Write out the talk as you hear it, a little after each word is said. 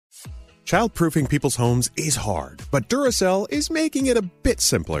Childproofing people's homes is hard, but Duracell is making it a bit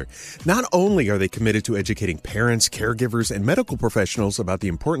simpler. Not only are they committed to educating parents, caregivers, and medical professionals about the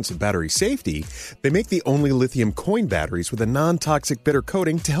importance of battery safety, they make the only lithium coin batteries with a non-toxic bitter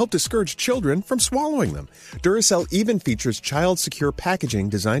coating to help discourage children from swallowing them. Duracell even features child-secure packaging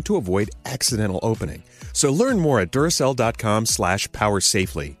designed to avoid accidental opening. So learn more at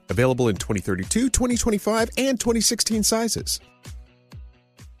Duracell.com/powersafely. Available in 2032, 2025, and 2016 sizes.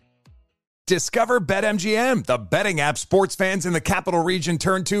 Discover BetMGM, the betting app sports fans in the capital region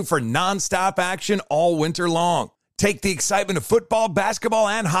turn to for nonstop action all winter long. Take the excitement of football, basketball,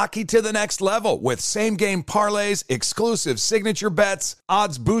 and hockey to the next level with same-game parlays, exclusive signature bets,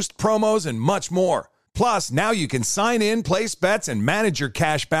 odds boost promos, and much more. Plus, now you can sign in, place bets, and manage your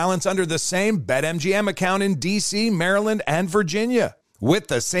cash balance under the same BetMGM account in D.C., Maryland, and Virginia. With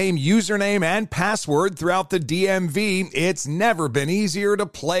the same username and password throughout the DMV, it's never been easier to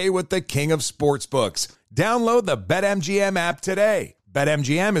play with the king of sportsbooks. Download the BetMGM app today.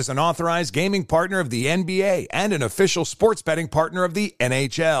 BetMGM is an authorized gaming partner of the NBA and an official sports betting partner of the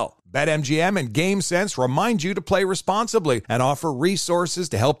NHL. BetMGM and GameSense remind you to play responsibly and offer resources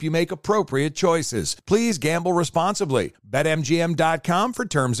to help you make appropriate choices. Please gamble responsibly. BetMGM.com for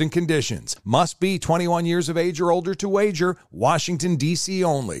terms and conditions. Must be 21 years of age or older to wager. Washington, D.C.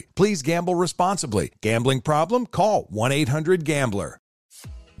 only. Please gamble responsibly. Gambling problem? Call 1-800-GAMBLER.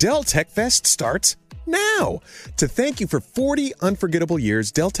 Dell Tech Fest starts now. To thank you for 40 unforgettable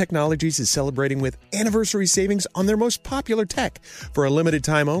years, Dell Technologies is celebrating with anniversary savings on their most popular tech. For a limited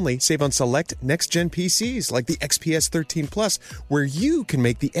time only, save on select next-gen PCs like the XPS 13 Plus, where you can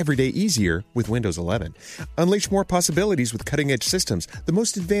make the everyday easier with Windows 11. Unleash more possibilities with cutting-edge systems, the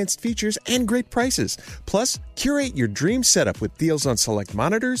most advanced features, and great prices. Plus, curate your dream setup with deals on select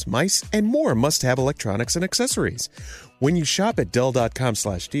monitors, mice, and more must-have electronics and accessories. When you shop at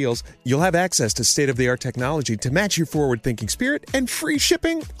Dell.com/deals, you'll have access to state-of-the-art technology to match your forward-thinking spirit and free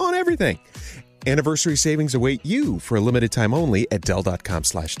shipping on everything. Anniversary savings await you for a limited time only at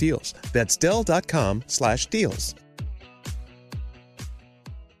Dell.com/deals. That's Dell.com/deals.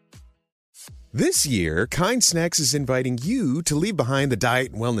 This year, Kind Snacks is inviting you to leave behind the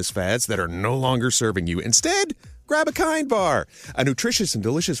diet and wellness fads that are no longer serving you. Instead, grab a Kind bar, a nutritious and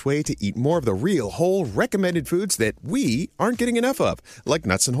delicious way to eat more of the real, whole, recommended foods that we aren't getting enough of, like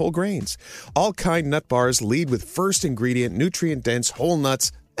nuts and whole grains. All Kind nut bars lead with first ingredient, nutrient-dense whole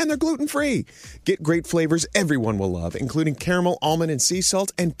nuts, and they're gluten-free. Get great flavors everyone will love, including caramel, almond, and sea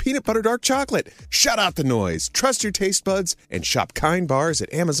salt, and peanut butter dark chocolate. Shut out the noise, trust your taste buds, and shop Kind bars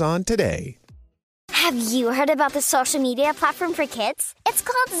at Amazon today. Have you heard about the social media platform for kids? It's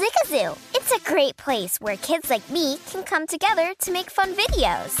called Zigazoo. It's a great place where kids like me can come together to make fun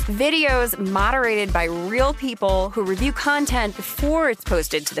videos. Videos moderated by real people who review content before it's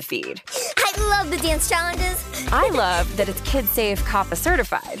posted to the feed. I love the dance challenges. I love that it's Kid Safe COPPA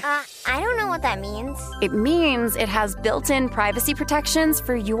certified. I don't know what that means. It means it has built-in privacy protections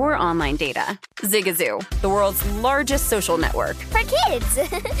for your online data. Zigazoo, the world's largest social network. For kids.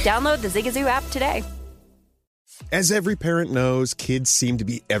 Download the Zigazoo app today. As every parent knows, kids seem to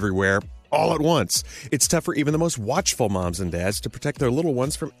be everywhere all at once. It's tough for even the most watchful moms and dads to protect their little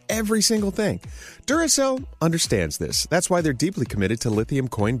ones from every single thing. Duracell understands this. That's why they're deeply committed to lithium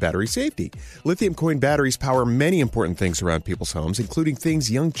coin battery safety. Lithium coin batteries power many important things around people's homes, including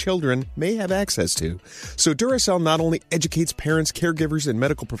things young children may have access to. So Duracell not only educates parents, caregivers, and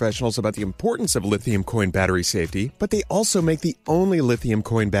medical professionals about the importance of lithium coin battery safety, but they also make the only lithium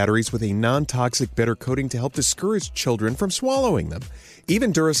coin batteries with a non-toxic bitter coating to help discourage children from swallowing them.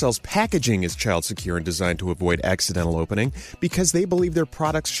 Even Duracell's packaging is child secure and designed to avoid accidental opening because they believe their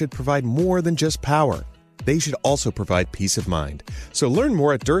products should provide more than just power. They should also provide peace of mind. So learn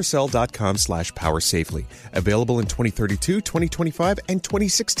more at Duracell.com/powersafely. Available in 2032, 2025, and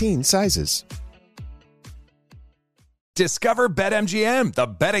 2016 sizes. Discover BetMGM, the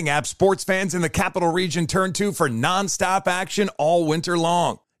betting app sports fans in the capital region turn to for nonstop action all winter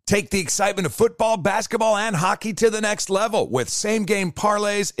long. Take the excitement of football, basketball, and hockey to the next level with same-game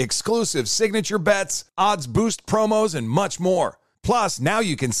parlays, exclusive signature bets, odds boost promos, and much more. Plus, now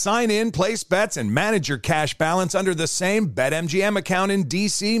you can sign in, place bets, and manage your cash balance under the same BetMGM account in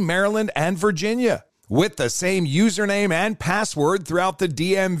D.C., Maryland, and Virginia. With the same username and password throughout the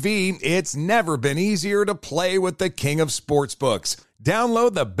DMV, it's never been easier to play with the king of sportsbooks.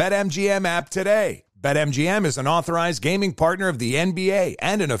 Download the BetMGM app today. BetMGM is an authorized gaming partner of the NBA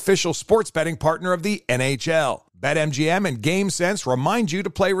and an official sports betting partner of the NHL. BetMGM and GameSense remind you to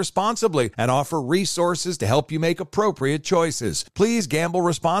play responsibly and offer resources to help you make appropriate choices. Please gamble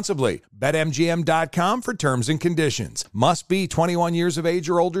responsibly. BetMGM.com for terms and conditions. Must be 21 years of age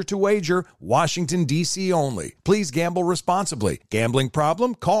or older to wager. Washington, D.C. only. Please gamble responsibly. Gambling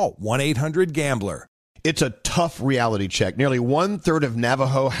problem? Call 1-800-GAMBLER. It's a tough reality check. Nearly 1/3 of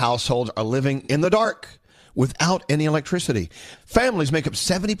Navajo households are living in the dark without any electricity. Families make up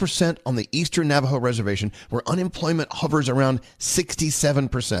 70% on the Eastern Navajo Reservation, where unemployment hovers around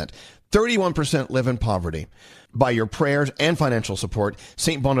 67%. 31% live in poverty. By your prayers and financial support,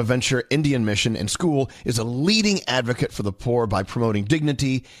 St. Bonaventure Indian Mission and School is a leading advocate for the poor by promoting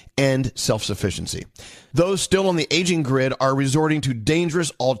dignity and self-sufficiency. Those still on the aging grid are resorting to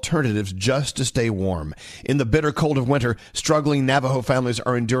dangerous alternatives just to stay warm. In the bitter cold of winter, struggling Navajo families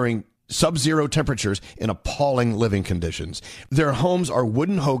are enduring sub-zero temperatures in appalling living conditions. Their homes are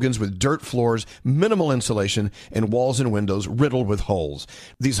wooden hogans with dirt floors, minimal insulation, and walls and windows riddled with holes.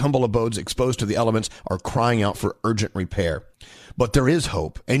 These humble abodes exposed to the elements are crying out for urgent repair. But there is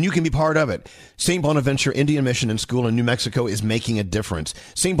hope, and you can be part of it. St. Bonaventure Indian Mission and School in New Mexico is making a difference.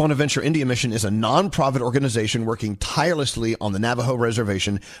 St. Bonaventure Indian Mission is a non-profit organization working tirelessly on the Navajo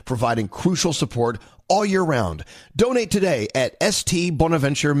Reservation, providing crucial support all year round. Donate today at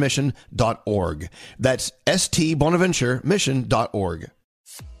stbonaventuremission.org. That's stbonaventuremission.org.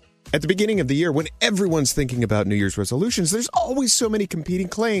 At the beginning of the year, when everyone's thinking about New Year's resolutions, there's always so many competing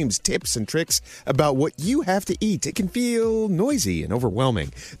claims, tips, and tricks about what you have to eat. It can feel noisy and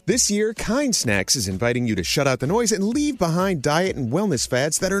overwhelming. This year, Kind Snacks is inviting you to shut out the noise and leave behind diet and wellness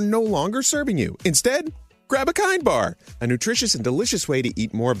fads that are no longer serving you. Instead, grab a Kind Bar, a nutritious and delicious way to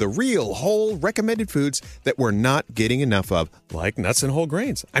eat more of the real, whole, recommended foods that we're not getting enough of, like nuts and whole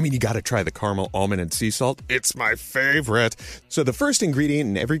grains. I mean, you got to try the caramel, almond, and sea salt. It's my favorite. So the first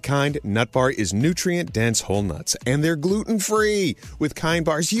ingredient in every Kind nut bar is nutrient-dense whole nuts, and they're gluten-free. With Kind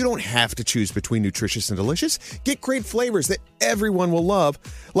Bars, you don't have to choose between nutritious and delicious. Get great flavors that everyone will love,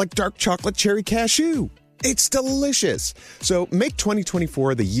 like dark chocolate cherry cashew. It's delicious. So make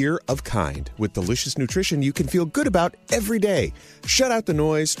 2024 the year of Kind with delicious nutrition you can feel good about every day. Shut out the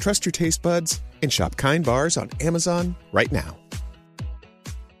noise, trust your taste buds, and shop Kind Bars on Amazon right now.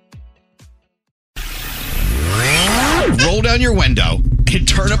 Roll down your window and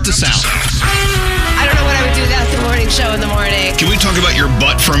turn up the sound. I don't know what I would do without the morning show in the morning. Can we talk about your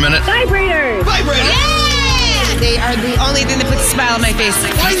butt for a minute? Vibrators! Vibrators! They are the only thing that puts a smile on my face.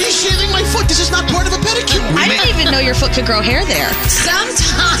 Why are you shaving my foot? This is not part of a pedicure. I didn't even know your foot could grow hair there.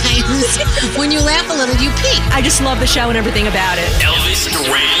 Sometimes when you laugh a little, you peek. I just love the show and everything about it. Elvis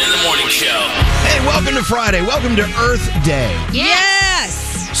Duran in the Morning Show. Hey, welcome to Friday. Welcome to Earth Day. Yes.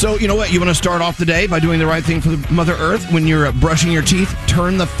 So, you know what? You want to start off the day by doing the right thing for the Mother Earth. When you're brushing your teeth,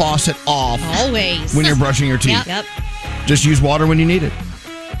 turn the faucet off. Always. When you're brushing your teeth. Yep. Just use water when you need it.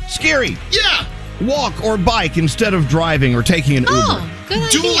 Scary. Yeah. Walk or bike instead of driving or taking an Uber. Oh, good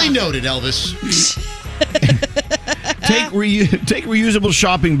idea. Duly noted, Elvis. Take reusable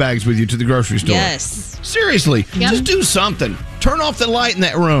shopping bags with you to the grocery store. Yes. Seriously, Yep. just do something. Turn off the light in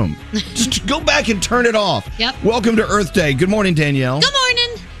that room. Just go back and turn it off. Yep. Welcome to Earth Day. Good morning, Danielle. Good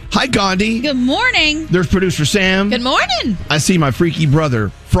morning. Hi, Gandhi. Good morning. There's producer Sam. Good morning. I see my freaky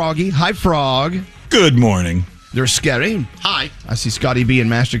brother, Froggy. Hi, Frog. Good morning. There's Scary. Hi. I see Scotty B in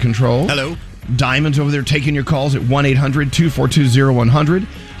Master Control. Hello. Diamond's over there taking your calls at 1-800-242-0100.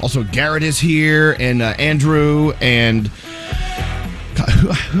 Also, Garrett is here, and Andrew, and God,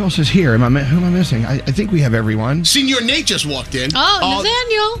 who else is here? Who am I missing? I think we have everyone. Senor Nate just walked in. Oh,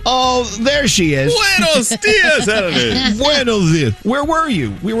 Nathaniel. Oh, there she is. Buenos dias, Elvis. Buenos dias. Where were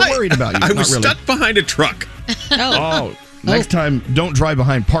you? We were worried about you. I Not was really. stuck behind a truck. Oh. Next time, don't drive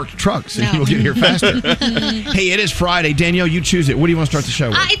behind parked trucks and you'll get here faster. Hey, it is Friday. Danielle, you choose it. What do you want to start the show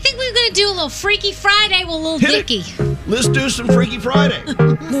with? I think we're going to do a little Freaky Friday with a little Dickie. Let's do some Freaky Friday.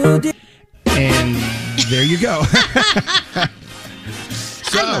 And there you go.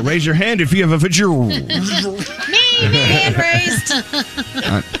 So, raise your hand if you have a visual. Me, hand raised.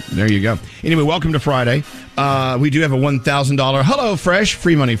 There you go. Anyway, welcome to Friday. We do have a $1,000 Hello Fresh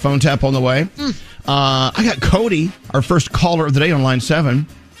free money phone tap on the way. I got Cody, our first caller of the day on line 7.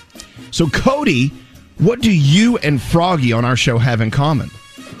 So, Cody, what do you and Froggy on our show have in common?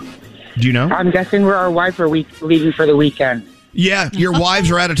 Do you know? I'm guessing our wives are leaving for the weekend. Yeah, your wives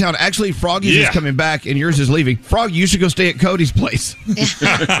are out of town. Actually, Froggy's is coming back and yours is leaving. Froggy, you should go stay at Cody's place.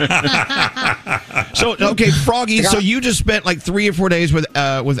 So, okay, Froggy, so you just spent like 3 or 4 days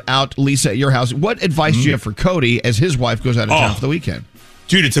without Lisa at your house. What advice do you have for Cody as his wife goes out of town for the weekend?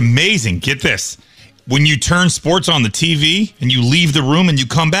 Dude, it's amazing. Get this. When you turn sports on the TV and you leave the room and you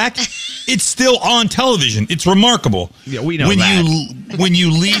come back, It's still on television. It's remarkable. Yeah, we know when that. when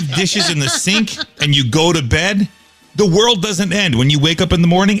you leave dishes in the sink and you go to bed, the world doesn't end. When you wake up in the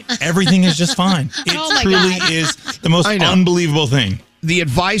morning, everything is just fine. It truly is the most unbelievable thing. The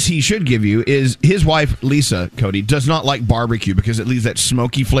advice he should give you is his wife, Lisa, Cody, does not like barbecue because it leaves that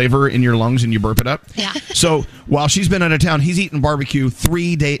smoky flavor in your lungs and you burp it up. Yeah. So while she's been out of town, he's eating barbecue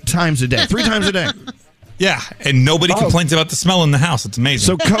 3 times a day. 3 times a day. Yeah, and nobody complains about the smell in the house. It's amazing.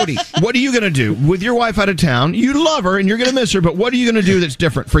 So, Cody, what are you going to do? With your wife out of town, you love her and you're going to miss her, but what are you going to do that's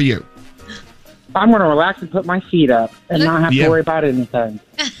different for you? I'm going to relax and put my feet up and not have to worry about anything.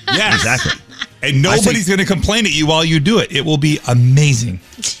 Yeah, exactly. And nobody's going to complain at you while you do it. It will be amazing.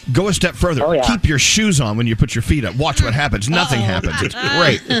 Go a step further. Oh, yeah. Keep your shoes on when you put your feet up. Watch what happens. Nothing happens. It's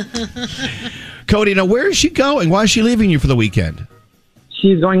great. Cody, now where is she going? Why is she leaving you for the weekend?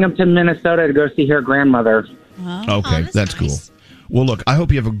 She's going up to Minnesota to go see her grandmother. Okay, that's cool. Well, look, I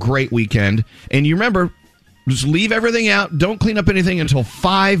hope you have a great weekend. And you remember, just leave everything out. Don't clean up anything until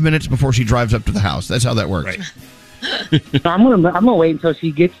 5 minutes before she drives up to the house. That's how that works. So I'm gonna wait until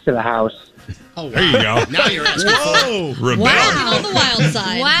she gets to the house. Oh, wow. There you go. Now you're asking for Rebel. Wow. On the wild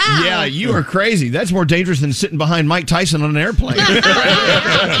side. Wow. Yeah, you are crazy. That's more dangerous than sitting behind Mike Tyson on an airplane. All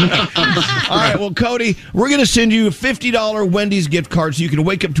right, well, Cody, we're going to send you a $50 Wendy's gift card so you can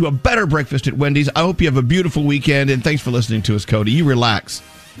wake up to a better breakfast at Wendy's. I hope you have a beautiful weekend, and thanks for listening to us, Cody. You relax.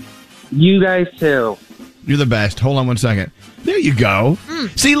 You guys, too. You're the best. Hold on one second. There you go.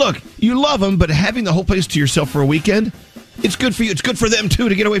 See, look, you love them, but having the whole place to yourself for a weekend, it's good for you. It's good for them, too,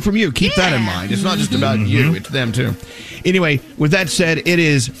 to get away from you. Keep that in mind. It's not just about you. It's them, too. Anyway, with that said, it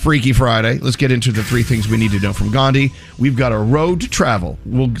is Freaky Friday. Let's get into the 3 things we need to know from Gandhi. We've got a road to travel.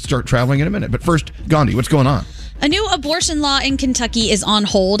 We'll start traveling in a minute. But first, Gandhi, what's going on? A new abortion law in Kentucky is on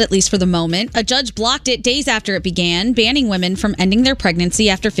hold, at least for the moment. A judge blocked it days after it began, banning women from ending their pregnancy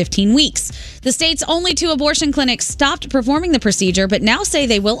after 15 weeks. The state's only 2 abortion clinics stopped performing the procedure, but now say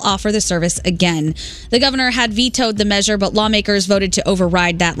they will offer the service again. The governor had vetoed the measure, but lawmakers voted to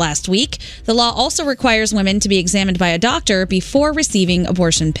override that last week. The law also requires women to be examined by a doctor before receiving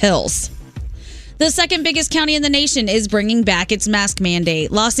abortion pills. The second biggest county in the nation is bringing back its mask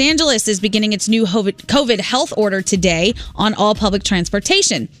mandate. Los Angeles is beginning its new COVID health order today on all public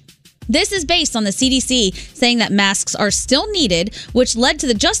transportation. This is based on the CDC saying that masks are still needed, which led to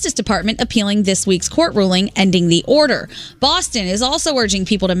the Justice Department appealing this week's court ruling, ending the order. Boston is also urging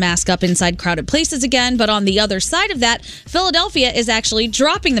people to mask up inside crowded places again, but on the other side of that, Philadelphia is actually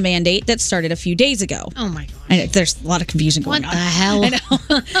dropping the mandate that started a few days ago. Oh, my God. I know, there's a lot of confusion going on. What the hell? I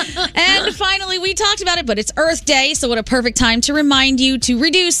know. And finally, we talked about it, but it's Earth Day, so what a perfect time to remind you to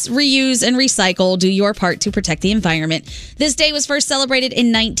reduce, reuse, and recycle. Do your part to protect the environment. This day was first celebrated in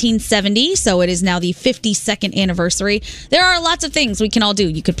 1970, so it is now the 52nd anniversary. There are lots of things we can all do.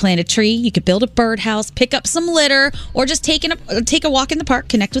 You could plant a tree, you could build a birdhouse, pick up some litter, or just take a walk in the park,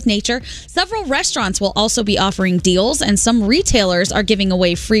 connect with nature. Several restaurants will also be offering deals, and some retailers are giving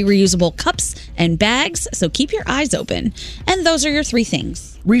away free reusable cups and bags, so keep your eyes open. And those are your 3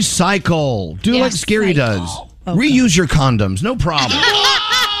 things. Recycle. Do like Scary does. Okay. Reuse your condoms. No problem.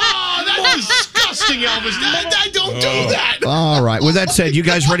 Oh, that's disgusting, Elvis. I don't do that. All right. With that said, you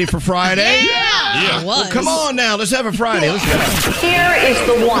guys ready for Friday? Yeah. Well, come on now. Let's have a Friday. Let's go. Here is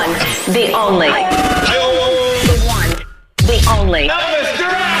the one, the only. The one, the only.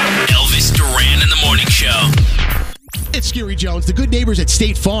 Elvis Duran in the Morning Show. It's Scary Jones. The good neighbors at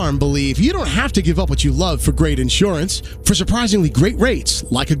State Farm believe you don't have to give up what you love for great insurance. For surprisingly great rates,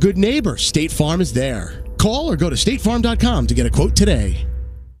 like a good neighbor, State Farm is there. Call or go to statefarm.com to get a quote today.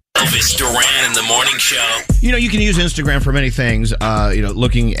 Elvis Duran in the Morning Show. You know, you can use Instagram for many things,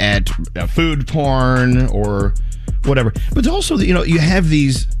 looking at food porn or whatever. But also, you have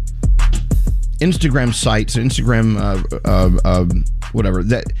these Instagram sites, Instagram whatever,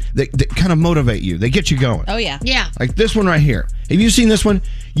 that kind of motivate you. They get you going. Oh, yeah. Yeah. Like this one right here. Have you seen this one?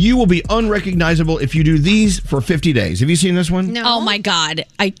 You will be unrecognizable if you do these for 50 days. Have you seen this one? No. Oh, my God.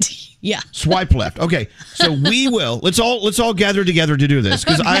 Yeah. Swipe left. Okay, so we will. Let's all gather together to do this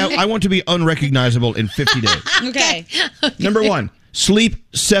because I want to be unrecognizable in 50 days. Okay. Number 1,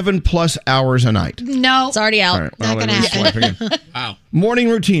 sleep 7+ hours a night. No. It's already out. All right, Not going to happen. Wow. Morning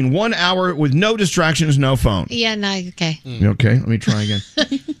routine, 1 hour with no distractions, no phone. Yeah, no, okay. Okay, let me try again.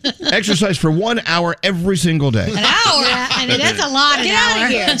 Exercise for 1 hour every single day. An hour? Yeah, I mean, that's a lot. Get out of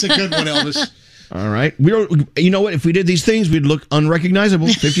here. That's a good one, Elvis. All right. You know what? If we did these things, we'd look unrecognizable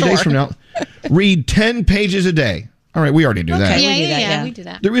 50 days from now. Read 10 pages a day. All right, we already do that. Yeah, we do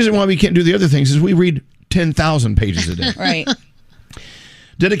that. The reason why we can't do the other things is we read 10,000 pages a day. Right.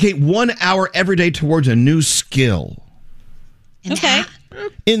 Dedicate 1 hour every day towards a new skill. Okay.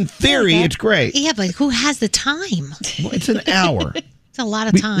 In theory, it's great. Yeah, but who has the time? Well, it's an hour. It's a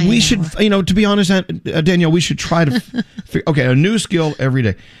lot of time. We should, to be honest, Danielle, we should try to. A new skill every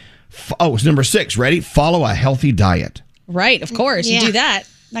day. It's number 6. Ready? Follow a healthy diet. Right, of course. You do that.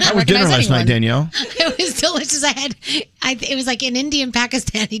 How was dinner last night, Danielle? It was delicious. It was like an Indian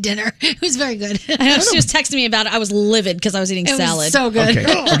Pakistani dinner. It was very good. I know she was texting me about it. I was livid because I was eating salad. Was so good.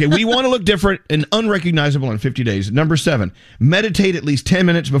 Okay. We want to look different and unrecognizable in 50 days. Number 7, meditate at least 10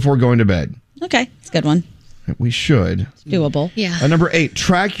 minutes before going to bed. Okay, it's a good one. We should. It's doable. Yeah. Number 8,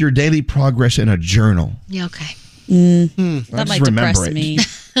 track your daily progress in a journal. Yeah, okay. That might depress me.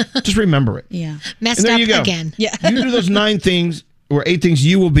 Just remember it. Yeah. Messed up again. Yeah. You do those 9 things or 8 things,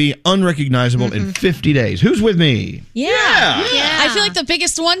 you will be unrecognizable in 50 days. Who's with me? Yeah. I feel like the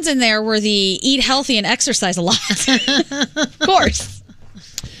biggest ones in there were the eat healthy and exercise a lot. Of course.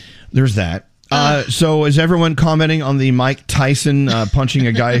 There's that. So is everyone commenting on the Mike Tyson punching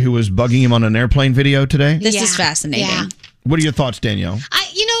a guy who was bugging him on an airplane video today? This is fascinating. Yeah. What are your thoughts, Danielle?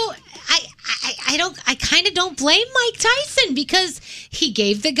 I kind of don't blame Mike Tyson because he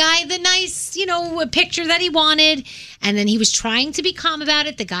gave the guy the nice, picture that he wanted. And then he was trying to be calm about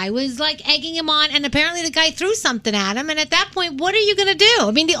it. The guy was like egging him on. And apparently the guy threw something at him. And at that point, what are you going to do?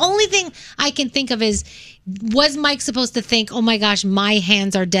 I mean, the only thing I can think of is, was Mike supposed to think, oh my gosh, my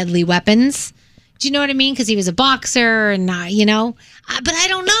hands are deadly weapons? Do you know what I mean? Because he was a boxer and, but I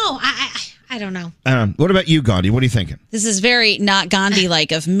don't know. I don't know. What about you, Gandhi? What are you thinking? This is very not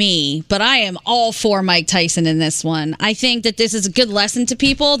Gandhi-like of me, but I am all for Mike Tyson in this one. I think that this is a good lesson to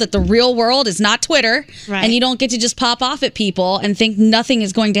people that the real world is not Twitter, and you don't get to just pop off at people and think nothing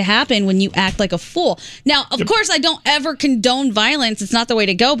is going to happen when you act like a fool. Now, of course, I don't ever condone violence. It's not the way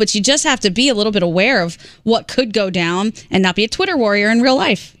to go, but you just have to be a little bit aware of what could go down and not be a Twitter warrior in real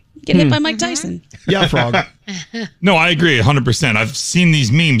life. Get hit by Mike Tyson. Yeah, Frog. No, I agree 100%. I've seen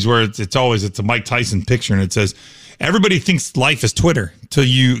these memes where it's a Mike Tyson picture and it says, everybody thinks life is Twitter till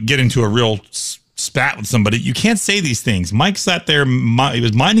you get into a real spat with somebody. You can't say these things. Mike sat there, he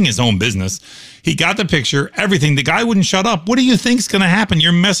was minding his own business. He got the picture, everything. The guy wouldn't shut up. What do you think's going to happen?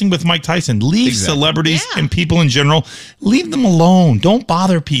 You're messing with Mike Tyson. Leave celebrities and people in general. Leave them alone. Don't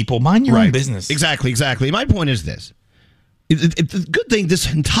bother people. Mind your own business. Exactly. My point is this. It's a good thing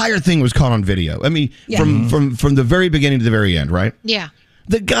this entire thing was caught on video. I mean, from the very beginning to the very end, right? Yeah.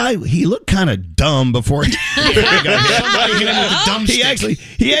 The guy, he looked kind of dumb before he actually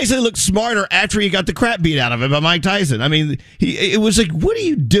looked smarter after he got the crap beat out of him by Mike Tyson. I mean, it was like, what are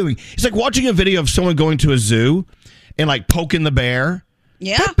you doing? It's like watching a video of someone going to a zoo and like poking the bear.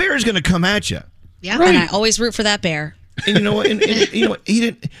 Yeah. That bear is going to come at you. Yeah. Right. And I always root for that bear. And you know what? He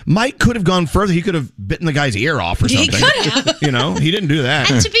didn't. Mike could have gone further. He could have bitten the guy's ear off or something. He could have. He didn't do that.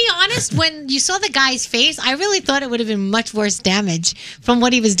 And to be honest, when you saw the guy's face, I really thought it would have been much worse damage from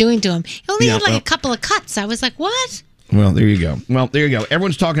what he was doing to him. He only had a couple of cuts. I was like, what? Well, there you go.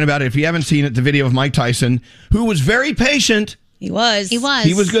 Everyone's talking about it. If you haven't seen it, the video of Mike Tyson, who was very patient. He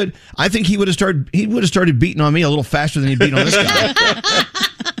was good. I think he would have started beating on me a little faster than he beat on this guy.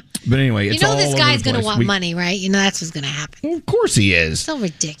 But anyway, it's all this over guy's the going to place. want money, right? That's what's going to happen. Of course he is. So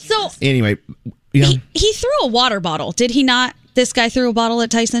ridiculous. So anyway, he threw a water bottle. Did he not? This guy threw a bottle at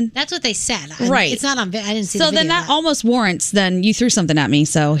Tyson? That's what they said. Right. It's not on. I didn't see the So video then that almost warrants, then you threw something at me.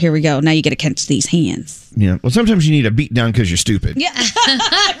 So here we go. Now you get to catch these hands. Yeah. Well, sometimes you need a beat down because you're stupid. Yeah.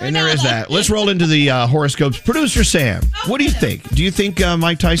 And there is that. Let's roll into the horoscopes. Producer Sam, what do you think? Do you think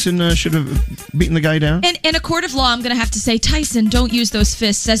Mike Tyson should have beaten the guy down? In a court of law, I'm going to have to say, Tyson, don't use those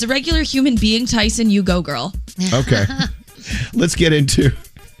fists. As a regular human being, Tyson, you go, girl. Okay. Let's get into...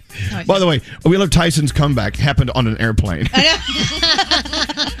 By the way, We Love Tyson's comeback happened on an airplane.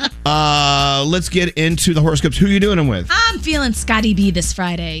 Let's get into the horoscopes. Who are you doing them with? I'm feeling Scotty B this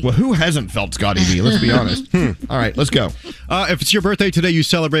Friday. Well, who hasn't felt Scotty B? Let's be honest. All right, let's go. If it's your birthday today, you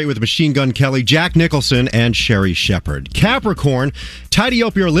celebrate with Machine Gun Kelly, Jack Nicholson, and Sherry Shepherd. Capricorn, tidy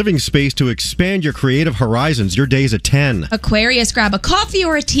up your living space to expand your creative horizons. Your day's a 10. Aquarius, grab a coffee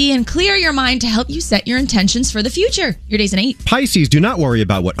or a tea and clear your mind to help you set your intentions for the future. Your day's an 8. Pisces, do not worry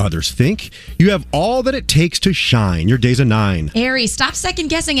about what others think. You have all that it takes to shine. Your day's a 9. Aries, stop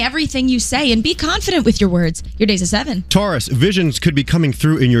second-guessing everything you say and be confident with your words. Your day's a 7. Taurus, visions could be coming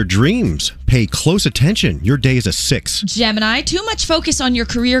through in your dreams. Pay close attention. Your day's a 6. Gemini, too much focus on your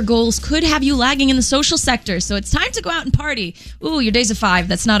career goals could have you lagging in the social sector, so it's time to go out and party. Ooh, your day's a 5.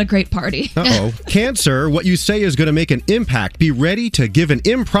 That's not a great party. Uh-oh. Cancer, what you say is going to make an impact. Be ready to give an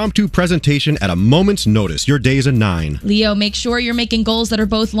impromptu presentation at a moment's notice. Your day's a 9. Leo, make sure you're making goals that are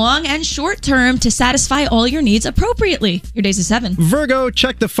both long and short term to satisfy all your needs appropriately. Your day's a 7. Virgo,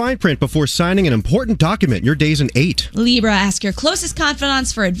 check the fine print before signing an important document. Your day's an 8. Libra, ask your closest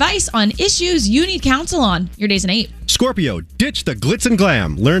confidants for advice on issues you need counsel on. Your day's an 8. Scorpio, ditch the glitz and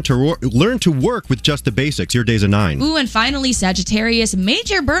glam. Learn to work with just the basics. Your day's a 9. Ooh, and finally, Sagittarius,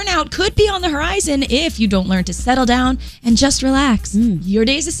 major burnout could be on the horizon if you don't learn to settle down and just relax. Your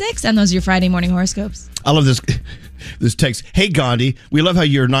day's a 6, and those are your Friday morning horoscopes. I love this text. Hey, Gandhi, we love how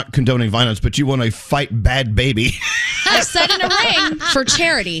you're not condoning violence, but you want to fight Bad Baby. I said in a ring for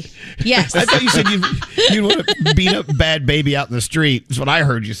charity. Yes. I thought you said you'd want to beat up Bad Baby out in the street. That's what I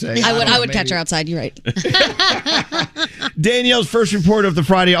heard you say. I would catch her outside. You're right. Danielle's first report of the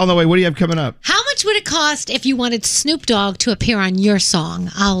Friday on the way. What do you have coming up? How much would it cost if you wanted Snoop Dogg to appear on your song?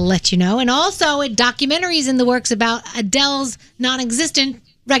 I'll let you know. And also, a documentary is in the works about Adele's non-existent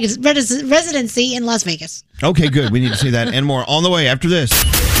residency in Las Vegas. Okay, good. We need to see that and more on the way after this.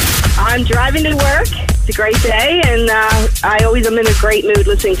 I'm driving to work. It's a great day, and I always am in a great mood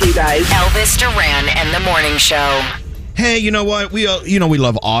listening to you guys. Elvis Duran and the Morning Show. Hey, you know what? We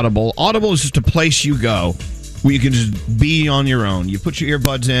love Audible. Audible is just a place you go where you can just be on your own. You put your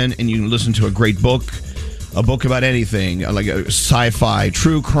earbuds in and you can listen to a great book, a book about anything, like a sci-fi,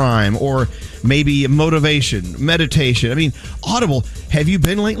 true crime, or maybe motivation, meditation. I mean, Audible, have you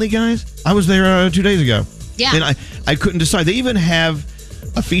been lately, guys? I was there 2 days ago. Yeah. And I couldn't decide. They even have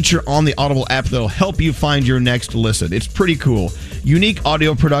a feature on the Audible app that'll help you find your next listen. It's pretty cool. Unique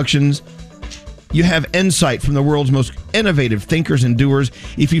audio productions. You have insight from the world's most innovative thinkers and doers.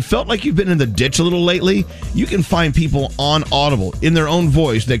 If you felt like you've been in the ditch a little lately, you can find people on Audible in their own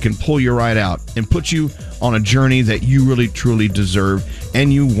voice that can pull you right out and put you on a journey that you really, truly deserve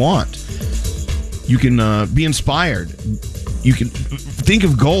and you want. You can be inspired. You can think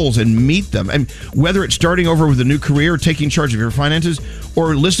of goals and meet them. And whether it's starting over with a new career, taking charge of your finances,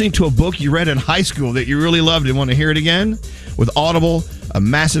 or listening to a book you read in high school that you really loved and want to hear it again, with Audible, a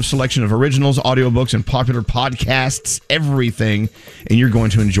massive selection of originals, audiobooks, and popular podcasts, everything, and you're going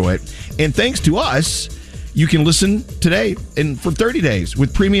to enjoy it. And thanks to us, you can listen today and for 30 days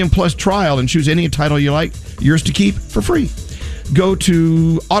with Premium Plus trial and choose any title you like, yours to keep for free. Go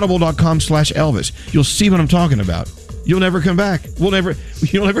to audible.com/Elvis. You'll see what I'm talking about. You'll never come back. You'll never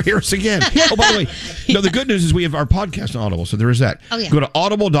hear us again. Oh, by the way, no, the good news is we have our podcast on Audible, so there is that. Oh, yeah. Go to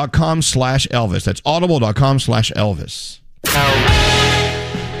audible.com/Elvis. That's audible.com/Elvis.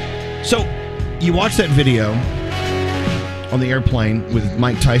 So, you watch that video on the airplane with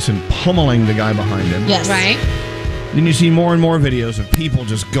Mike Tyson pummeling the guy behind him. Yes. Right. Then you see more and more videos of people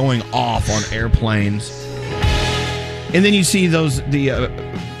just going off on airplanes. And then you see the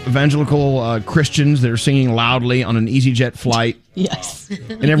evangelical Christians that are singing loudly on an EasyJet flight. Yes.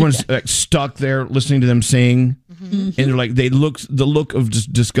 And everyone's stuck there listening to them sing. Mm-hmm. And they're like, the look of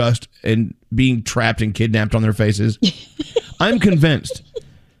just disgust and being trapped and kidnapped on their faces. I'm convinced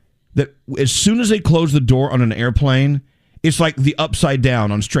that as soon as they close the door on an airplane, it's like the Upside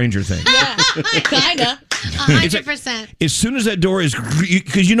Down on Stranger Things. Yeah, kinda. 100%. As soon as that door is,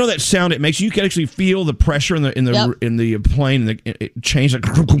 because you know that sound it makes, you can actually feel the pressure in the plane, and it changes,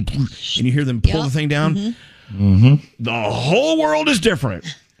 and you hear them pull the thing down. Mm-hmm. The whole world is different.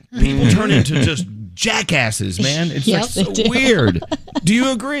 People turn into just jackasses, man. It's like so weird. Do you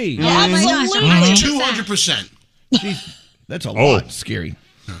agree? Oh my gosh, 200%. That's a lot scary.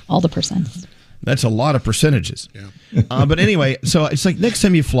 All the percents. That's a lot of percentages. Yeah. But anyway, so it's like next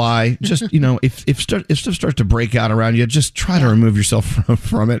time you fly, just, if stuff starts to break out around you, just try to remove yourself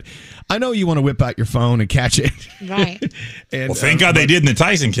from it. I know you want to whip out your phone and catch it. Right. And, well, thank God they did in the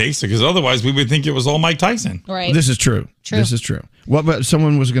Tyson case, because otherwise we would think it was all Mike Tyson. Right. This is true. This is true. What? But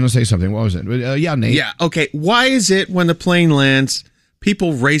someone was going to say something. What was it? Yeah, Nate. Yeah. Okay. Why is it when the plane lands,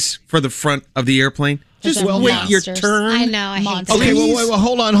 people race for the front of the airplane? Just wait your turn. I know. I hate that. Okay. Well,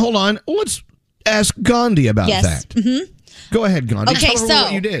 hold on. Let's ask Gandhi about that. Mm-hmm. Go ahead, Gandhi. Okay, tell her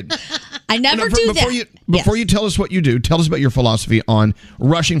what you did. I never do that. Before you tell us what you do, tell us about your philosophy on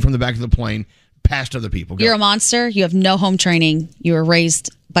rushing from the back of the plane past other people. Go. You're a monster. You have no home training. You were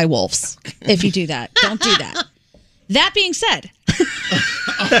raised by wolves. If you do that, don't do that. That being said, the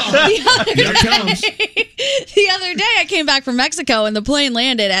other day I came back from Mexico and the plane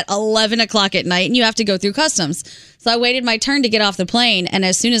landed at 11 o'clock at night and you have to go through customs. So I waited my turn to get off the plane, and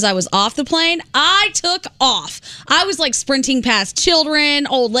as soon as I was off the plane, I took off. I was like sprinting past children,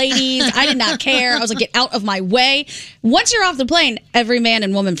 old ladies. I did not care. I was like, get out of my way. Once you're off the plane, every man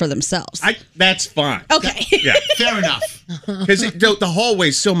and woman for themselves. That's fine. Okay. Yeah, fair enough. Because the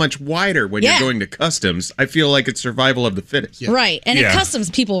hallway's so much wider when you're going to customs. I feel like it's survival of the fittest. Right. And at customs,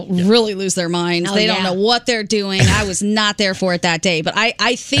 people really lose their minds. They don't know what they're doing. I was not there for it that day, but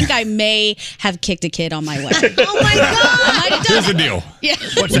I think I may have kicked a kid on my way. Oh, my God. Here's the deal. Yeah.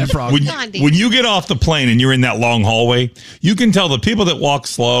 What's that, Frog? When you get off the plane and you're in that long hallway, you can tell the people that walk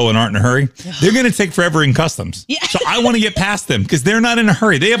slow and aren't in a hurry, they're going to take forever in customs. Yeah. So I want to get past them because they're not in a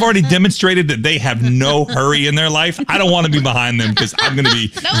hurry. They have already demonstrated that they have no hurry in their life. I don't want to be behind them because I'm going to be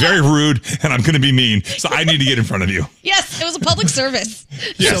very rude and I'm going to be mean. So I need to get in front of you. Yes, it was a public service.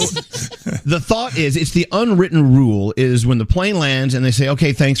 Yes. So the thought is, it's the unwritten rule is when the plane lands and they say,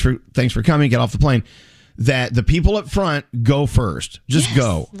 okay, thanks for coming, get off the plane, that the people up front go first. Just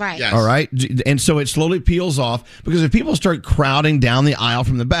go. Right. Yes. All right. And so it slowly peels off because if people start crowding down the aisle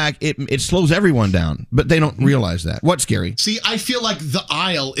from the back, it slows everyone down. But they don't realize that. What's scary? See, I feel like the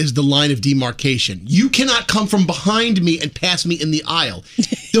aisle is the line of demarcation. You cannot come from behind me and pass me in the aisle.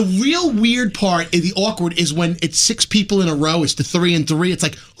 The real weird part, the awkward, is when it's 6 people in a row. It's the 3 and 3. It's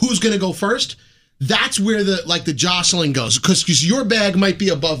like, who's going to go first? That's where the jostling goes, because your bag might be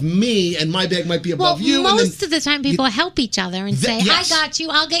above me and my bag might be above you. Most of the time, people help each other and say, yes. I got you,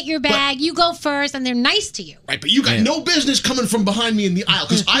 I'll get your bag, you go first, and they're nice to you. Right, but you got no business coming from behind me in the aisle,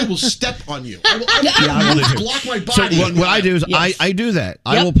 because I will step on you. I will block my body. So what I do is I do that.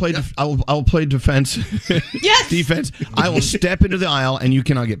 I will play. I will play defense. Defense. I will step into the aisle, and you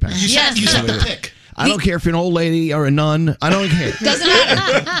cannot get past. You set the pick. I don't care if you're an old lady or a nun. I don't care. Doesn't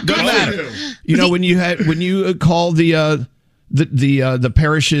matter. Doesn't matter. You know, when you called the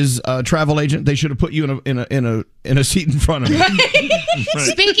parish's travel agent, they should have put you in a seat in front of me.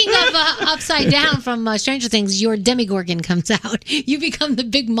 Right. Speaking of upside down from Stranger Things, your Demogorgon comes out. You become the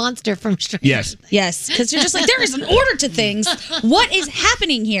big monster from Stranger Things. Yes, because you're just like, there is an order to things. What is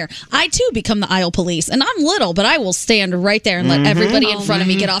happening here? I, too, become the aisle police. And I'm little, but I will stand right there and let everybody in front of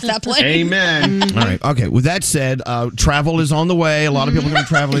me get off that plane. Amen. All right. Okay. With that said, travel is on the way. A lot of people are going to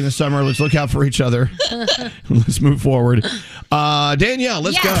be traveling this summer. Let's look out for each other. Let's move forward. Danielle,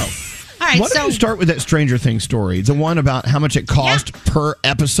 let's go. All right, Why don't you start with that Stranger Things story? The one about how much it cost per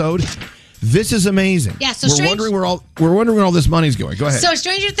episode. This is amazing. Yeah, so we're wondering where all this money's going. Go ahead. So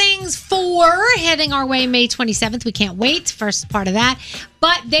Stranger Things 4 heading our way May 27th. We can't wait. First part of that.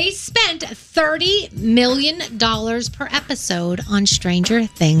 But they spent $30 million per episode on Stranger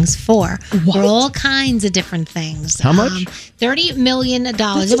Things 4. For all kinds of different things. How much? $30 million.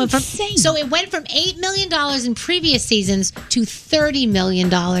 That's insane. So it went from $8 million in previous seasons to $30 million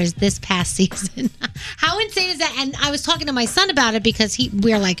this past season. How insane is that? And I was talking to my son about it because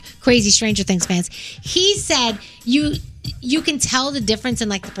we're like crazy Stranger Things fans. He said you can tell the difference in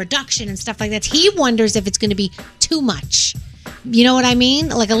like the production and stuff like that. He wonders if it's going to be too much. You know what I mean?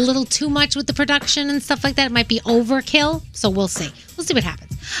 Like a little too much with the production and stuff like that. It might be overkill. So we'll see. We'll see what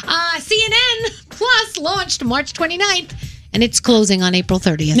happens. CNN Plus launched March 29th. And it's closing on April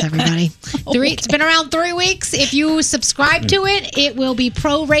 30th, everybody. It's been around 3 weeks. If you subscribe to it, it will be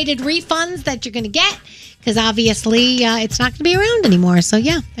prorated refunds that you're going to get. Because obviously it's not going to be around anymore. So,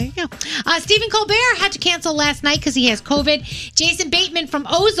 yeah, there you go. Stephen Colbert had to cancel last night because he has COVID. Jason Bateman from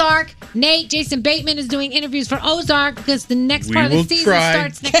Ozark. Jason Bateman is doing interviews for Ozark because the next part of the season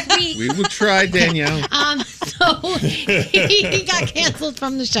starts next week. We will try, Danielle. So he got canceled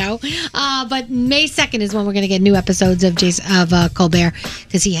from the show. But May 2nd is when we're going to get new episodes of Colbert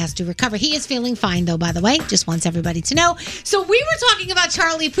because he has to recover. He is feeling fine, though, by the way. Just wants everybody to know. So we were talking about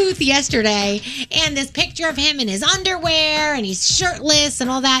Charlie Puth yesterday and this picture of him in his underwear and he's shirtless and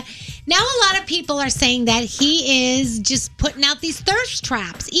all that. Now a lot of people are saying that he is just putting out these thirst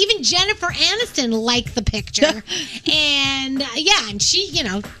traps. Even Jennifer Aniston liked the picture. And and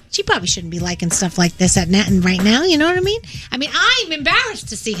she probably shouldn't be liking stuff like this right now. You know what I mean? I mean, I'm embarrassed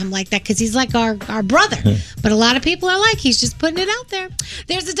to see him like that because he's like our brother. But a lot of people are like, he's just putting it out there.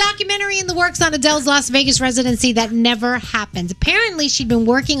 There's a documentary in the works on Adele's Las Vegas residency that never happened. Apparently, she'd been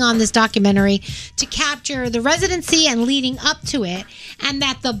working on this documentary to capture the residency and leading up to it. And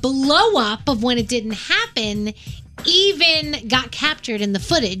that the blow up of when it didn't happen even got captured in the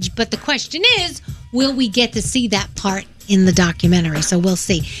footage. But the question is, will we get to see that part in the documentary? So we'll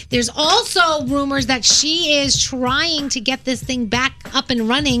see. There's also rumors that she is trying to get this thing back up and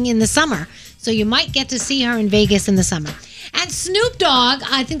running in the summer. So you might get to see her in Vegas in the summer. And Snoop Dogg,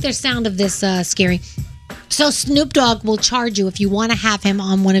 I think there's sound of this, Scary. So Snoop Dogg will charge you if you want to have him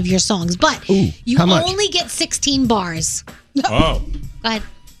on one of your songs. But you only get 16 bars. Oh. Go ahead.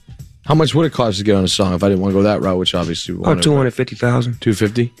 How much would it cost to get on a song if I didn't want to go that route, which obviously... Oh, 250,000.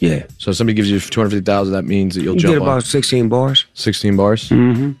 250? Yeah. So if somebody gives you 250,000, that means that you'll jump get about on 16 bars. 16 bars?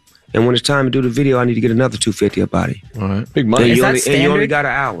 Mm-hmm. And when it's time to do the video, I need to get another $250 up out of you. All right. Big money. And Is you, that only, and you only standard? got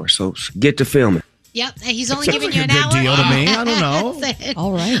an hour, so get to filming. Yep, and he's only Sounds giving like you a an good hour. deal to me. I don't know. That's it.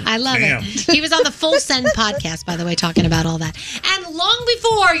 All right. I love Damn. it. He was on the Full Send podcast, by the way, talking about all that. And long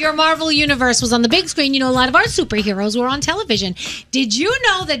before your Marvel Universe was on the big screen, you know, a lot of our superheroes were on television. Did you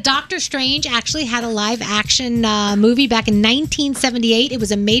know that Doctor Strange actually had a live action movie back in 1978? It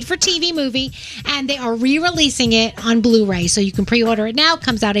was a made-for-TV movie, and they are re-releasing it on Blu-ray. So you can pre-order it now. It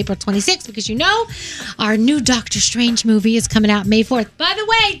comes out April 26th because, you know, our new Doctor Strange movie is coming out May 4th. By the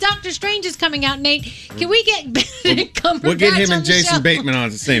way, Doctor Strange is coming out, Nate. Can we get Benedict Cumberbatch We'll get him on and the Jason show? Bateman on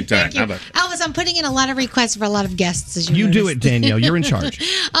at the same time. Thank you. How about Elvis, I'm putting in a lot of requests for a lot of guests, as You do noticed. it, Danielle. You're in charge.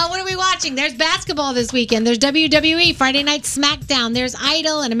 What are we watching? There's basketball this weekend. There's WWE, Friday Night SmackDown. There's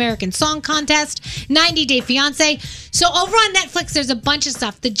Idol, an American Song Contest, 90 Day Fiance. So over on Netflix, there's a bunch of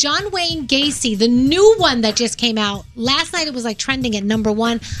stuff. The John Wayne Gacy, the new one that just came out. Last night it was like trending at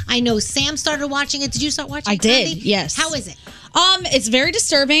 #1. I know Sam started watching it. Did you start watching it? I did, Candy? yes. How is it? It's very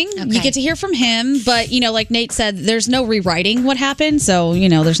disturbing. You get to hear from him, but you know, like Nate said, there's no rewriting what happened, so you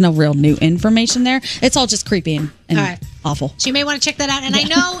know, there's no real new information there. It's all just creepy and All right. awful. So you may want to check that out. And I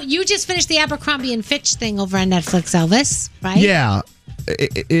know you just finished the Abercrombie and Fitch thing over on Netflix, Elvis, right? Yeah,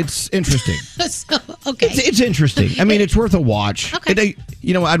 it's interesting. So, okay. It's interesting. I mean, it's worth a watch. Okay.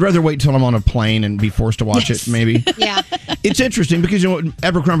 You know, I'd rather wait till I'm on a plane and be forced to watch it, maybe. Yeah. It's interesting because, you know,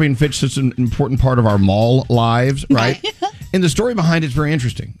 Abercrombie and Fitch is an important part of our mall lives, right? And the story behind it's very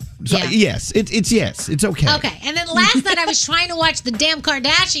interesting. So, Yeah. yes, it's okay. Okay, and then last night I was trying to watch the damn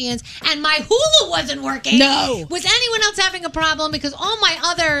Kardashians, and my Hulu wasn't working. No. Was anyone else having a problem? Because all my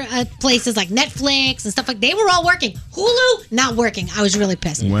other places like Netflix and stuff like they were all working. Hulu not working. I was really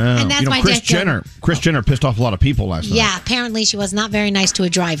pissed. Wow. And that's you know, my Kris death joke. Jenner pissed off a lot of people last night. Yeah, apparently she was not very nice to a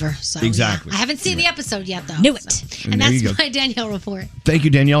driver. So yeah. Exactly. I haven't seen the episode yet, though. Knew it. So. And There you that's go. my Danielle report. Thank you,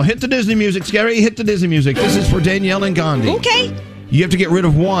 Danielle. Hit the Disney music, Scary. Hit the Disney music. This is for Danielle and Gandhi. Okay. You have to get rid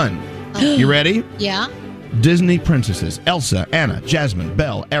of one. You ready? Yeah. Disney princesses. Elsa, Anna, Jasmine,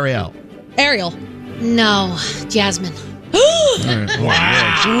 Belle, Ariel. Ariel. No, Jasmine.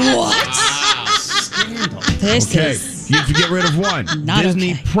 This Okay. is You have to get rid of one. Not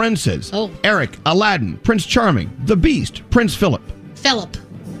Disney okay. princes. Oh. Eric, Aladdin, Prince Charming, The Beast, Prince Philip. Philip.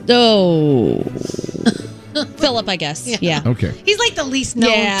 Oh. Philip, I guess. Yeah. Okay. He's like the least known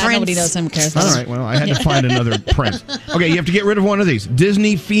Yeah, prince. nobody knows him. Cares. All right, well, I had to find another prince. Okay, you have to get rid of one of these.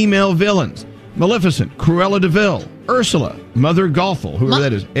 Disney female villains. Maleficent, Cruella de Vil, Ursula, Mother Gothel, whoever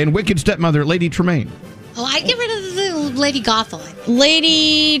that is, and Wicked Stepmother, Lady Tremaine. Oh, I'd get rid of the Lady Gothel.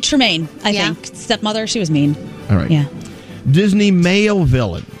 Lady Tremaine, I think. Stepmother, she was mean. All right. Yeah. Disney male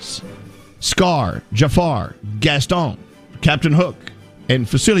villains. Scar, Jafar, Gaston, Captain Hook, and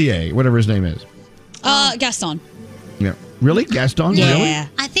Facilier, whatever his name is. Gaston. Yeah. Really? Gaston? Yeah. Really?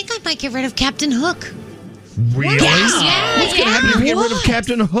 I think I might get rid of Captain Hook. Really? Yeah, What's going to happen if you get rid of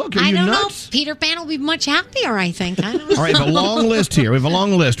Captain Hook? Are I you don't nuts? know. Peter Pan will be much happier, I think. I don't know. All right, we have a long list here. We have a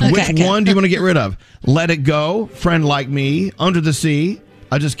long list. Okay, Which okay. one do you want to get rid of? Let It Go, Friend Like Me, Under the Sea,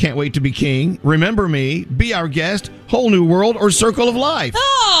 I Just Can't Wait to Be King, Remember Me, Be Our Guest, Whole New World, or Circle of Life?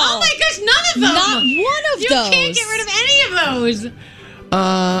 Oh my gosh, none of them. Not one of you those. You can't get rid of any of those.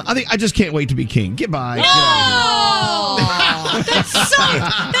 I think I Just Can't Wait to Be King. Goodbye. Get out of here. Oh, that's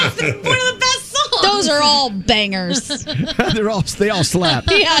one of the best songs. Those are all bangers. They all slap.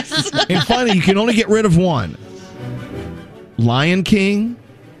 Yes. And finally, you can only get rid of one. Lion King,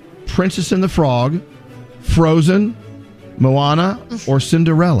 Princess and the Frog, Frozen, Moana, or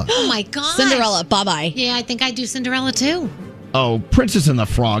Cinderella. Oh my god. Cinderella, bye-bye. Yeah, I think I'd do Cinderella too. Oh, Princess and the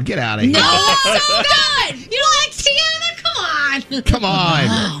Frog. Get out of here. No, that's so good. You like Tiana? Come on. Come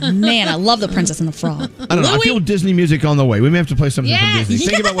on. Oh, man, I love The Princess and the Frog. I don't know. I feel Disney music on the way. We may have to play something from Yes. Disney.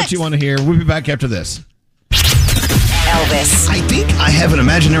 Think about what you want to hear. We'll be back after this. Elvis. I think I have an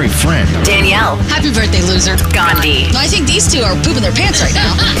imaginary friend. Danielle. Happy birthday, loser. Gandhi. I think these two are pooping their pants right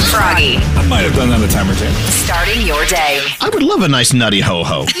now. Froggy. I might have done that a time or two. Starting your day. I would love a nice nutty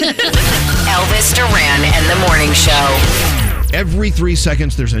ho-ho. Elvis Duran and the Morning Show. Every 3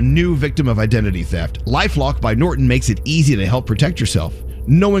 seconds, there's a new victim of identity theft. LifeLock by Norton makes it easy to help protect yourself.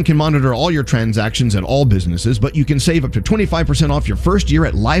 No one can monitor all your transactions at all businesses, but you can save up to 25% off your first year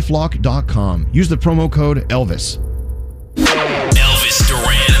at LifeLock.com. Use the promo code ELVIS. Elvis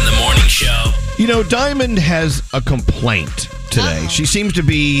Duran in the Morning Show. You know, Diamond has a complaint today. She seems to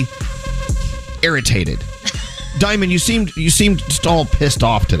be irritated. Diamond, you seemed just all pissed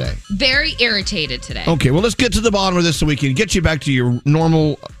off today. Very irritated today. Okay, well, let's get to the bottom of this so we can get you back to your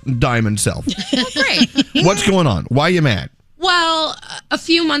normal Diamond self. Great. What's going on? Why are you mad? Well, a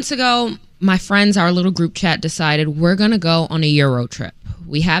few months ago, my friends, our little group chat, decided we're going to go on a Euro trip.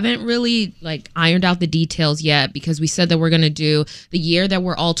 We haven't really ironed out the details yet because we said that we're going to do the year that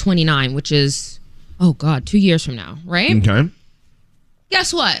we're all 29, which is, 2 years from now, right? Okay.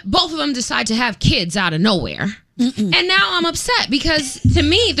 Guess what? Both of them decide to have kids out of nowhere. And now I'm upset because to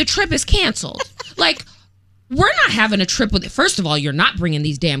me, the trip is canceled. We're not having a trip with it. First of all, you're not bringing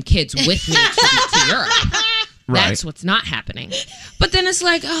these damn kids with me to Europe. That's what's not happening. But then it's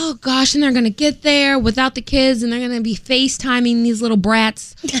like, oh gosh, and they're going to get there without the kids and they're going to be FaceTiming these little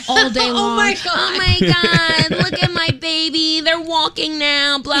brats all day long. Oh my God, look at my baby. They're walking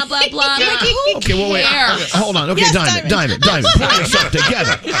now, blah, blah, blah. Who cares? Hold on. Okay, Diamond, pull yourself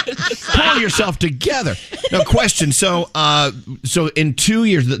together. Pull yourself together. Now, question. So in 2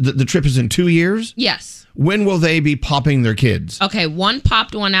 years, the trip is in 2 years? Yes. When will they be popping their kids? Okay, one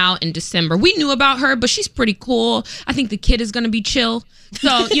popped one out in December. We knew about her, but she's pretty cool. I think the kid is going to be chill.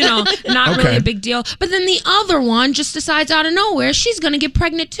 So, not really a big deal. But then the other one just decides out of nowhere she's going to get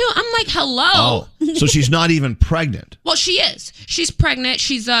pregnant too. I'm like, hello. Oh, so she's not even pregnant. Well, she is. She's pregnant.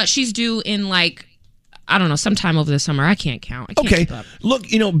 She's due in I don't know, sometime over the summer. I can't count. I can't keep up. Look,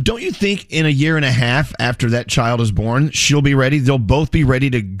 don't you think in a year and a half after that child is born, she'll be ready? They'll both be ready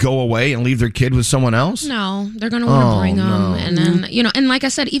to go away and leave their kid with someone else? No, they're going to want to bring them. And then, and like I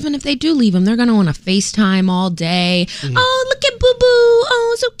said, even if they do leave them, they're going to want to FaceTime all day. Oh, look at Boo Boo.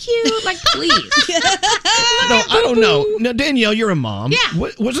 Oh, so cute. Please. No, I don't know. Now, Danielle, you're a mom. Yeah.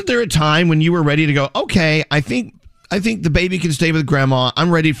 Wasn't there a time when you were ready to go, okay, I think the baby can stay with grandma. I'm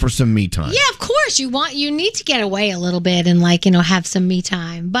ready for some me time. Yeah, of course. You need to get away a little bit and have some me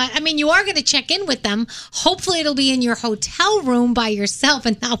time. But you are going to check in with them. Hopefully it'll be in your hotel room by yourself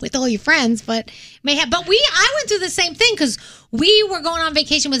and not with all your friends. But I went through the same thing because we were going on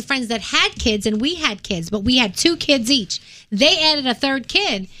vacation with friends that had kids and we had kids, but we had 2 kids each. They added a 3rd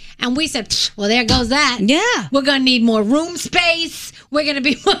kid and we said, well, there goes that. Yeah. We're going to need more room space. We're going to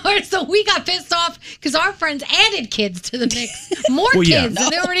be more. So we got pissed off because our friends added kids to the mix. More kids than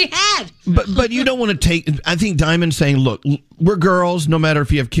they already had. But you don't want to take, I think Diamond's saying, look, we're girls, no matter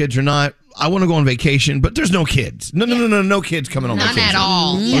if you have kids or not. I want to go on vacation, but there's no kids. No kids coming on vacation. None at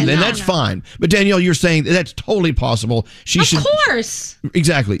all. And that's fine. But Danielle, you're saying that's totally possible. Of course.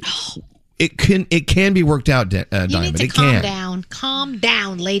 Exactly. It can be worked out, Diamond. You need to it calm can. down. Calm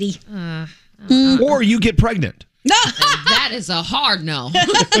down, lady. Or you get pregnant. No, that is a hard no.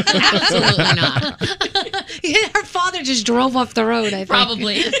 Absolutely not. Her father just drove off the road, I think.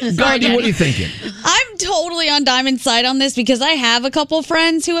 Probably. Gandhi, what are you thinking? I'm totally on Diamond's side on this because I have a couple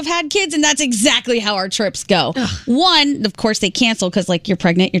friends who have had kids, and that's exactly how our trips go. One, of course, they cancel because, you're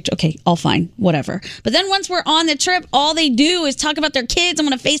pregnant. You're okay, all fine, whatever. But then once we're on the trip, all they do is talk about their kids. I'm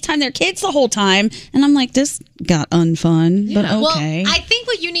going to FaceTime their kids the whole time. And I'm like, this got unfun, but okay. Well, I think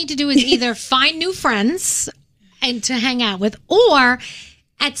what you need to do is either find new friends and to hang out with, or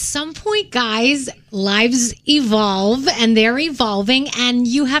at some point, guys, lives evolve and they're evolving, and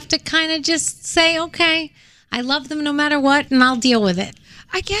you have to kind of just say, okay, I love them no matter what, and I'll deal with it.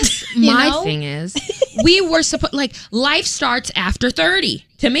 I guess my thing is, we were supposed, life starts after 30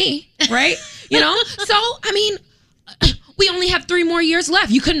 to me, right? So, we only have 3 more years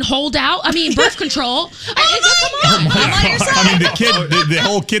left. You couldn't hold out. Birth control. Come on. The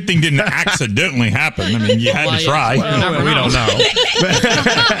whole kid thing didn't accidentally happen. You had to try. We don't know.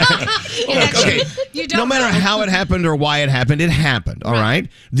 Okay. No matter how it happened or why it happened. All right.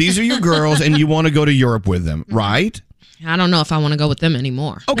 These are your girls, and you want to go to Europe with them, right? I don't know if I want to go with them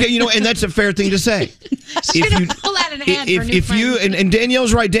anymore. Okay, and that's a fair thing to say. If you and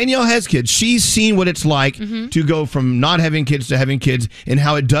Danielle's right, Danielle has kids. She's seen what it's like to go from not having kids to having kids, and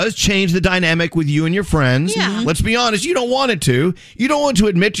how it does change the dynamic with you and your friends. Yeah. Let's be honest, you don't want it to. You don't want to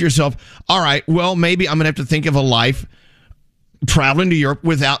admit to yourself, all right, well, maybe I'm going to have to think of a life traveling to Europe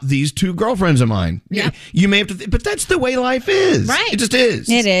without these 2 girlfriends of mine. Yeah. You may have to, but that's the way life is. Right. It just is.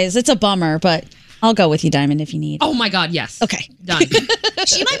 It is. It's a bummer, but I'll go with you, Diamond, if you need. Oh my God, yes. Okay. Done.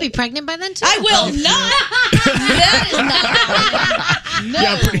 She might be pregnant by then, too. I will not. That is not. No.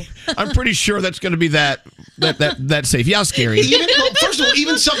 Yeah, I'm pretty sure that's going to be that safe. Yeah, scary. First of all,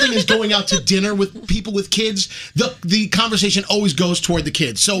 even something is going out to dinner with people with kids, the conversation always goes toward the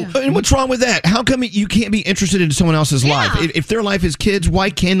kids. So, and what's wrong with that? How come you can't be interested in someone else's life? If their life is kids, why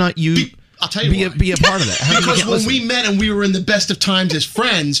cannot you? I'll tell you be a part of that. Because when we met and we were in the best of times as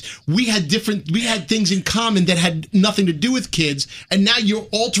friends, we had things in common that had nothing to do with kids, and now you're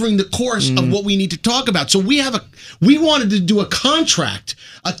altering the course of what we need to talk about. So we wanted to do a contract,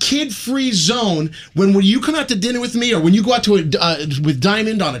 a kid-free zone when you come out to dinner with me or when you go out to with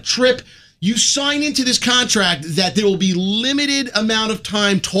Diamond on a trip. you sign into this contract that there will be limited amount of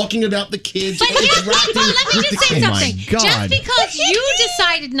time talking about the kids. But let me just say something. God. Just because you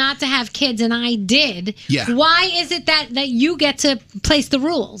decided not to have kids and I did, why is it that you get to place the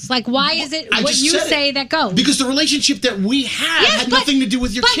rules? Like, why is it what you say that goes? Because the relationship that we had nothing to do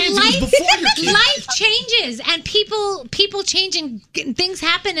with your kids. It was before your kids. Life changes, and people change, and things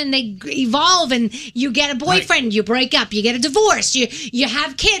happen, and they evolve, and you get a boyfriend, you break up, you get a divorce, you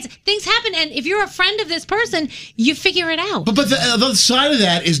have kids, things happen, and if you're a friend of this person, you figure it out. But the other side of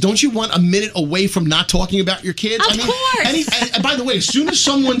that is, don't you want a minute away from not talking about your kids? Of course. And by the way, as soon as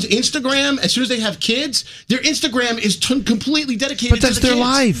someone's Instagram, as soon as they have kids, their Instagram is completely dedicated to the kids. But that's their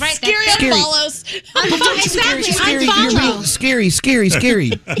life. Right, Scary. Follows. Exactly. You're being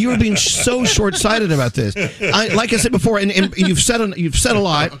scary. You are being so short-sighted about this. Like I said before, and you've said a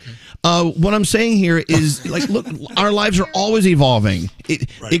lot. What I'm saying here is, like, look, our lives are always evolving.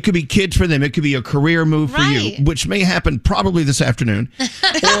 It could be kids for them. It could be a career move for you, which may happen probably this afternoon.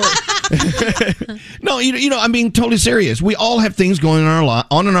 No, I'm being totally serious. We all have things going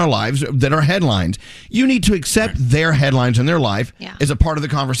on in our lives that are headlines. You need to accept their headlines in their life as a part of the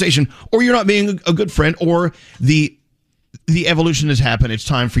conversation, or you're not being a good friend, or the evolution has happened. It's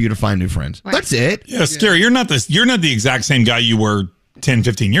time for you to find new friends. Right. That's it. Yeah, Scary. You're not the exact same guy you were 10,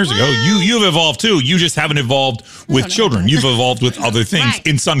 15 years ago. You've evolved too. You just haven't evolved with children. You've evolved with other things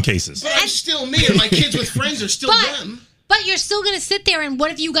in some cases. But I'm still me, and my kids with friends are still them. But you're still going to sit there, and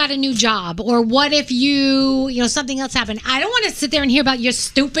what if you got a new job? Or what if something else happened? I don't want to sit there and hear about your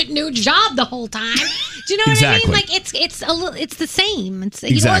stupid new job the whole time. Do you know what I mean? Like, it's the same.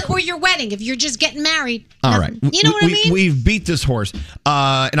 Or your wedding, if you're just getting married. All right. You know what I mean? We've beat this horse.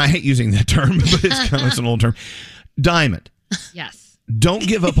 And I hate using that term, but it's an old term. Diamond. Yes. Don't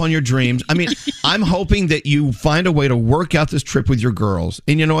give up on your dreams. I mean, I'm hoping that you find a way to work out this trip with your girls.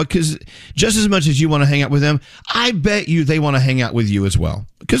 And you know what? Because just as much as you want to hang out with them, I bet you they want to hang out with you as well.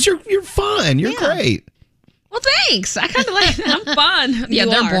 Because you're fun. You're great. Well, thanks. I kind of like that. I'm fun. Yeah,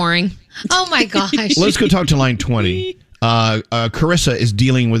 they're boring. Oh, my gosh. Let's go talk to line 20. Carissa is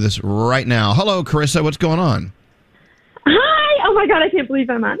dealing with this right now. Hello, Carissa. What's going on? Hi. Oh, my God. I can't believe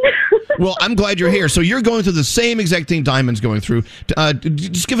I'm on. Well, I'm glad you're here. So you're going through the same exact thing Diamond's going through.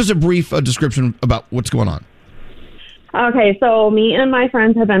 Just give us a brief description about what's going on. Okay, so me and my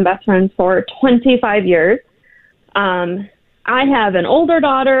friends have been best friends for 25 years. I have an older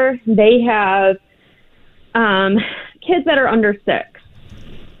daughter. They have kids that are under 6.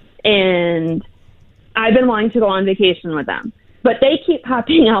 And I've been wanting to go on vacation with them. But they keep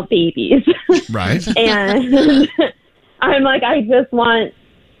popping out babies. Right. And I'm like, I just want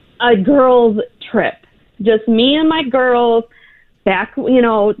a girls' trip. Just me and my girls back,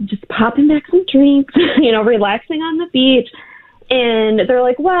 just popping back some drinks, relaxing on the beach. And they're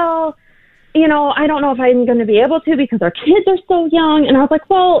like, well, I don't know if I'm going to be able to because our kids are so young. And I was like,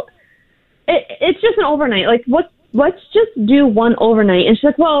 well, it's just an overnight. Like, let's just do one overnight. And she's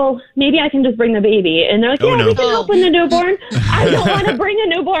like, well, maybe I can just bring the baby. And they're like, we can help with the newborn. I don't want to bring a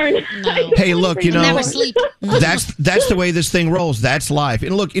newborn. Hey, look, never sleep. that's the way this thing rolls. That's life.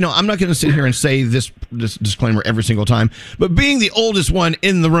 And look, I'm not going to sit here and say this disclaimer every single time, but being the oldest one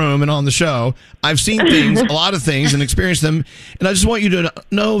in the room and on the show, I've seen things, a lot of things, and experienced them. And I just want you to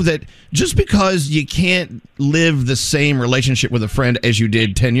know that just because you can't live the same relationship with a friend as you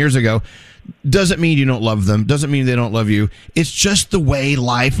did 10 years ago, doesn't mean you don't love them. Doesn't mean they don't love you. It's just the way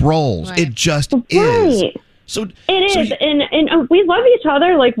life rolls. Right. It just is. So it is, and we love each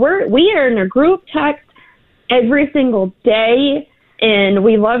other. Like we are in a group text every single day, and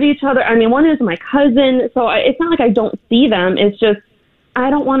we love each other. I mean, one is my cousin, so it's not like I don't see them. It's just I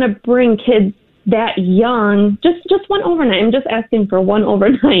don't want to bring kids that young. Just one overnight. I'm just asking for one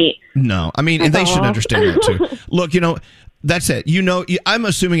overnight. No, I mean, and they should understand that too. Look, that's it. I'm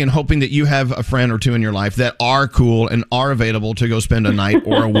assuming and hoping that you have a friend or two in your life that are cool and are available to go spend a night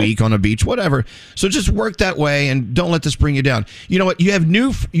or a week on a beach, whatever. So just work that way and don't let this bring you down. You know what? You have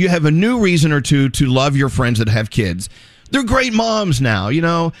a new reason or two to love your friends that have kids. They're great moms now,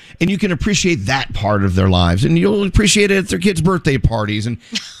 and you can appreciate that part of their lives, and you'll appreciate it at their kids' birthday parties, and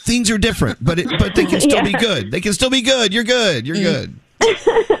things are different, but they can still be good. They can still be good. You're good. You're good.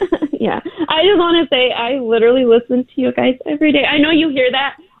 Yeah. I just want to say I literally listen to you guys every day. I know you hear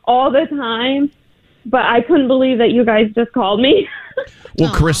that all the time, but I couldn't believe that you guys just called me.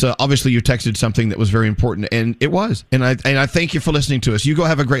 Well, Carissa, obviously you texted something that was very important, and it was. And I thank you for listening to us. You go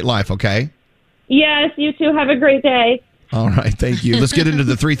have a great life, okay? Yes, you too. Have a great day. All right, thank you. Let's get into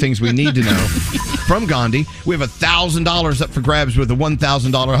the three things we need to know from Gandhi. We have $1,000 up for grabs with a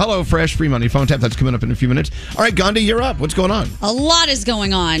 $1,000 Hello Fresh free money phone tap. That's coming up in a few minutes. All right, Gandhi, you're up. What's going on? A lot is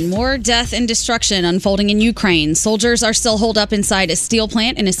going on. More death and destruction unfolding in Ukraine. Soldiers are still holed up inside a steel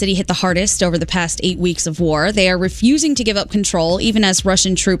plant in a city hit the hardest over the past 8 weeks of war. They are refusing to give up control, even as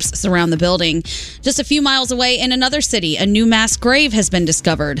Russian troops surround the building. Just a few miles away in another city, a new mass grave has been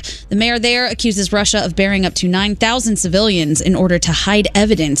discovered. The mayor there accuses Russia of burying up to 9,000 civilians in order to hide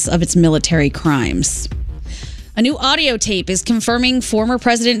evidence of its military crimes. A new audio tape is confirming former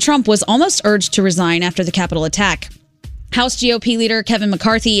President Trump was almost urged to resign after the Capitol attack. House GOP leader Kevin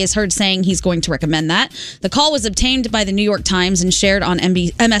McCarthy is heard saying he's going to recommend that. The call was obtained by the New York Times and shared on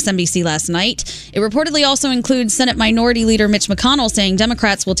MSNBC last night. It reportedly also includes Senate Minority Leader Mitch McConnell saying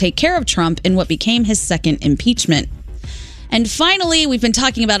Democrats will take care of Trump in what became his second impeachment. And finally, we've been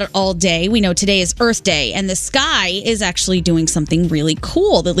talking about it all day. We know today is Earth Day, and the sky is actually doing something really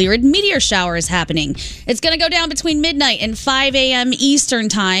cool. The Lyrid meteor shower is happening. It's going to go down between midnight and 5 a.m. Eastern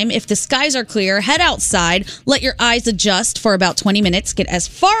time. If the skies are clear, head outside, let your eyes adjust for about 20 minutes, get as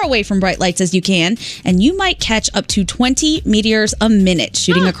far away from bright lights as you can, and you might catch up to 20 meteors a minute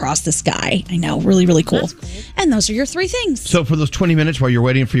shooting across the sky. I know, really, really cool. And those are your three things. So for those 20 minutes while you're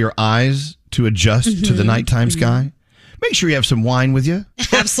waiting for your eyes to adjust to the nighttime sky, make sure you have some wine with you.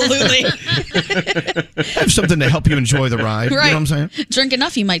 Absolutely. Have something to help you enjoy the ride. Right. You know what I'm saying? Drink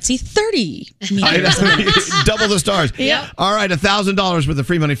enough, you might see 30 meteors. Double the stars. Yep. All right, $1,000 with a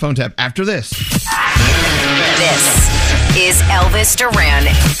free money phone tap after this. This is Elvis Duran.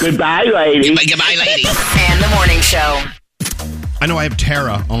 Goodbye, lady. Goodbye, lady. And the morning show. I know I have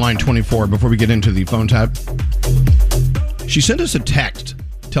Tara on line 24 before we get into the phone tap. She sent us a text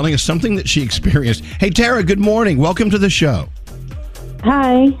telling us something that she experienced. Hey, Tara, good morning. Welcome to the show.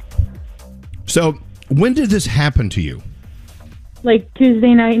 Hi. So, when did this happen to you? Like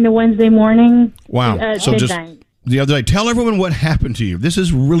Tuesday night into Wednesday morning. Wow. So just midnight. the other day. Tell everyone what happened to you. This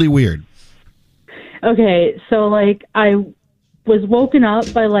is really weird. Okay, so like I was woken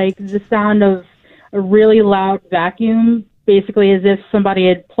up by like the sound of a really loud vacuum, basically as if somebody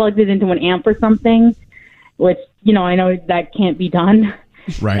had plugged it into an amp or something, which, you know, I know that can't be done.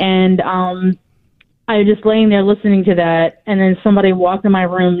 Right. And I was just laying there listening to that, and then somebody walked in my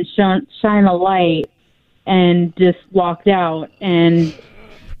room, shine a light, and just walked out. And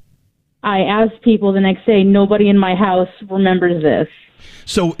I asked people the next day, nobody in my house remembers this.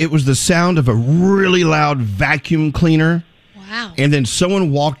 So it was the sound of a really loud vacuum cleaner? Wow. And then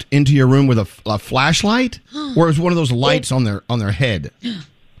someone walked into your room with a flashlight? Or it was one of those lights on their head?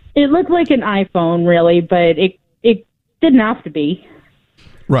 It looked like an iPhone, really, but it didn't have to be.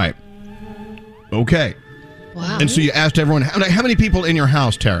 Right. Okay. Wow. And so you asked everyone, how many people in your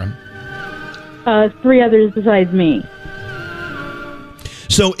house, Tara? 3 others besides me.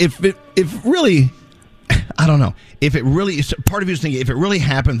 So if really, I don't know, if it really, part of you is thinking if it really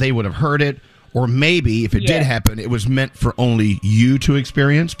happened, they would have heard it, or maybe if it did happen, it was meant for only you to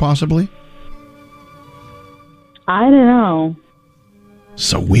experience, possibly? I don't know.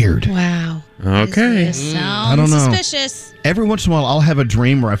 So weird. Wow. Okay. This sounds I don't know. suspicious. Every once in a while, I'll have a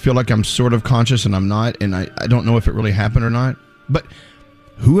dream where I feel like I'm sort of conscious and I'm not, and I don't know if it really happened or not. But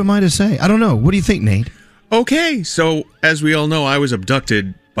who am I to say? I don't know. What do you think, Nate? Okay, so as we all know, I was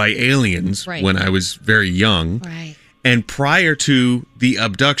abducted by aliens when I was very young. Right. And prior to the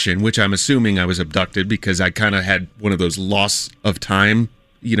abduction, which I'm assuming I was abducted because I kind of had one of those loss of time,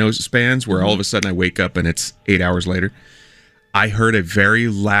 spans where all of a sudden I wake up and it's 8 hours later. I heard a very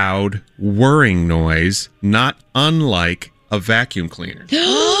loud whirring noise, not unlike a vacuum cleaner.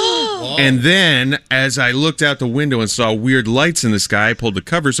 And then, as I looked out the window and saw weird lights in the sky, I pulled the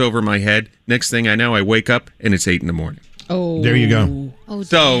covers over my head. Next thing I know, I wake up and it's 8 a.m. Oh. There you go. Oh,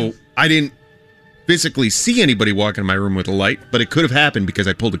 so I didn't physically see anybody walk in my room with a light, but it could have happened because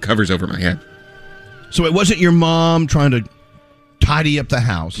I pulled the covers over my head. So it wasn't your mom trying to tidy up the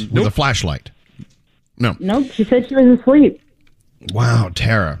house with a flashlight? No. Nope, she said she was asleep. Wow,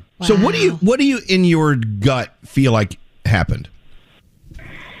 Tara. Wow. So what do you in your gut feel like happened?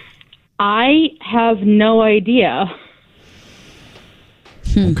 I have no idea.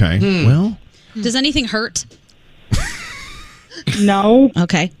 Okay. Well, does anything hurt? No.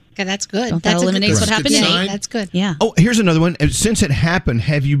 Okay. Okay, that's good. That That's eliminates what happened to Yeah, me. that's good. Yeah. Oh, here's another one. Since it happened,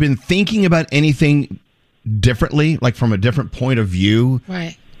 have you been thinking about anything differently, like from a different point of view?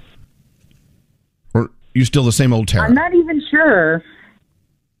 Right. Or you still the same old Tara? I'm not even sure.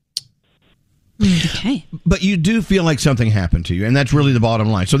 Okay. But you do feel like something happened to you, and that's really the bottom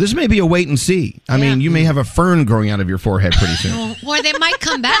line. So this may be a wait and see. I mean, you may have a fern growing out of your forehead pretty soon. Or they might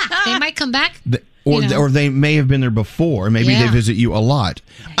come back. They might come back. Or, You know. or they may have been there before. Maybe they Yeah. visit you a lot.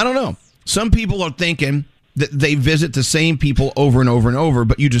 I don't know. Some people are thinking that they visit the same people over and over and over,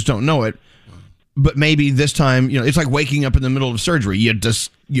 but you just don't know it. But maybe this time, it's like waking up in the middle of surgery.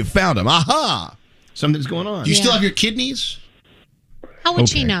 You found them. Aha! Something's going on. Do you still have your kidneys? How would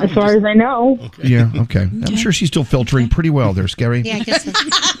she know? As far as I know. Yeah, okay. I'm sure she's still filtering pretty well there, Scary. Yeah, I guess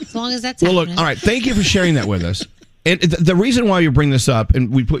as long as that's Well, look, happening. all right. Thank you for sharing that with us. And the reason why you bring this up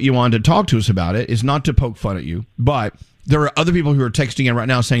and we put you on to talk to us about it is not to poke fun at you, but there are other people who are texting in right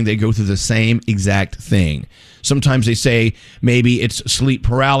now saying they go through the same exact thing. Sometimes they say maybe it's sleep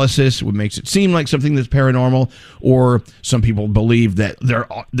paralysis, what makes it seem like something that's paranormal, or some people believe that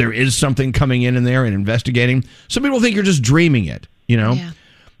there is something coming in there and investigating. Some people think you're just dreaming it,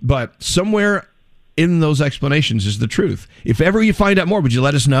 But somewhere in those explanations is the truth. If ever you find out more, would you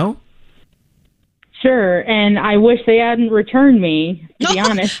let us know? Sure, and I wish they hadn't returned me, to be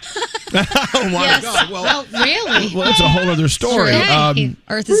honest. Oh, my God. Well, really? Well, that's a whole other story.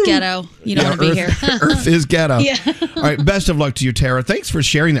 Earth is ghetto. You don't want to be here. Earth is ghetto. Yeah. All right. Best of luck to you, Tara. Thanks for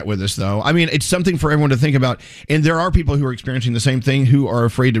sharing that with us, though. I mean, it's something for everyone to think about. And there are people who are experiencing the same thing who are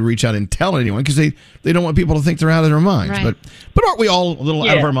afraid to reach out and tell anyone because they don't want people to think they're out of their minds. Right. But aren't we all a little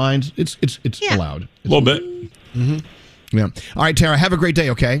out of our minds? It's allowed. A little bit. Mm-hmm. Yeah. All right, Tara. Have a great day.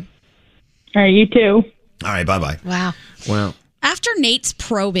 Okay. All right, you too. All right. Bye-bye. Wow. Well. After Nate's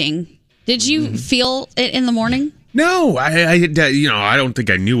probing, did you feel it in the morning? No, I don't think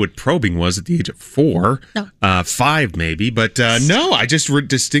I knew what probing was at the age of 4. No. 5 maybe, but no, I just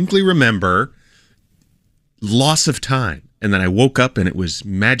distinctly remember loss of time. And then I woke up and it was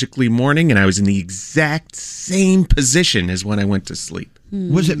magically morning and I was in the exact same position as when I went to sleep.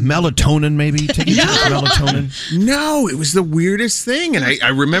 Was it melatonin maybe? Taking melatonin? No, it was the weirdest thing. And I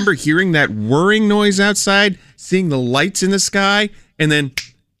remember hearing that whirring noise outside, seeing the lights in the sky, and then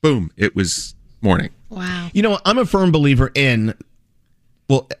boom, it was morning. Wow. You know, I'm a firm believer in,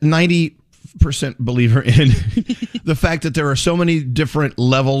 90% believer in the fact that there are so many different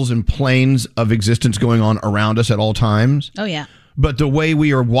levels and planes of existence going on around us at all times. Oh, yeah. But the way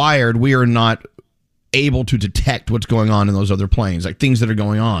we are wired, we are not able to detect what's going on in those other planes, like things that are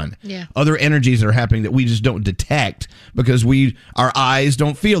going on. Yeah. Other energies that are happening that we just don't detect because our eyes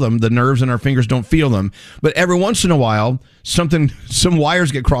don't feel them, the nerves in our fingers don't feel them. But every once in a while, some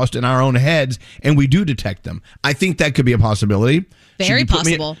wires get crossed in our own heads and we do detect them. I think that could be a possibility. Very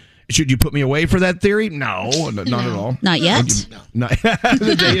possible. Should you put me away for that theory? No, not at all. Not yet.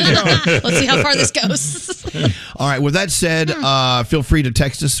 The day is young. Let's see how far this goes. All right. With that said, feel free to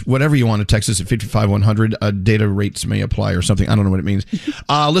text us whatever you want to text us at 55100. Data rates may apply or something. I don't know what it means.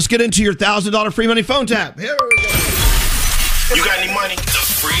 Let's get into your $1,000 free money phone tap. Here we go. You got any money? The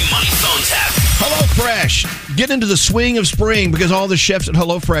free money phone tap. HelloFresh. Get into the swing of spring because all the chefs at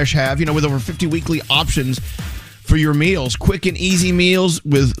HelloFresh have, with over 50 weekly options for your meals. Quick and easy meals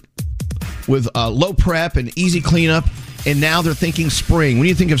with low prep and easy cleanup. And now they're thinking spring. When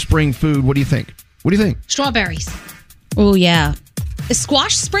you think of spring food, what do you think? Strawberries. Oh, yeah. Is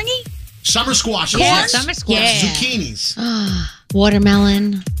squash springy? Summer squash. Yeah, Yes. summer squash. Yeah. Zucchinis.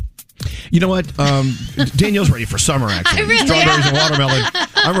 Watermelon. You know what? Danielle's ready for summer, actually. I really Strawberries am. and watermelon.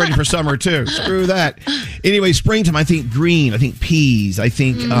 I'm ready for summer, too. Screw that. Anyway, springtime, I think green. I think peas. I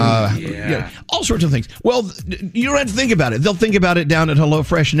think all sorts of things. Well, you don't have to think about it. They'll think about it down at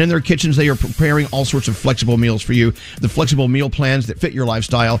HelloFresh. And in their kitchens, they are preparing all sorts of flexible meals for you. The flexible meal plans that fit your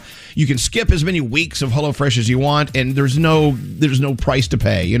lifestyle. You can skip as many weeks of HelloFresh as you want, and there's no price to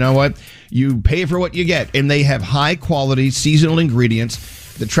pay. You know what? You pay for what you get. And they have high-quality seasonal ingredients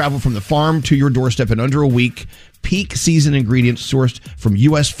that travel from the farm to your doorstep in under a week. Peak season ingredients sourced from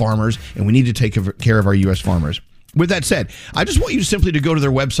U.S. farmers, and we need to take care of our U.S. farmers. With that said, I just want you simply to go to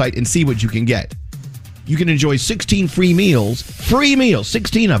their website and see what you can get. You can enjoy 16 free meals,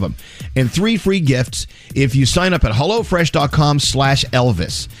 16 of them, and 3 free gifts if you sign up at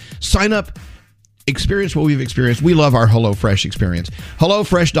HelloFresh.com/Elvis. Sign up, experience what we've experienced. We love our HelloFresh experience.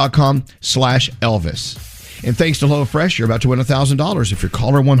 HelloFresh.com/Elvis. And thanks to HelloFresh, you're about to win $1,000 if you're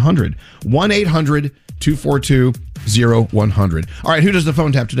caller 100. 1-800-242-0100. All right, who does the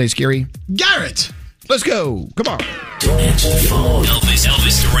phone tap today, Scary? Garrett. Let's go. Come on. Don't answer the phone.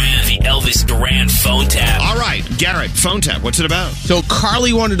 Elvis Duran, the Elvis Duran phone tap. All right, Garrett, phone tap. What's it about? So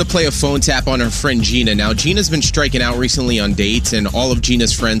Carly wanted to play a phone tap on her friend Gina. Now, Gina's been striking out recently on dates, and all of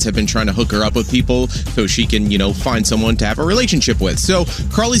Gina's friends have been trying to hook her up with people so she can, find someone to have a relationship with. So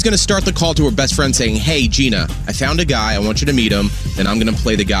Carly's going to start the call to her best friend saying, "Hey, Gina, I found a guy. I want you to meet him. Then I'm going to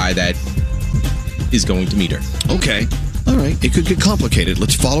play the guy that is going to meet her." Okay. All right. It could get complicated.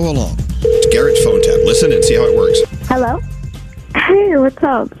 Let's follow along. It's Garrett's phone tap. Listen and see how it works. Hello? Hey, what's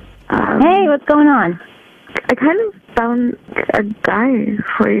up? Hey, what's going on? I kind of found a guy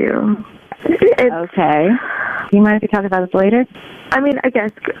for you. Okay. Do you mind if we talk about this later? I mean, I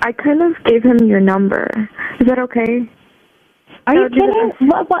guess I kind of gave him your number. Is that okay? Are you kidding?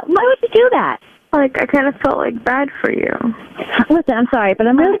 Why would you do that? Like, I kind of felt like bad for you. Listen, I'm sorry, but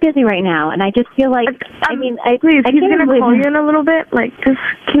I'm really busy right now, and I just feel like, please, he's going to call you in a little bit. Like, just,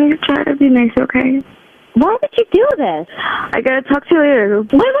 can you try to be nice, okay? Why would you do this? I got to talk to you later.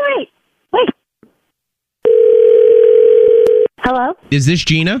 Wait. Hello? Is this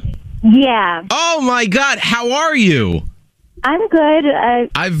Gina? Yeah. Oh my God, how are you? I'm good.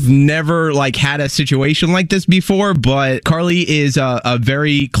 I've never had a situation like this before, but Carly is a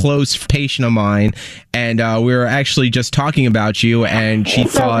very close patient of mine, and we were actually just talking about you, and she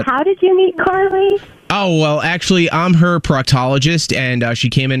thought... How did you meet Carly? Oh, well, actually, I'm her proctologist, and she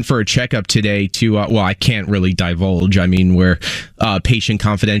came in for a checkup today to, I can't really divulge. I mean, we're patient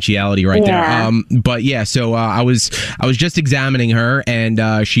confidentiality right there. But yeah, so I was just examining her,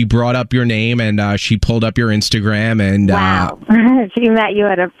 and she brought up your name, and she pulled up your Instagram, and... Wow. She met you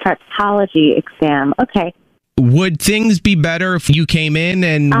at a proctology exam. Okay. Would things be better if you came in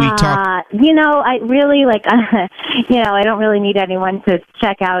and we talked? I really, I don't really need anyone to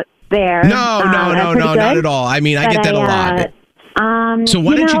check out there. No, not at all. I mean, I get that a lot. So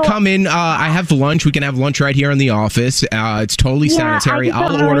why don't you come in? I have lunch. We can have lunch right here in the office. It's totally sanitary.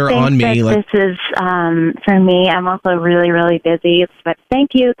 I'll order on me. This is for me. I'm also really, really busy. But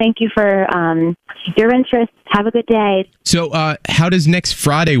thank you for your interest. Have a good day. So how does next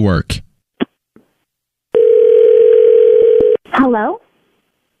Friday work? Hello?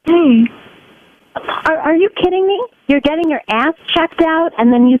 Hey. Are you kidding me? You're getting your ass checked out,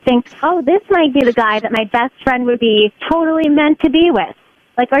 and then you think, oh, this might be the guy that my best friend would be totally meant to be with.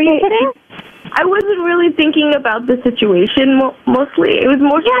 Are you kidding? I wasn't really thinking about the situation mostly. It was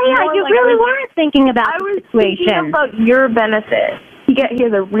more... Yeah, you really weren't thinking about the situation. I was thinking about your benefit. He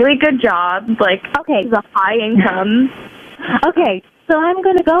has a really good job. Okay, he's a high income. Okay, so I'm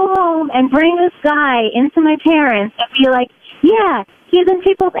going to go home and bring this guy into my parents and be like, yeah, he's in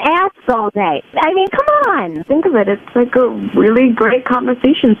people's asses all day. I mean, come on. Think of it. It's a really great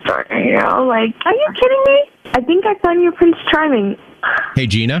conversation starter, Are you kidding me? I think I found you Prince Charming. Hey,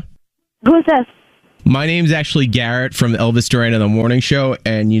 Gina. Who's this? My name's actually Garrett from Elvis Duran in the Morning Show,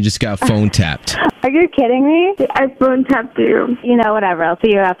 and you just got phone tapped. Are you kidding me? I phone tapped you. Whatever. I'll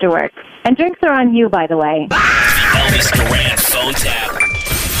see you after work. And drinks are on you, by the way. The Elvis Duran phone tap.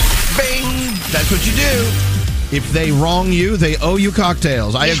 Bing! That's what you do. If they wrong you, they owe you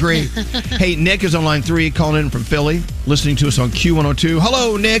cocktails. I agree. Hey, Nick is on line 3, calling in from Philly, listening to us on Q102.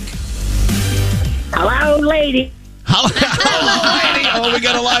 Hello, Nick. Hello, lady. Hello, lady. Oh, we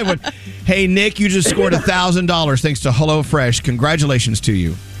got a live one. Hey, Nick, you just scored $1,000 thanks to HelloFresh. Congratulations to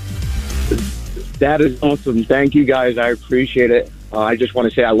you. That is awesome. Thank you, guys. I appreciate it. I just want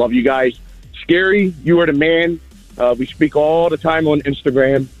to say I love you guys. Scary, you are the man. We speak all the time on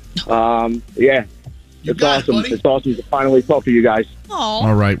Instagram. Yeah. It's awesome. It's awesome to finally talk to you guys. Aww.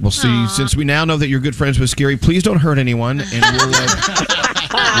 All right. Well, see, since we now know that you're good friends with Scary, please don't hurt anyone, and we'll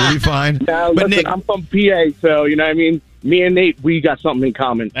be fine. Now, but listen, Nick, I'm from PA, so you know what I mean. Me and Nate, we got something in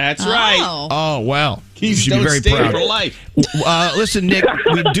common. That's right. Oh, well. You should Keystone be very State proud. for life. Listen, Nick,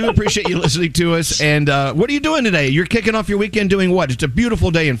 we do appreciate you listening to us. And what are you doing today? You're kicking off your weekend doing what? It's a beautiful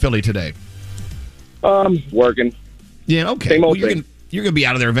day in Philly today. Working. Yeah, okay. Same old You're going to be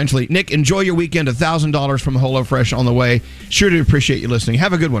out of there eventually. Nick, enjoy your weekend. $1,000 from HelloFresh on the way. Sure to appreciate you listening.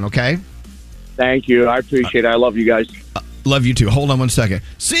 Have a good one, okay? Thank you. I appreciate it. I love you guys. Love you too. Hold on one second.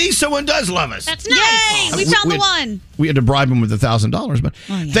 See, someone does love us. That's nice. We found the one. We had to bribe him with $1,000, but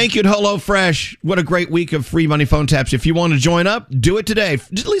thank you to HelloFresh. What a great week of free money phone taps. If you want to join up, do it today.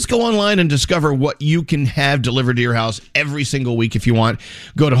 Just at least go online and discover what you can have delivered to your house every single week if you want.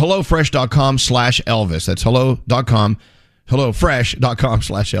 Go to HelloFresh.com/Elvis. That's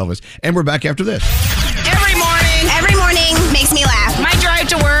HelloFresh.com/Elvis. And we're back after this. Every morning makes me laugh. My drive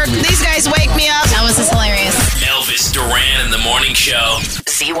to work, these guys wake me up. That was just hilarious. Elvis Duran in the Morning Show.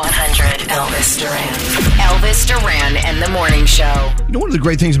 Z100 Elvis Duran. Elvis Duran and the Morning Show. You know, one of the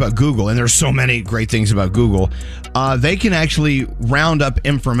great things about Google, and there's so many great things about Google, they can actually round up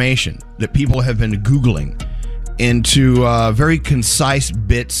information that people have been Googling into very concise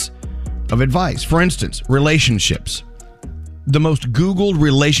bits of advice. For instance, relationships. The most Googled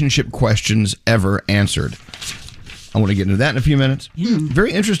relationship questions ever answered. I want to get into that in a few minutes.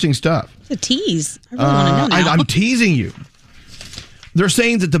 Very interesting stuff. It's a tease. I really want to know now. I'm teasing you. They're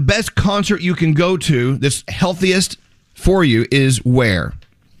saying that the best concert you can go to, that's healthiest for you, is where?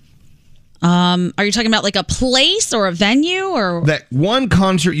 Are you talking about like a place or a venue or that one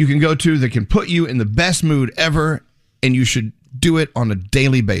concert you can go to that can put you in the best mood ever, and you should do it on a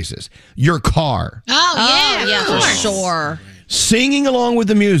daily basis? Your car. Oh, yeah, for sure. Singing along with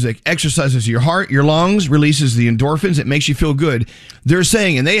the music exercises your heart, your lungs, releases the endorphins. It makes you feel good. They're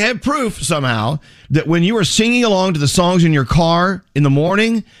saying, and they have proof somehow, that when you are singing along to the songs in your car in the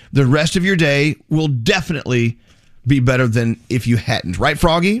morning, the rest of your day will definitely be better than if you hadn't. Right,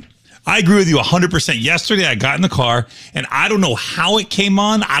 Froggy? I agree with you 100%. Yesterday, I got in the car, and I don't know how it came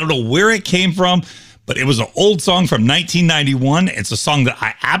on. I don't know where it came from, but it was an old song from 1991. It's a song that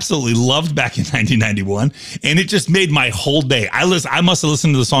I absolutely loved back in 1991, and it just made my whole day. I must have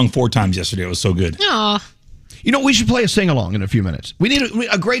listened to the song 4 times yesterday. It was so good. Aw. You know, we should play a sing-along in a few minutes. We need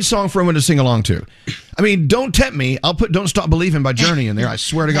a great song for everyone to sing along to. I mean, Don't Tempt Me. I'll put Don't Stop Believing by Journey in there. I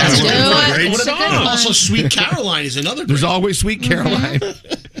swear to God. That's I will. great song. Also, Sweet Caroline is another great There's always Sweet Caroline.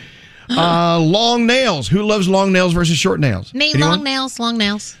 Long nails. Who loves long nails versus short nails? Me, Anyone? long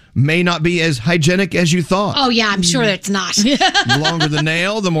nails. May not be as hygienic as you thought. Oh, yeah, I'm sure it's not. The longer the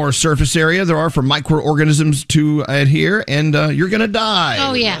nail, the more surface area there are for microorganisms to adhere, and you're going to die.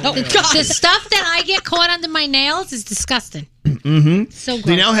 Oh, yeah. The stuff that I get caught under my nails is disgusting. Mm-hmm. So gross.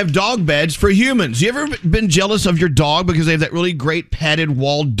 They now have dog beds for humans. You ever been jealous of your dog because they have that really great padded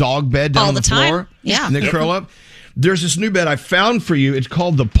walled dog bed down All on the the time? floor? Yeah. And they curl up? There's this new bed I found for you. It's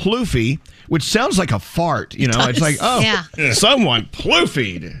called the Ploofy, which sounds like a fart. You know, it's like, oh, Yeah. someone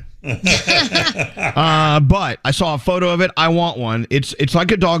ploofied. But I saw a photo of it. I want one. It's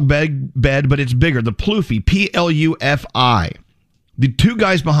like a dog bed, but it's bigger. The Ploofy, Plufi. The 2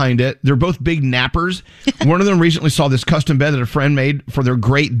 guys behind it, they're both big nappers. One of them recently saw this custom bed that a friend made for their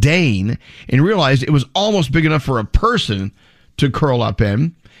Great Dane and realized it was almost big enough for a person to curl up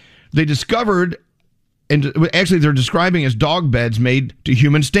in. They discovered, and actually they're describing as dog beds made to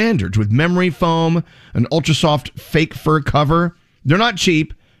human standards with memory foam, an ultra soft fake fur cover. They're not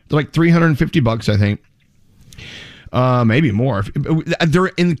cheap. They're like $350, I think. Maybe more. They're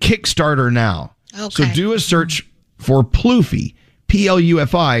in Kickstarter now. Okay. So do a search for Ploofy,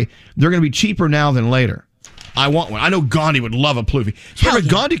 Plufi. They're going to be cheaper now than later. I want one. I know Gandhi would love a Ploofy.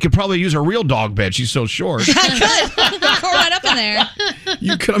 Gandhi could probably use a real dog bed. She's so short. I could. Go right up in there.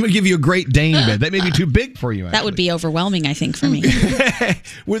 I'm going to give you a Great Dane bed. That may be too big for you, actually. That would be overwhelming, I think, for me.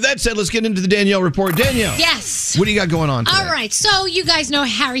 With that said, let's get into the Danielle Report. Danielle. Yes. What do you got going on today? All right. So you guys know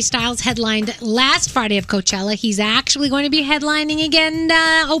Harry Styles headlined last Friday of Coachella. He's actually going to be headlining again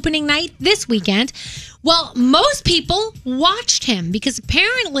opening night this weekend. Well, most people watched him because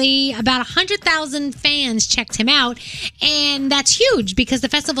apparently about 100,000 fans checked him out. And that's huge because the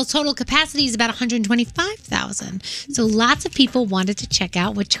festival's total capacity is about 125,000. So lots of people wanted to check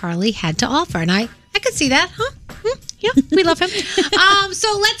out what Charlie had to offer. And I could see that, huh? Yeah, we love him.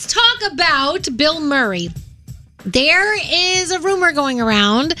 So let's talk about Bill Murray. There is a rumor going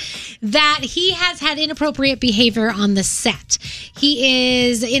around that he has had inappropriate behavior on the set. He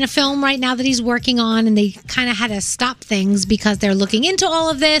is in a film right now that he's working on, and they kind of had to stop things because they're looking into all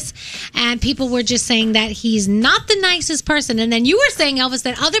of this, and people were just saying that he's not the nicest person. And then you were saying, Elvis,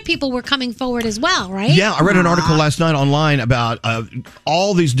 that other people were coming forward as well, right? Yeah, I read an article last night online about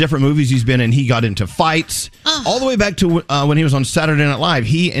all these different movies he's been in. He got into fights all the way back to when he was on Saturday Night Live.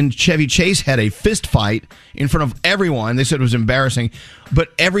 He and Chevy Chase had a fist fight in front of everyone. They said it was embarrassing. But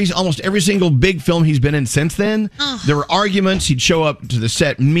almost every single big film he's been in since then, there were arguments. He'd show up to the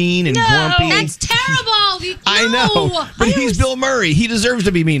set mean and grumpy. That's terrible. I know. But he's Bill Murray. He deserves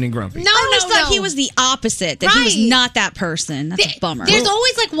to be mean and grumpy. I always thought he was the opposite, that he was not that person. That's a bummer. There's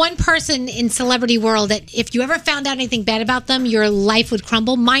always like one person in celebrity world that if you ever found out anything bad about them, your life would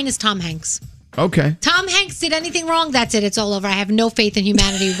crumble. Mine is Tom Hanks. Okay. Tom Hanks did anything wrong, that's it. It's all over. I have no faith in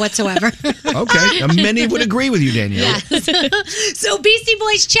humanity whatsoever. Okay. Many would agree with you, Danielle. Yes. So Beastie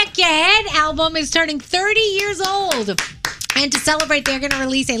Boys' Check Your Head album is turning 30 years old. And to celebrate, they're going to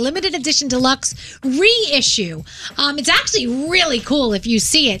release a limited edition deluxe reissue. It's actually really cool if you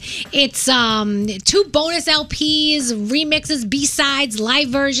see it. It's 2 bonus LPs, remixes, B-sides, live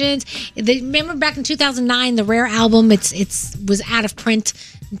versions. Remember back in 2009, the Rare album, it was out of print.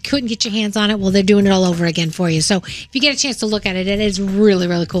 Couldn't get your hands on it. Well, they're doing it all over again for you. So if you get a chance to look at it, it is really,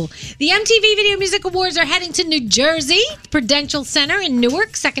 really cool. The MTV Video Music Awards are heading to New Jersey, Prudential Center in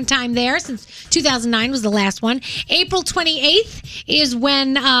Newark. Second time there since 2009 was the last one. April 28th is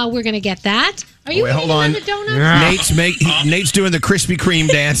when we're going to get that. Are you hold on. the donuts? Nate's doing the Krispy Kreme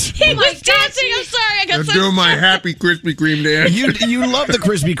dance. He was dancing. I'm sorry. I got I'm so doing my happy Krispy Kreme dance. You love the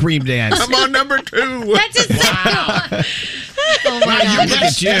Krispy Kreme dance. I'm on number 2. That's a wow. Oh my God. Look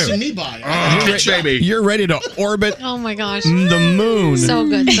at you. Passing me by. Oh, baby. You're ready to orbit Oh my gosh. the moon. So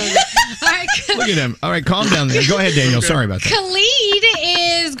good. So good. Look at him. All right, calm down there. Go ahead, Daniel. Sorry about that. Khalid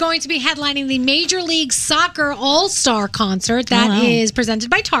is going to be headlining the Major League Soccer All-Star concert that is presented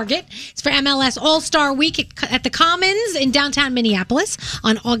by Target. It's for MLS All-Star Week at the Commons in downtown Minneapolis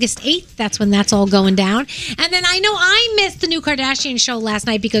on August 8th. That's when that's all going down. And then I know I missed the new Kardashian show last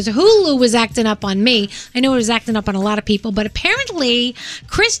night because Hulu was acting up on me. I know it was acting up on a lot of people, but apparently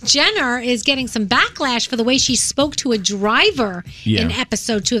Kris Jenner is getting some backlash for the way she spoke to a driver in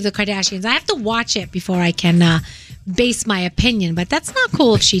episode 2 of the Kardashians. I have to watch it before I can base my opinion, but that's not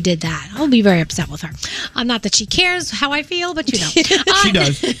cool if she did that. I'll be very upset with her. Not that she cares how I feel, but you know. She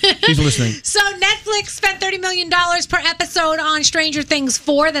does. She's listening. So Netflix spent $30 million per episode on Stranger Things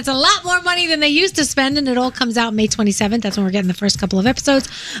 4. That's a lot more money than they used to spend, and it all comes out May 27th. That's when we're getting the first couple of episodes.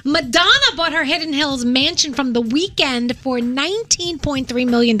 Madonna bought her Hidden Hills mansion from The Weeknd for $19.3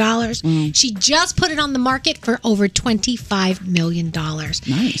 million. She just put it on the market for over $25 million.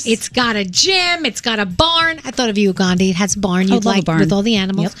 Nice. It's got a gym. It's got a barn. I thought of you, Gandhi. It has a barn you'd like with all the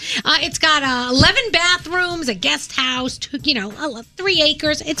animals. Yep. It's got 11 bathrooms, a guest house, 3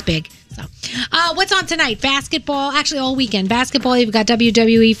 acres. It's big. So, what's on tonight? Basketball. Actually, all weekend. Basketball. You've got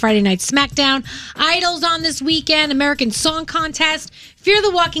WWE Friday Night SmackDown. Idols on this weekend. American Song Contest. Fear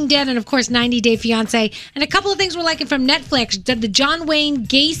the Walking Dead. And, of course, 90 Day Fiancé. And a couple of things we're liking from Netflix. The John Wayne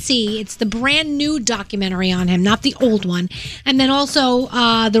Gacy. It's the brand new documentary on him, not the old one. And then also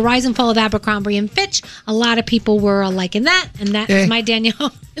The Rise and Fall of Abercrombie and Fitch. A lot of people were liking that. And that is my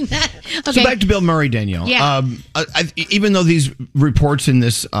Danielle. Okay. So back to Bill Murray, Danielle. Yeah. Even though these reports in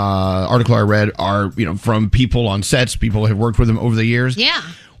this article I read are, from people on sets, people who have worked with him over the years. Yeah.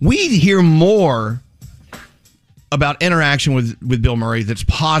 We hear more about interaction with Bill Murray that's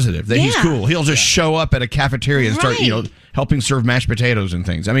positive, that he's cool. He'll just show up at a cafeteria and start, helping serve mashed potatoes and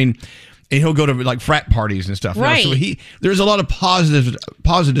things. I mean, and he'll go to frat parties and stuff. Right. So there's a lot of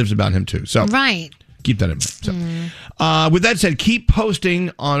positives about him too. So keep that in mind. So, with that said, keep posting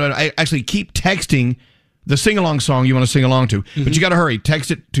keep texting the sing-along song you want to sing along to. But you got to hurry.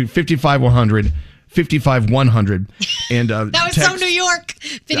 Text it to 55100, 55100. And that was so New York.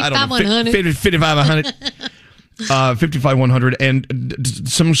 55100. 55100. 55100, and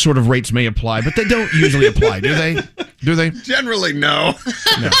some sort of rates may apply, but they don't usually apply, do they? Generally, no.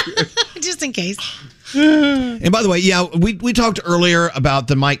 Just in case. And by the way, we talked earlier about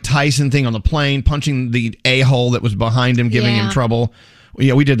the Mike Tyson thing on the plane, punching the a-hole that was behind him, giving him trouble.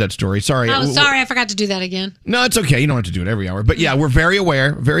 Yeah, we did that story. Sorry. Oh, sorry, I forgot to do that again. No, it's okay. You don't have to do it every hour. But yeah, we're very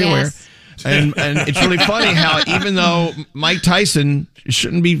aware, aware. And it's really funny how even though Mike Tyson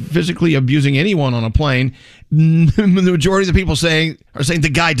shouldn't be physically abusing anyone on a plane, the majority of the people are saying the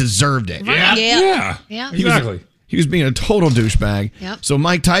guy deserved it. Right. Yeah. Exactly. He was being a total douchebag. Yep. So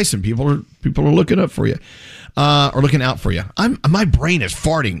Mike Tyson, people are looking up for you, or looking out for you. My brain is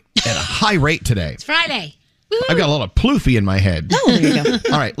farting at a high rate today. It's Friday. I've got a lot of ploofy in my head. Oh, there you go.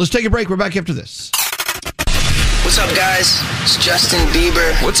 All right, let's take a break. We're back after this. What's up, guys? It's Justin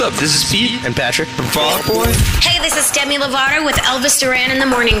Bieber. What's up? This is Pete and Patrick from Fall Out Boy. Hey, this is Demi Lovato with Elvis Duran in the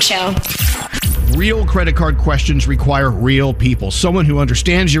Morning Show. Real credit card questions require real people, someone who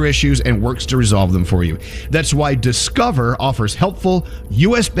understands your issues and works to resolve them for you. That's why Discover offers helpful,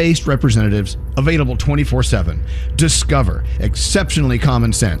 U.S.-based representatives available 24/7. Discover, exceptionally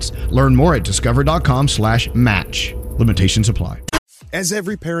common sense. Learn more at discover.com/match. Limitations apply. As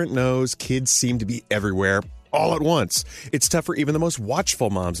every parent knows, kids seem to be everywhere all at once. It's tough for even the most watchful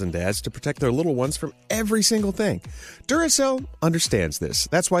moms and dads to protect their little ones from every single thing. Duracell understands this.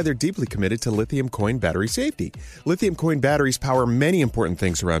 That's why they're deeply committed to lithium coin battery safety. Lithium coin batteries power many important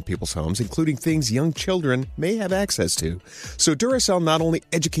things around people's homes, including things young children may have access to. So Duracell not only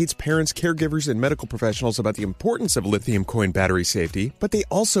educates parents, caregivers, and medical professionals about the importance of lithium coin battery safety, but they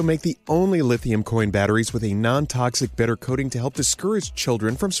also make the only lithium coin batteries with a non-toxic bitter coating to help discourage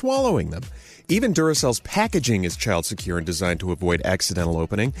children from swallowing them. Even Duracell's packaging is child secure and designed to avoid accidental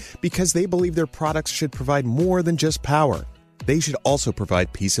opening because they believe their products should provide more than just power. They should also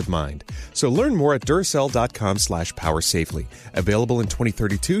provide peace of mind. So learn more at Duracell.com/power safely. Available in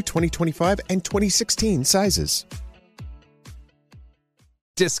 2032, 2025, and 2016 sizes.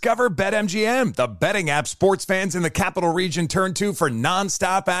 Discover BetMGM, the betting app sports fans in the capital region turn to for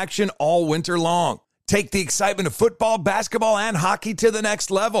nonstop action all winter long. Take the excitement of football, basketball, and hockey to the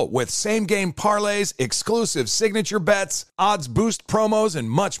next level with same-game parlays, exclusive signature bets, odds boost promos,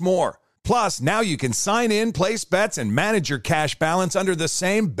 and much more. Plus, now you can sign in, place bets, and manage your cash balance under the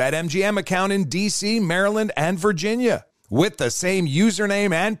same BetMGM account in D.C., Maryland, and Virginia. With the same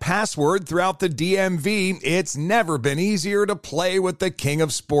username and password throughout the DMV, it's never been easier to play with the king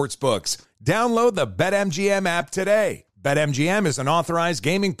of sportsbooks. Download the BetMGM app today. BetMGM is an authorized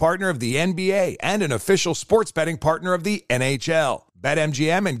gaming partner of the NBA and an official sports betting partner of the NHL.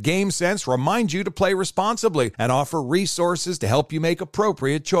 BetMGM and GameSense remind you to play responsibly and offer resources to help you make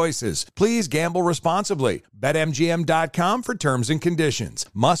appropriate choices. Please gamble responsibly. BetMGM.com for terms and conditions.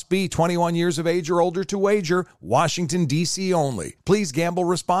 Must be 21 years of age or older to wager. Washington, D.C. only. Please gamble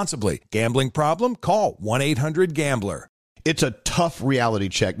responsibly. Gambling problem? Call 1-800-GAMBLER. It's a tough reality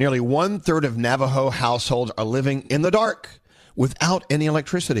check. Nearly 1/3 of Navajo households are living in the dark without any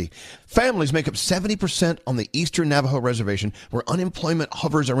electricity. Families make up 70% on the Eastern Navajo Reservation, where unemployment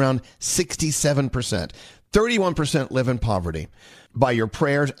hovers around 67%. 31% live in poverty. By your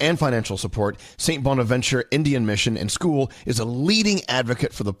prayers and financial support, St. Bonaventure Indian Mission and School is a leading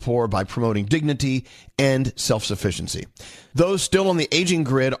advocate for the poor by promoting dignity and self-sufficiency. Those still on the aging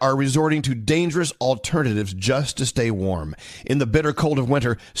grid are resorting to dangerous alternatives just to stay warm. In the bitter cold of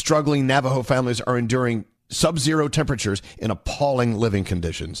winter, struggling Navajo families are enduring sub-zero temperatures in appalling living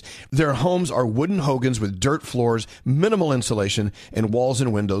conditions. Their homes are wooden hogans with dirt floors, minimal insulation, and walls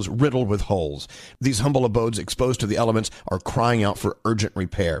and windows riddled with holes. These humble abodes exposed to the elements are crying out for urgent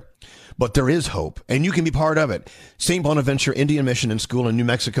repair. But there is hope, and you can be part of it. St. Bonaventure Indian Mission and School in New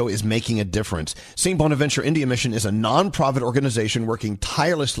Mexico is making a difference. St. Bonaventure Indian Mission is a non-profit organization working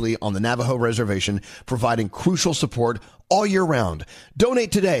tirelessly on the Navajo Reservation, providing crucial support all year round.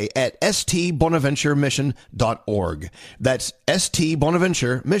 Donate today at stbonaventuremission.org. That's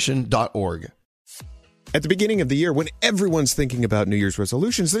stbonaventuremission.org. At the beginning of the year, when everyone's thinking about New Year's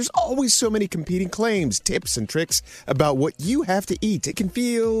resolutions, there's always so many competing claims, tips, and tricks about what you have to eat. It can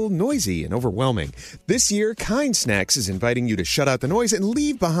feel noisy and overwhelming. This year, Kind Snacks is inviting you to shut out the noise and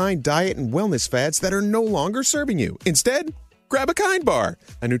leave behind diet and wellness fads that are no longer serving you. Instead, grab a Kind Bar,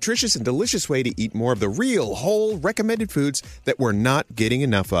 a nutritious and delicious way to eat more of the real, whole, recommended foods that we're not getting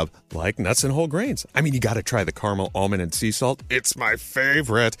enough of, like nuts and whole grains. I mean, you got to try the caramel, almond, and sea salt. It's my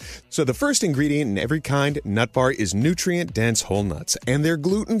favorite. So the first ingredient in every Kind nut bar is nutrient-dense whole nuts, and they're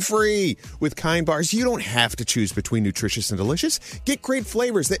gluten-free. With Kind Bars, you don't have to choose between nutritious and delicious. Get great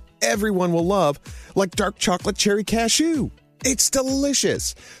flavors that everyone will love, like dark chocolate cherry cashew. It's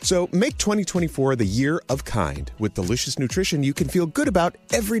delicious. So make 2024 the year of Kind with delicious nutrition you can feel good about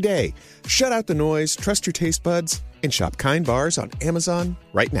every day. Shut out the noise, trust your taste buds, and shop Kind Bars on Amazon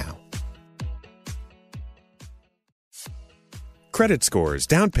right now. Credit scores,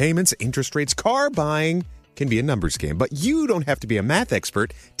 down payments, interest rates, car buying can be a numbers game, but you don't have to be a math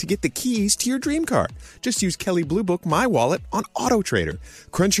expert to get the keys to your dream car. Just use Kelley Blue Book My Wallet on Auto Trader.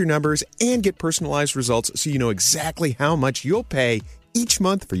 Crunch your numbers and get personalized results so you know exactly how much you'll pay each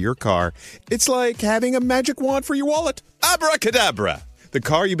month for your car. It's like having a magic wand for your wallet. Abracadabra! The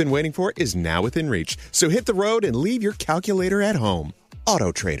car you've been waiting for is now within reach. So hit the road and leave your calculator at home.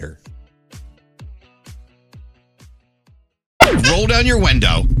 Auto Trader. Roll down your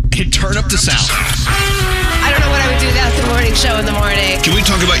window and turn up the sound. I don't know what I would do without the morning show in the morning. Can we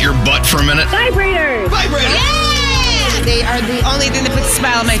talk about your butt for a minute? Vibrators! Yeah! They are the only thing that puts a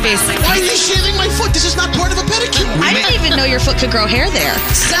smile on my face. Why are you shaving my foot? This is not part of a pedicure. I didn't even know your foot could grow hair there.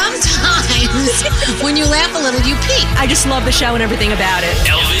 Sometimes when you laugh a little, you peek. I just love the show and everything about it.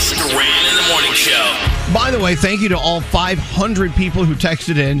 Elvis Duran in the Morning Show. By the way, thank you to all 500 people who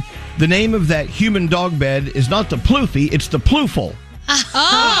texted in. The name of that human dog bed is not the Ploofy, it's the Ploofle.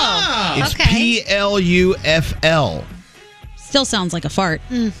 Oh, It's okay. Plufl. Still sounds like a fart.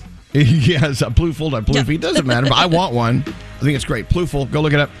 Yes, a Ploofle, a Ploofy. It doesn't matter, but I want one. I think it's great. Ploofle, go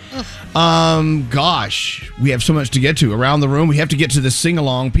look it up. Gosh, we have so much to get to. Around the room, we have to get to the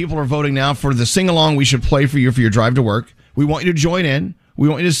sing-along. People are voting now for the sing-along we should play for you for your drive to work. We want you to join in. We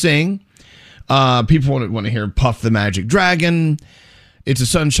want you to sing. People want to hear Puff the Magic Dragon. It's a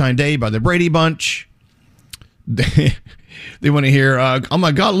Sunshine Day by the Brady Bunch. They want to hear, oh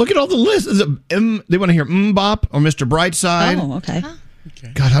my God, look at all the lists. They want to hear Bop or Mr. Brightside. Oh, okay.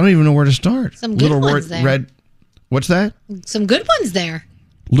 God, I don't even know where to start. Some good ones there. Red, what's that? Some good ones there.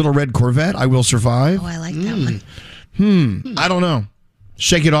 Little Red Corvette, I Will Survive. Oh, I like that one. I don't know.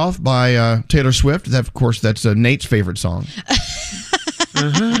 Shake It Off by Taylor Swift. That, of course, that's Nate's favorite song.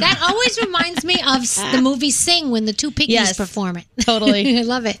 That always reminds me of the movie Sing when the two piggies perform it. Totally. I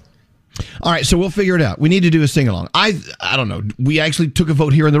love it. All right, so we'll figure it out. We need to do a sing-along. I don't know. We actually took a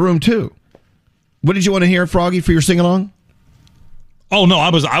vote here in the room, too. What did you want to hear, Froggy, for your sing-along? Oh, no, I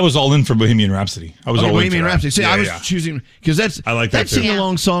was all in for Bohemian Rhapsody. I was all in Bohemian for that. Rhapsody. See, Yeah, I was yeah. choosing, because I like that too.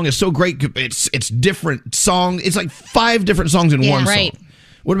 sing-along song is so great. It's different song. It's like 5 different songs in one right. song.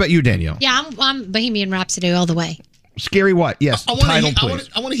 What about you, Danielle? Yeah, I'm Bohemian Rhapsody all the way. Scary what? Yes, title, I please.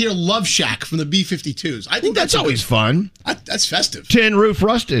 want to hear Love Shack from the B-52s. I think That's always fun. That's festive. Tin Roof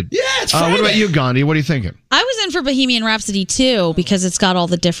Rusted. Yeah, it's Friday. What about you, Gandhi? What are you thinking? I was in fun for Bohemian Rhapsody too, because it's got all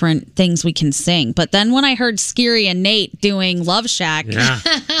the different things we can sing. But then when I heard Scary and Nate doing Love Shack.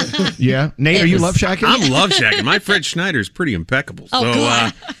 Yeah. Nate, are you Love Shacking? I'm Love Shacking. My Fred Schneider's pretty impeccable. Oh,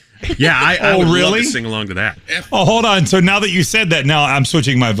 So, yeah, I would love to sing along to that. Oh, hold on. So now that you said that, now I'm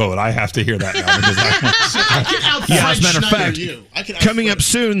switching my vote. I have to hear that now. As a matter of fact, coming up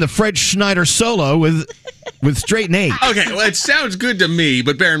soon, the Fred Schneider solo with Straight Nate. Okay, well, it sounds good to me,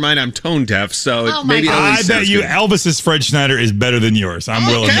 but bear in mind I'm tone deaf, so maybe I bet you Elvis's Fred Schneider is better than yours. I'm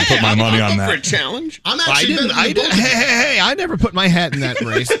willing to put my money on that. For a challenge. I'm actually Hey, I never put my hat in that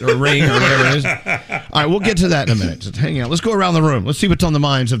race or ring or whatever it is. All right, we'll get to that in a minute. Just hang out. Let's go around the room. Let's see what's on the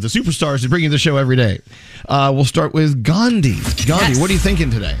minds of the superstars that bring you the show every day. We'll start with Gandhi. Gandhi, what are you thinking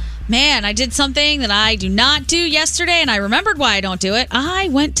today? Man, I did something that I do not do yesterday, and I remembered why I don't do it. I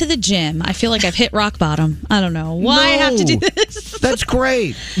went to the gym. I feel like I've hit rock bottom. I don't know why I have to do this. That's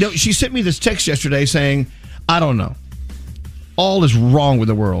great. No, she sent me this text yesterday saying, I don't know. All is wrong with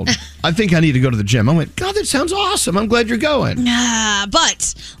the world. I think I need to go to the gym. I went, God, that sounds awesome. I'm glad you're going.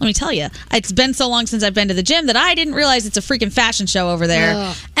 But let me tell you, it's been so long since I've been to the gym that I didn't realize it's a freaking fashion show over there.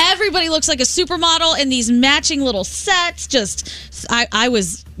 Ugh. Everybody looks like a supermodel in these matching little sets. I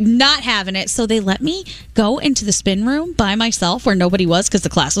was not having it. So they let me go into the spin room by myself where nobody was because the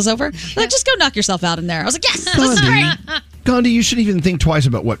class was over. They're like, just go knock yourself out in there. I was like, yes, this is great. Gandhi, you shouldn't even think twice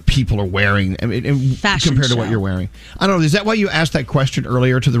about what people are wearing compared to what you're wearing. I don't know. Is that why you asked that question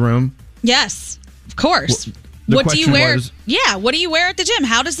earlier to the room? Yes, of course. What do you wear? What do you wear at the gym?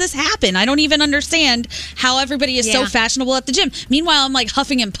 How does this happen? I don't even understand how everybody is so fashionable at the gym. Meanwhile, I'm like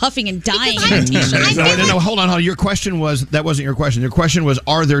huffing and puffing and dying in t-shirts. No, hold on. Your question that wasn't your question. Your question was,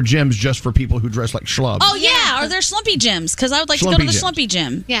 are there gyms just for people who dress like schlubs? Oh, yeah. Are there slumpy gyms? Because I would like to go to the slumpy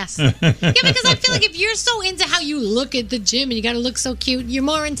gym. Yes. Yeah, because I feel like if you're so into how you look at the gym and you got to look so cute, you're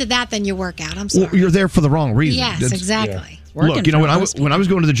more into that than your workout. I'm sorry. Well, you're there for the wrong reason. Yes, exactly. Look, when I was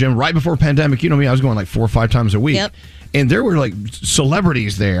going to the gym right before pandemic, you know me, I was going like 4 or 5 times a week. Yep. And there were like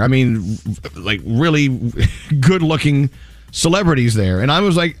celebrities there. I mean, like really good looking celebrities there. And I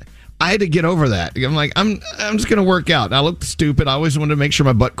was like, I had to get over that. I'm like, I'm just going to work out. I looked stupid. I always wanted to make sure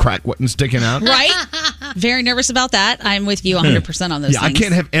my butt crack wasn't sticking out. Right? Very nervous about that. I'm with you 100% on those things. I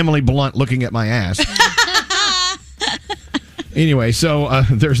can't have Emily Blunt looking at my ass. Anyway, so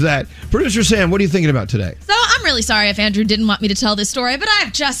there's that. Producer Sam, what are you thinking about today? So I'm really sorry if Andrew didn't want me to tell this story, but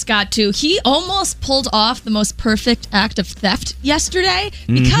I've just got to. He almost pulled off the most perfect act of theft yesterday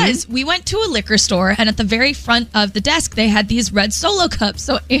because we went to a liquor store, and at the very front of the desk, they had these red Solo cups.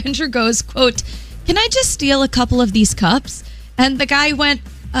 So Andrew goes, quote, "Can I just steal a couple of these cups?" And the guy went,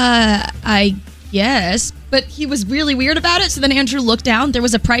 I guess. But he was really weird about it. So then Andrew looked down. There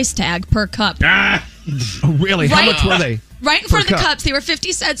was a price tag per cup. Really? How much were they? Right in front of the cups. They were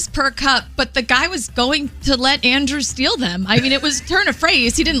 50 cents per cup, but the guy was going to let Andrew steal them. I mean, it was turn of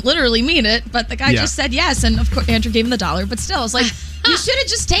phrase. He didn't literally mean it, but the guy just said yes. And of course, Andrew gave him the $1, but still, I was like, you should have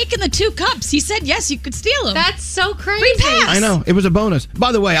just taken the 2 cups. He said yes, you could steal them. That's so crazy. Free pass. I know. It was a bonus.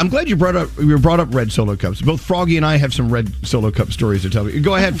 By the way, I'm glad you brought up red Solo cups. Both Froggy and I have some red Solo cup stories to tell you.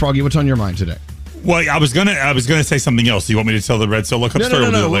 Go ahead, Froggy. What's on your mind today? Well, I was gonna say something else. Do you want me to tell the red Solo cup story?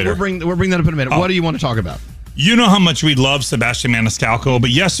 No. We'll do it later. We'll bring that up in a minute. What do you want to talk about? You know how much we love Sebastian Maniscalco, but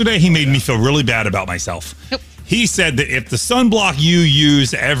yesterday he made me feel really bad about myself. He said that if the sunblock you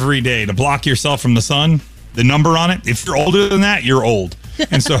use every day to block yourself from the sun, the number on it, if you're older than that, you're old.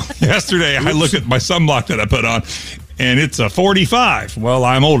 And so yesterday I looked at my sunblock that I put on, and it's a 45. Well,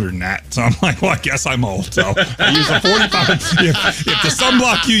 I'm older than that. So I'm like, well, I guess I'm old. So I use a 45. If the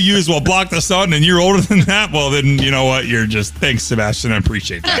sunblock you use will block the sun and you're older than that, well, then you know what? Thanks, Sebastian. I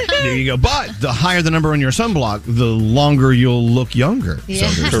appreciate that. There you go. But the higher the number on your sunblock, the longer you'll look younger. Yeah.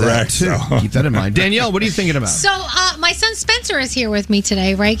 So there's correct. That too. Keep that in mind. Danielle, what are you thinking about? So my son Spencer is here with me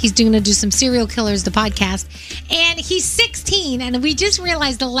today, right? He's going to do some Serial Killers, the podcast. And he's 16. And we just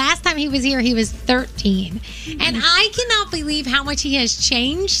realized the last time he was here, he was 13. And I cannot believe how much he has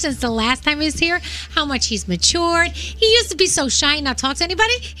changed since the last time he was here, how much he's matured. He used to be so shy and not talk to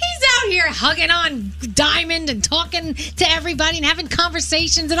anybody. He's out here hugging on Diamond and talking to everybody and having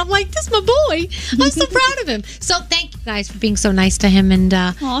conversations. And I'm like, this is my boy. I'm so proud of him. So thank you guys for being so nice to him and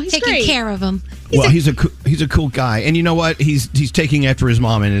taking care of him. He's a cool guy. And you know what? He's taking after his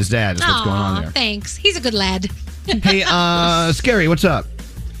mom and his dad is what's going on there. Thanks. He's a good lad. Hey, Scary, what's up?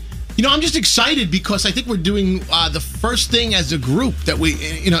 You know, I'm just excited because I think we're doing the first thing as a group that we,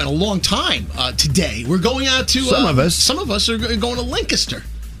 in a long time today. We're going out to... Some of us are going to Lancaster.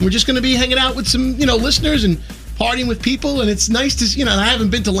 We're just going to be hanging out with some, listeners and partying with people. And it's nice to, I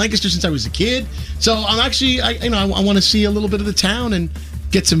haven't been to Lancaster since I was a kid. So I'm actually, I want to see a little bit of the town and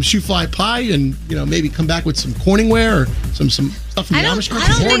get some shoe fly pie and, maybe come back with some Corningware or some stuff from the Amish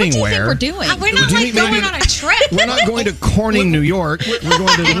country. What do you think we're doing? We're not going on a trip. We're not going to Corning, New York. We're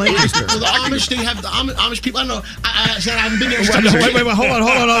going to Lancaster. Well, the Amish, they have the Amish people. I don't know. I said I haven't been there. Wait, hold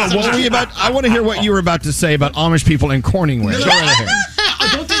on. What were you about? I want to hear what you were about to say about Amish people in Corningware. Go right ahead.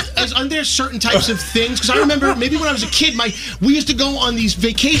 Aren't there certain types of things? Because I remember maybe when I was a kid, we used to go on these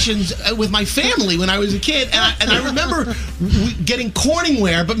vacations with my family when I was a kid, and I remember getting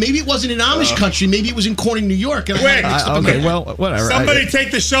Corningware, but maybe it wasn't in Amish country. Maybe it was in Corning, New York. And whatever. Somebody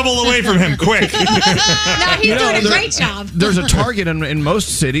take the shovel away from him, quick. No, he's doing a great job. There's a Target in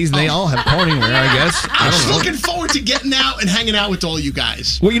most cities, and they all have Corningware, I guess. I'm just looking forward to getting out and hanging out with all you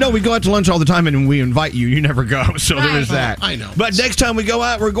guys. Well, we go out to lunch all the time, and we invite you. You never go, so there is that. I know. But next time we go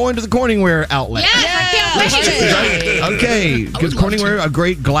out, we're going to the Corningware outlet. Okay, because Corningware, a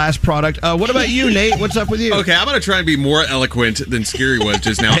great glass product. What about you, Nate? What's up with you? Okay, I'm going to try and be more eloquent than Scary was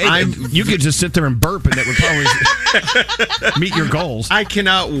just now. You could just sit there and burp, and that would probably meet your goals. I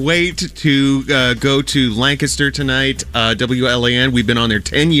cannot wait to go to Lancaster tonight, WLAN. We've been on there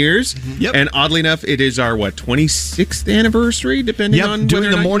 10 years. Yep. And oddly enough, it is our, 26th anniversary, depending on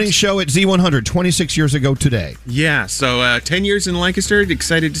doing the morning show at Z100 26 years ago today. Yeah, so 10 years in Lancaster.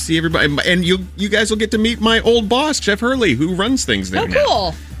 Excited to see everybody. And you guys will get to meet my old boss, Jeff Hurley, who runs things there now.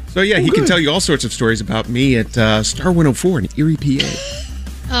 Cool. So, yeah, he can tell you all sorts of stories about me at Star 104 in Erie, PA.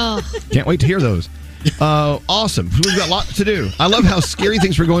 Oh. Can't wait to hear those. Awesome. We've got lots to do. I love how Scary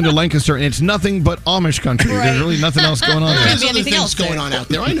thinks we're going to Lancaster, and it's nothing but Amish country. Right. There's really nothing else going on there. There's other things going on out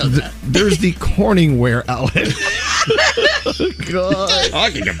there. I know that. There's the Corningware outlet. God.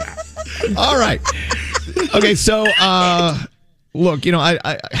 Talking about. All right. Okay, so, look,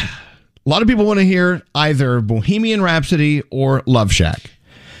 a lot of people want to hear either Bohemian Rhapsody or Love Shack.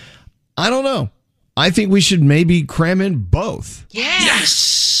 I don't know. I think we should maybe cram in both.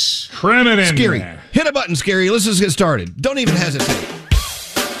 Yes! Cram it in. Scary. There. Hit a button, Scary. Let's just get started. Don't even hesitate.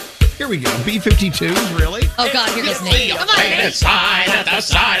 Here we go. B-52s, really? Oh, God, here goes Nate. Come on. Sign at the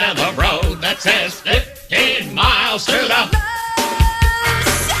side of the road that says 15 miles to the...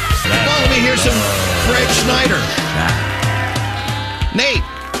 Well, let me hear some Fred Schneider. Nate.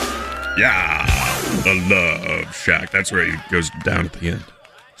 Yeah, the Love Shack. That's where he goes down at the end.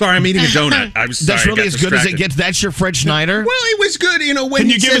 Sorry, I'm eating a donut. I'm sorry. That's really as good as it gets. That's your Fred Schneider? Well, it was good. When Can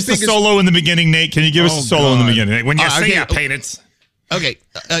you give us the solo in the beginning, Nate? Can you give us the solo in the beginning? When you're saying it, paint it. Okay,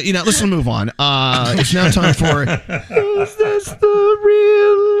 let's move on. It's now time for Is This the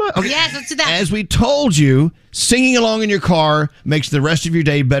Real Life? Okay. Yes, let's do that. As we told you, singing along in your car makes the rest of your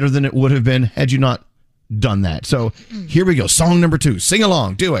day better than it would have been had you not done that. So here we go. Song number 2. Sing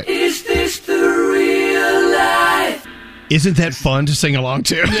along. Do it. Is this the real life? Isn't that fun to sing along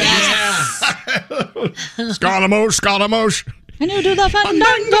to? Yes. Scalamosh, Scalamosh. And you do the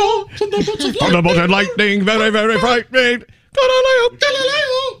fandango. Thunderbolt and lightning, very, very frightening.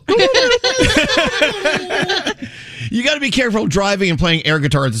 You got to be careful driving and playing air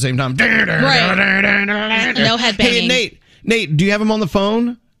guitar at the same time. Right. No headbanging. Hey, Nate, do you have him on the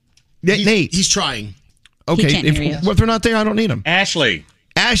phone? Nate. He's trying. Okay. He can't hear you. If they're not there, I don't need them. Ashley.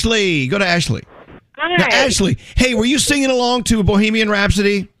 Go to Ashley. Hi. Now, Ashley, hey, were you singing along to Bohemian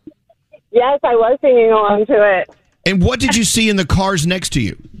Rhapsody? Yes, I was singing along to it. And what did you see in the cars next to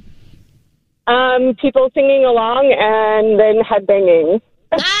you? People singing along and then headbanging.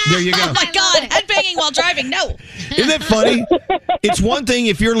 There you go. Oh, my God. Headbanging while driving. No. Isn't that funny? It's one thing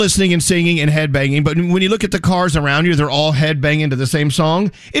if you're listening and singing and headbanging, but when you look at the cars around you, they're all headbanging to the same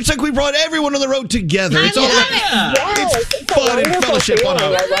song. It's like we brought everyone on the road together. It's all it's fun and fellowship on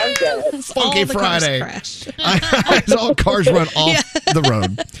a funky Friday. It's all cars run off the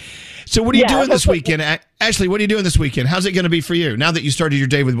road. So what are you doing this weekend? Ashley, what are you doing this weekend? How's it going to be for you now that you started your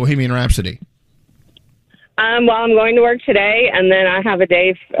day with Bohemian Rhapsody? Well, I'm going to work today, and then I have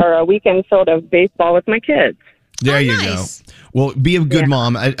a weekend filled of baseball with my kids. There you go. Well, be a good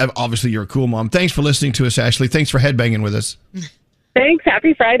mom. Obviously, you're a cool mom. Thanks for listening to us, Ashley. Thanks for headbanging with us. Thanks.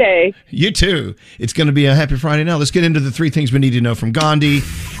 Happy Friday. You too. It's going to be a happy Friday now. Let's get into the 3 things we need to know from Gandhi,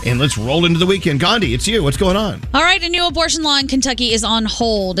 and let's roll into the weekend. Gandhi, it's you. What's going on? All right, a new abortion law in Kentucky is on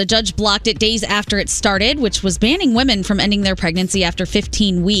hold. A judge blocked it days after it started, which was banning women from ending their pregnancy after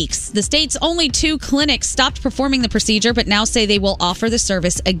 15 weeks. The state's only 2 clinics stopped performing the procedure, but now say they will offer the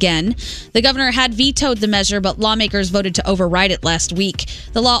service again. The governor had vetoed the measure, but lawmakers voted to override it last week.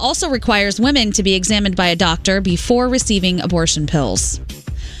 The law also requires women to be examined by a doctor before receiving abortion pills.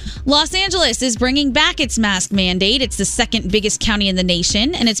 Los Angeles is bringing back its mask mandate. It's the second biggest county in the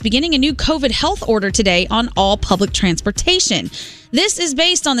nation, and it's beginning a new COVID health order today on all public transportation. This is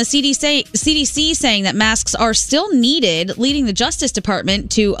based on the CDC saying that masks are still needed, leading the Justice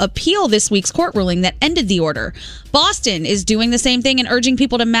Department to appeal this week's court ruling that ended the order. Boston is doing the same thing and urging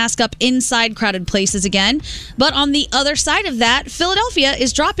people to mask up inside crowded places again. But on the other side of that, Philadelphia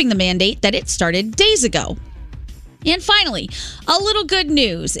is dropping the mandate that it started days ago. And finally, a little good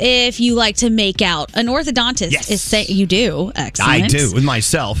news. If you like to make out, an orthodontist is saying you do. Excellent. I do with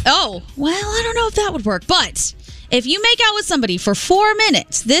myself. Oh, well, I don't know if that would work, but if you make out with somebody for 4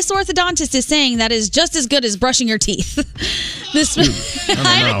 minutes, this orthodontist is saying that is just as good as brushing your teeth.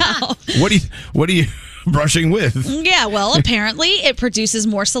 I don't know. What are you brushing with? Yeah, well, apparently it produces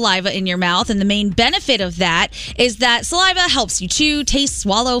more saliva in your mouth, and the main benefit of that is that saliva helps you chew, taste,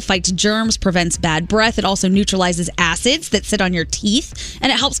 swallow, fights germs, prevents bad breath. It also neutralizes acids that sit on your teeth,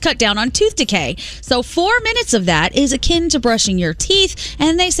 and it helps cut down on tooth decay. So 4 minutes of that is akin to brushing your teeth,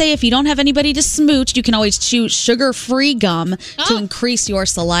 and they say if you don't have anybody to smooch, you can always chew sugar-free gum to increase your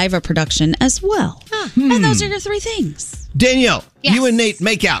saliva production as well. And those are your 3 things. Danielle, you and Nate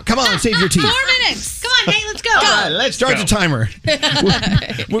make out. Come on, save your teeth. 4 minutes. Come on, Nate, let's go. All right, let's start the timer.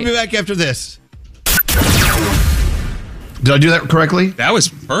 We'll be back after this. Did I do that correctly? That was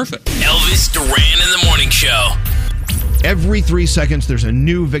perfect. Elvis Duran in the Morning Show. Every 3 seconds, there's a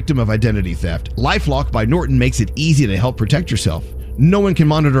new victim of identity theft. LifeLock by Norton makes it easy to help protect yourself. No one can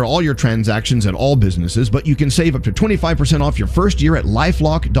monitor all your transactions at all businesses, but you can save up to 25% off your first year at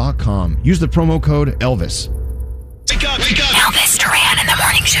LifeLock.com. Use the promo code ELVIS. Wake up. Elvis Duran in the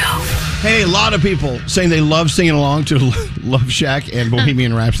Morning Show. Hey, a lot of people saying they love singing along to Love Shack and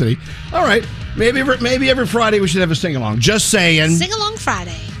Bohemian Rhapsody. All right, maybe every Friday we should have a sing-along. Just saying. Sing-along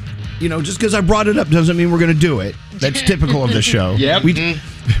Friday. You know, just because I brought it up doesn't mean we're going to do it. That's typical of the show. Yep.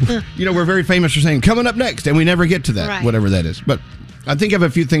 We're very famous for saying, coming up next, and we never get to that, Right. whatever that is. But I think I have a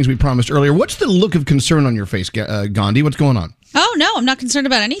few things we promised earlier. What's the look of concern on your face, Gandhi? What's going on? Oh, no, I'm not concerned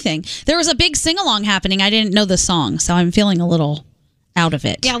about anything. There was a big sing-along happening. I didn't know the song, so I'm feeling a little out of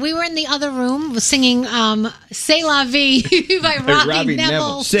it. Yeah, we were in the other room singing C'est La Vie by Robbie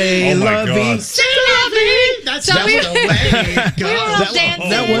Neville. C'est La Vie. C'est La Vie. That's So we the way. we were all dancing.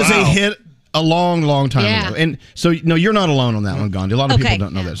 That was a hit a long time ago. And so, no, you're not alone on that one, Gandhi. A lot of people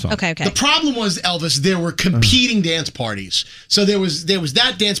don't know that song. Okay. The problem was, Elvis, there were competing dance parties. So there was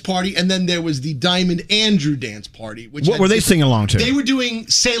that dance party, and then there was the Diamond Andrew dance party. What were they singing along to? They were doing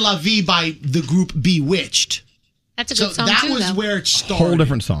C'est La Vie by the group Bewitched. That's a good song, that too, was though. where it started. Whole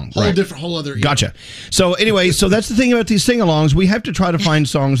different song. Whole other. Gotcha. So anyway, so that's the thing about these sing-alongs. We have to try to find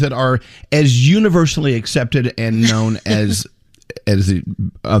songs that are as universally accepted and known as the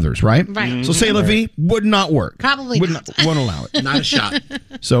others, right? Right. So C'est La Vie would not work. Probably not. Won't allow it. Not a shot.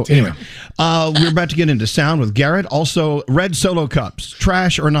 So anyway, we're about to get into sound with Garrett. Also, red Solo cups,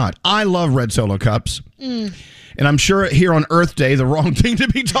 trash or not. I love red Solo cups. And I'm sure here on Earth Day, the wrong thing to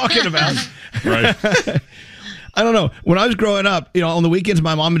be talking about. Right. I don't know. When I was growing up, on the weekends,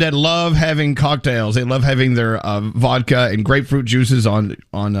 my mom and dad love having cocktails. They love having their vodka and grapefruit juices on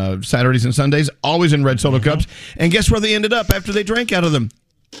Saturdays and Sundays, always in red Solo cups. And guess where they ended up after they drank out of them?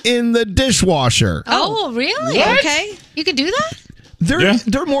 In the dishwasher. Oh, really? What? Okay. You could do that?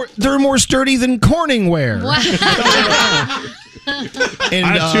 They're more sturdy than Corningware. Wow. And,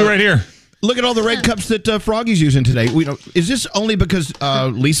 I have 2 right here. Look at all the red cups that Froggy's using today. Is this only because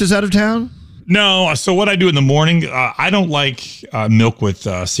Lisa's out of town? No, so what I do in the morning, I don't like milk with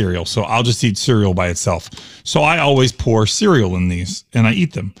cereal, so I'll just eat cereal by itself. So I always pour cereal in these, and I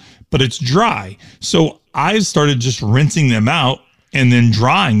eat them. But it's dry, so I've started just rinsing them out and then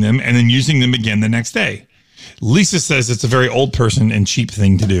drying them and then using them again the next day. Lisa says it's a very old person and cheap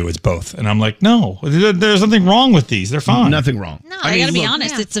thing to do. It's both. And I'm like, no, there's nothing wrong with these. They're fine. Nothing wrong. No, I gotta be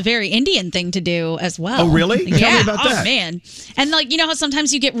honest. It's a very Indian thing to do as well. Oh, really? Yeah. Tell me about that. Oh, man. And how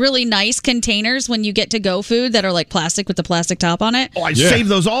sometimes you get really nice containers when you get to-go food that are like plastic with the plastic top on it? Oh, I save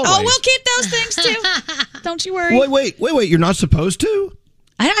those always. Oh, we'll keep those things too. Don't you worry. Wait. You're not supposed to?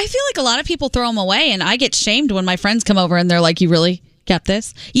 I feel like a lot of people throw them away, and I get shamed when my friends come over and they're like, you really kept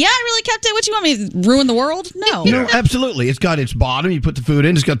this? Yeah, I really kept it. What, you want me to ruin the world? No. No, absolutely. It's got its bottom. You put the food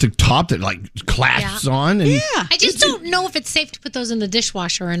in. It's got the top that clasps on. And I just don't know if it's safe to put those in the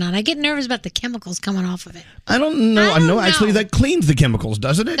dishwasher or not. I get nervous about the chemicals coming off of it. I don't know. I know. Actually, that cleans the chemicals,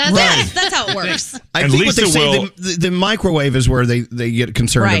 doesn't it? That's how it works. I think what they say, the microwave is where they get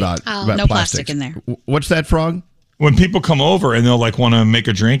concerned about no plastic in there. What's that, Frog? When people come over and they'll want to make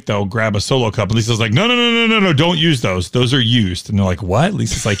a drink, they'll grab a Solo cup. And Lisa's like, no, don't use those. Those are used. And they're like, what?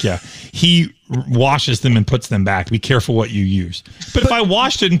 Lisa's like, yeah. He washes them and puts them back. Be careful what you use. But if I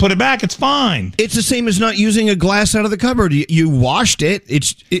washed it and put it back, it's fine. It's the same as not using a glass out of the cupboard. You washed it.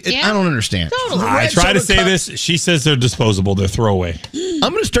 Yeah. I don't understand. Totally. I try to say this. She says they're disposable. They're throwaway.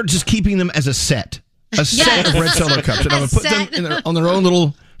 I'm going to start just keeping them as a set. A set of red Solo cups. And I'm going to put them on their own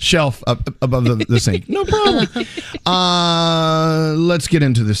little shelf up above the sink. No problem. Let's get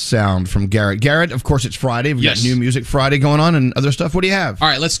into this sound from Garrett. Garrett, of course, it's Friday. We've got New Music Friday going on and other stuff. What do you have? All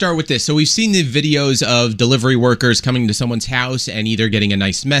right, let's start with this. So we've seen the videos of delivery workers coming to someone's house and either getting a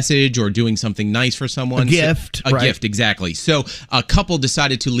nice message or doing something nice for someone. A gift. A gift, exactly. So a couple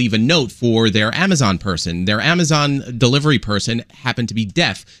decided to leave a note for their Amazon person. Their Amazon delivery person happened to be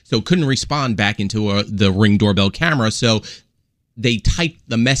deaf, so couldn't respond back into the Ring doorbell camera. So they typed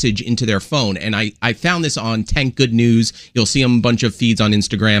the message into their phone, and I found this on Tank Good News. You'll see a bunch of feeds on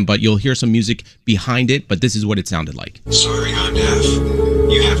Instagram, but you'll hear some music behind it, but this is what it sounded like. Sorry, I'm deaf.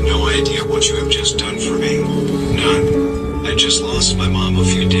 You have no idea what you have just done for me. None. I just lost my mom a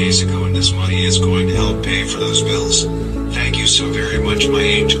few days ago, and this money is going to help pay for those bills. Thank you so very much, my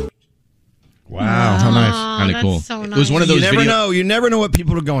angel. Wow, how nice. Kind of cool. So It was one of those You never know what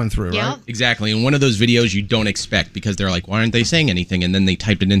people are going through, right? Exactly. And one of those videos you don't expect because they're like, why aren't they saying anything? And then they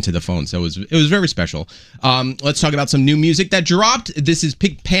typed it into the phone. So it was very special. Let's talk about some new music that dropped. This is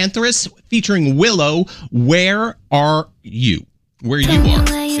Pink Pantheress featuring Willow. Where are you? Where you are.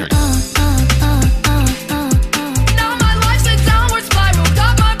 Seriously.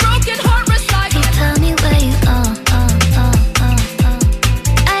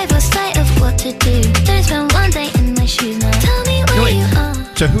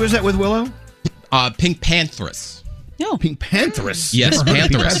 So who is that with Willow? Pink Pantheress. No. Pink Pantheress. Yes, Never heard of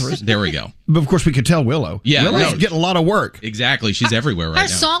Pink Pantheress. There we go. But of course we could tell Willow. Yeah, Willow's getting a lot of work. Exactly. She's everywhere right Her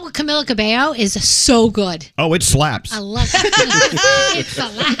now. song with Camila Cabello is so good. Oh, it slaps. I love it. It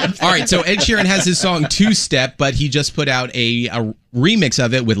slaps. All right, so Ed Sheeran has his song Two Step, but he just put out a remix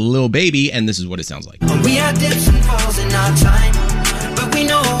of it with Lil Baby, and this is what it sounds like. We had dips and falls in our time, but we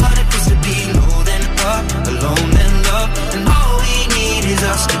know what it is to be low then up, alone then love, and all we need is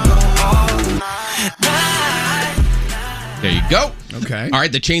us to go all night. There you go. Okay. All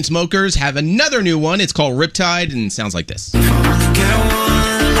right, the Chainsmokers have another new one. It's called Riptide, and it sounds like this. I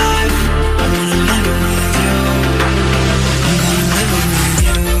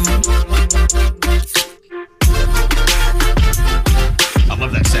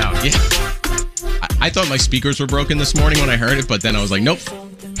love that sound. Yeah. I thought my speakers were broken this morning when I heard it, but then I was like, nope.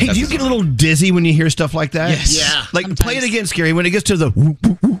 Hey, do you get a little dizzy when you hear stuff like that? Yes. Yeah. Like, play it again, Scary, when it gets to the... whoop,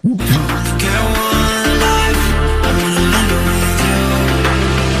 whoop, whoop, whoop.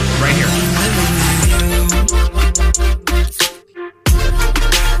 Right here.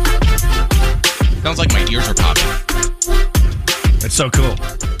 Sounds like my ears are popping. It's so cool.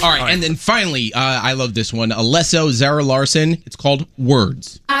 All right, and then finally, I love this one. Alesso, Zara Larson. It's called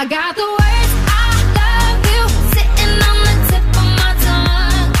Words. I got the words I love you sitting on the tip of my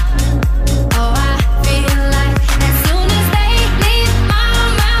tongue. Oh, I feel like as soon as they leave my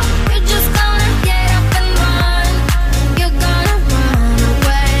mouth, you're just gonna get up and run. You're gonna run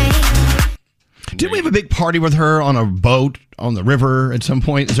away. Didn't we have a big party with her on a boat on the river at some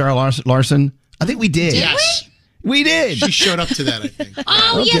point, Zara Larson? I think we did. Yes. We did. She showed up to that, I think.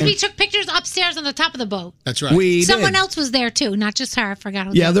 Oh, yes, Okay. we took pictures upstairs on the top of the boat. That's right. We Someone did. else was there, too, not just her. I forgot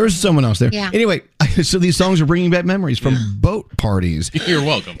who. Yeah, there was someone else there. Yeah. Anyway, so these songs are bringing back memories from boat parties. You're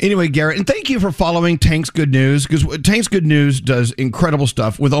welcome. Anyway, Garrett, and thank you for following Tank's Good News, because Tank's Good News does incredible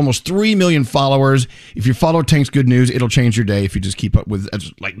stuff with almost 3 million followers. If you follow Tank's Good News, it'll change your day if you just keep up with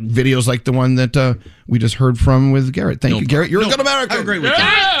like videos like the one that we just heard from with Garrett. Thank you, Garrett. You're a good American. Have a great weekend.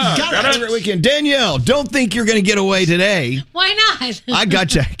 Have a great weekend. Danielle, don't think you're going to get away today. Why not? I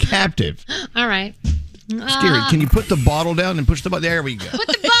got you captive. All right. Scary. Can you put the bottle down and push the button? There we go. Put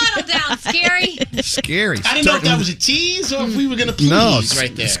the bottle down, Scary. Scary. I didn't know if that was a tease or if we were going to please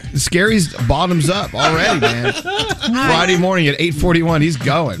right there. Scary's bottoms up already, man. Friday morning at 8:41, he's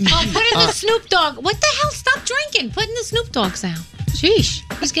going. Oh, put in the Snoop Dogg. What the hell? Stop drinking. Put in the Snoop Dogg sound. Sheesh.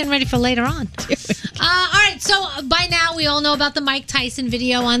 He's getting ready for later on. All right. So by now, we all know about the Mike Tyson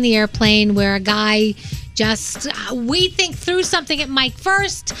video on the airplane where a guy just, we think, threw something at Mike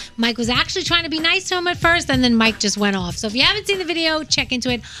first. Mike was actually trying to be nice to him at first, and then Mike just went off. So if you haven't seen the video, check into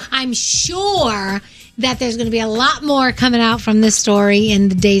it. I'm sure that there's going to be a lot more coming out from this story in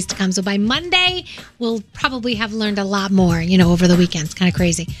the days to come. So by Monday, we'll probably have learned a lot more, over the weekend. It's kind of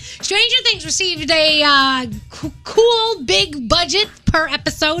crazy. Stranger Things received a cool, big budget per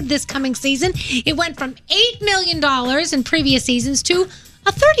episode this coming season. It went from $8 million in previous seasons to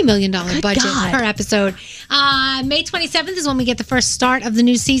a $30 million budget per episode. May 27th is when we get the first start of the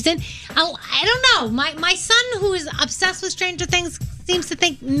new season. I don't know. My son, who is obsessed with Stranger Things, seems to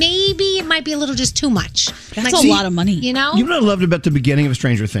think maybe it might be a little just too much. That's a lot of money. You know? You know what I loved about the beginning of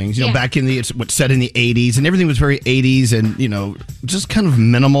Stranger Things? You know, Yeah. back in it's what's set in the 80s, and everything was very 80s and, just kind of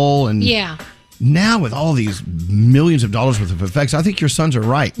minimal. And Yeah. now with all these millions of dollars worth of effects, I think your sons are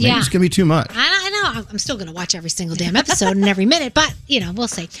right. Maybe Yeah. it's going to be too much. I know. I'm still going to watch every single damn episode and every minute, but, we'll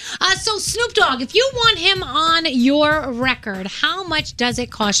see. So, Snoop Dogg, if you want him on your record, how much does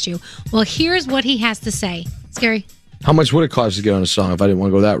it cost you? Well, here's what he has to say. Scary. How much would it cost to get on a song if I didn't want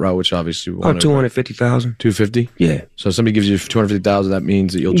to go that route, which obviously we want to? 250,000. 250? Yeah. So if somebody gives you 250,000, that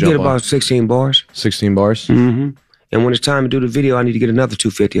means that you'll You jump get on. about 16 bars. 16 bars? Mm-hmm. And when it's time to do the video, I need to get another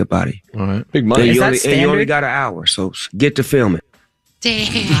 250 up out of you. All right. Big money. And Is you, that only, and you only standard? got an hour, so get to filming.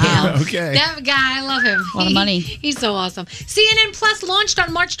 Damn. Okay. That guy, I love him. A lot of money. He's so awesome. CNN Plus launched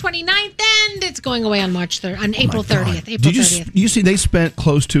on March 29th, and it's going away on April 30th. April Did you 30th. you see they spent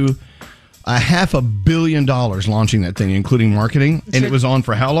close to $500 million launching that thing, including marketing, and it was on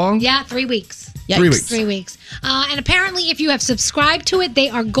for how long? Yeah, 3 weeks. Yikes. 3 weeks. 3 weeks. And apparently, if you have subscribed to it, they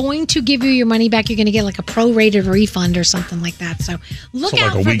are going to give you your money back. You're going to get like a prorated refund or something like that. So look So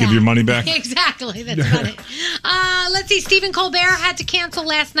out like a for week that. of your money back? Exactly. That's about it. Let's see. Stephen Colbert had to cancel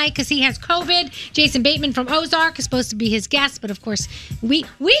last night because he has COVID. Jason Bateman from Ozark is supposed to be his guest, but of course, we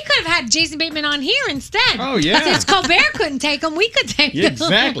could have had Jason Bateman on here instead. Oh, yeah. Since Colbert couldn't take him, we could take him.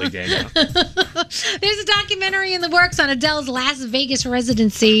 Exactly, Danielle. There's a documentary in the works on Adele's Las Vegas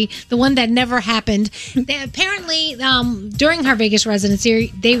residency, the one that never happened. Apparently, during her Vegas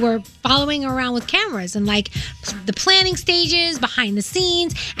residency, they were following her around with cameras and like the planning stages, behind the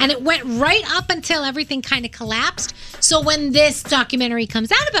scenes, and it went right up until everything kind of collapsed. So when this documentary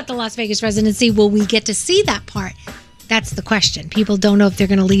comes out about the Las Vegas residency, will we get to see that part? That's the question. People don't know if they're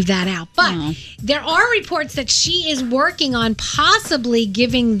going to leave that out. But there are reports that she is working on possibly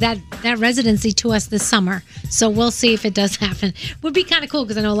giving that residency to us this summer. So we'll see if it does happen. Would be kind of cool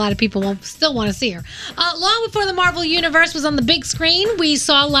because I know a lot of people will still want to see her. Long before the Marvel Universe was on the big screen, we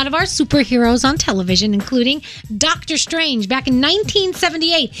saw a lot of our superheroes on television, including Doctor Strange back in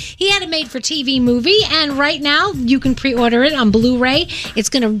 1978. He had a made-for-TV movie, and right now you can pre-order it on Blu-ray. It's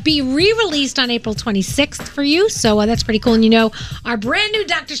going to be re-released on April 26th for you, so that's pretty cool. And our brand new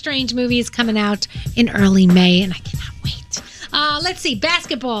Doctor Strange movie is coming out in early May, and I cannot wait. Let's see,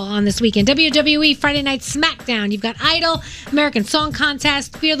 basketball on this weekend. WWE Friday Night SmackDown. You've got Idol, American Song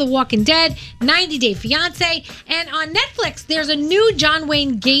Contest, Fear the Walking Dead, 90 Day Fiance, and on Netflix, there's a new John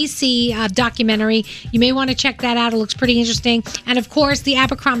Wayne Gacy documentary. You may want to check that out. It looks pretty interesting. And of course, the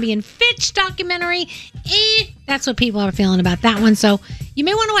Abercrombie and Fitch documentary. That's what people are feeling about that one. So you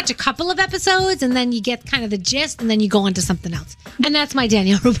may want to watch a couple of episodes, and then you get kind of the gist, and then you go on to something else. And that's my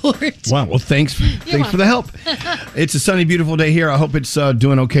Danielle report. Wow. Well, thanks for the help. It's a sunny, beautiful day here. I hope it's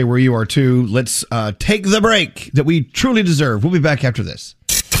doing okay where you are, too. Let's take the break that we truly deserve. We'll be back after this.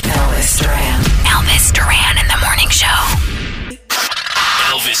 Elvis Duran in the morning show.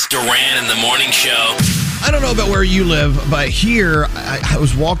 Elvis Duran in the morning show. I don't know about where you live, but here, I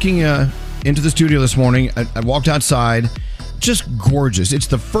was walking into the studio this morning. I walked outside. Just gorgeous. It's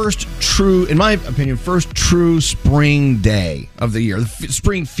the first true, in my opinion, spring day of the year. The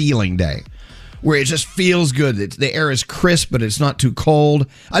spring feeling day. Where it just feels good. The air is crisp, but it's not too cold.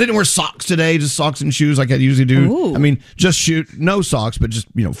 I didn't wear socks today, just socks and shoes like I usually do. Ooh. I mean, no socks, but just,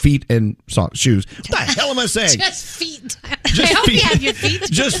 feet and shoes. What the hell am I saying? Just feet. Just I hope feet. you have your feet.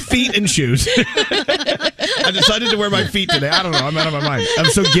 Just feet and shoes. I decided to wear my feet today. I don't know. I'm out of my mind. I'm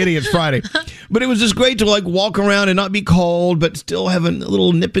so giddy. It's Friday. But it was just great to walk around and not be cold, but still have a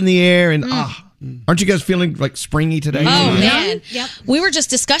little nip in the air. And aren't you guys feeling like springy today? Oh, man. Yep. We were just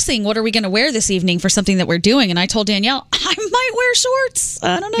discussing what are we going to wear this evening for something that we're doing. And I told Danielle, I might wear shorts.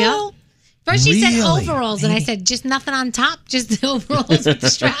 I don't know. First she said Really? overalls, and I said just nothing on top, just the overalls with the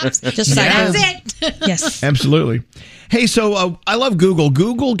straps. Just that's like it. Yes. Absolutely. Hey, so I love Google.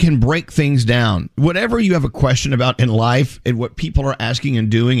 Google can break things down. Whatever you have a question about in life and what people are asking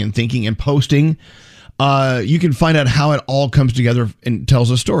and doing and thinking and posting, you can find out how it all comes together and tells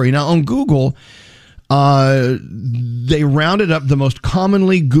a story. Now, on Google, they rounded up the most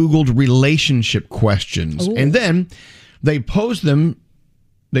commonly Googled relationship questions. Ooh. And then they posed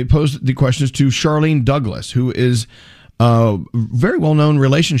the questions to Charlene Douglas, who is a very well-known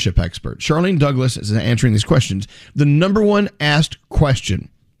relationship expert. Charlene Douglas is answering these questions. The number one asked question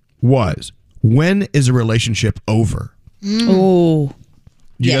was, when is a relationship over? Oh.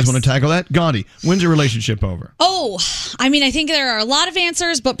 Do you guys want to tackle that? Gandhi, when's a relationship over? Oh, I mean, I think there are a lot of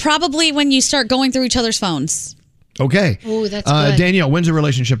answers, but probably when you start going through each other's phones. Okay. Ooh, that's good. Danielle, when's a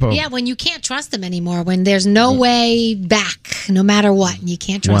relationship over? Yeah, when you can't trust them anymore, when there's no way back, no matter what, and you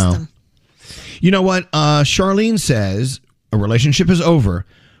can't trust them. You know what? Charlene says a relationship is over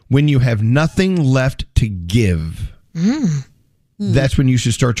when you have nothing left to give. That's when you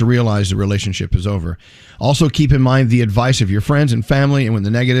should start to realize the relationship is over. Also, keep in mind the advice of your friends and family, and when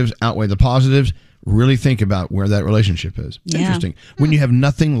the negatives outweigh the positives, really think about where that relationship is. Yeah. Interesting. When you have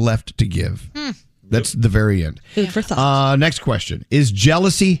nothing left to give. That's the very end. Food for thought. Next question. Is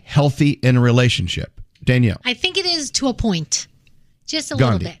jealousy healthy in a relationship? Danielle. I think it is to a point. Just a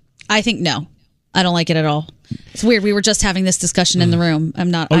Gandhi. little bit. I think no. I don't like it at all. It's weird. We were just having this discussion in the room.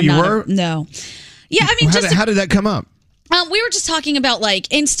 I'm not. Oh, I'm you not were? No. Yeah, I mean, How did that come up? we were just talking about like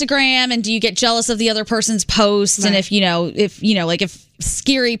Instagram and do you get jealous of the other person's posts and if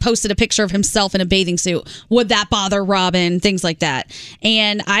Scary posted a picture of himself in a bathing suit, would that bother Robin? Things like that.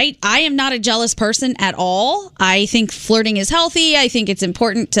 And I am not a jealous person at all. I think flirting is healthy. I think it's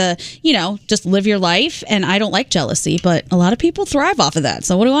important to, just live your life. And I don't like jealousy, but a lot of people thrive off of that.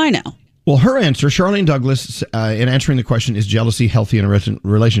 So what do I know? Well, her answer, Charlene Douglas, in answering the question, is jealousy healthy in a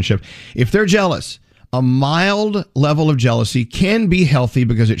relationship? If they're jealous, a mild level of jealousy can be healthy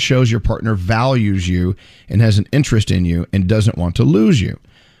because it shows your partner values you and has an interest in you and doesn't want to lose you.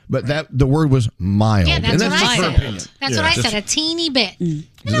 But the word was mild. Yeah, that's what I said. That's what I said, a teeny bit.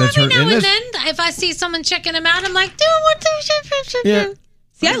 Every now and then, if I see someone checking him out, I'm like, dude, what the Yeah.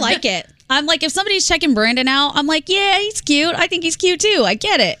 See, I like it. I'm like, if somebody's checking Brandon out, I'm like, yeah, he's cute. I think he's cute too. I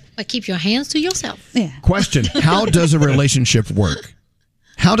get it. But keep your hands to yourself. Yeah. Question: how does a relationship work?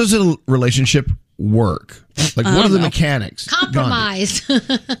 How does a relationship work? Like, what are the mechanics? Compromise.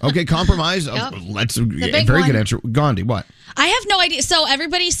 Okay, compromise. Yep. That's a big very one. good answer. Gandhi, what? I have no idea. So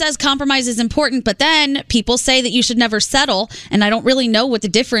everybody says compromise is important, but then people say that you should never settle. And I don't really know what the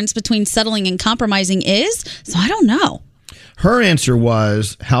difference between settling and compromising is. So I don't know. Her answer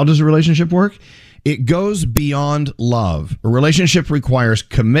was, how does a relationship work? It goes beyond love. A relationship requires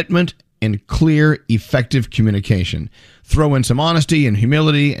commitment and clear, effective communication. Throw in some honesty and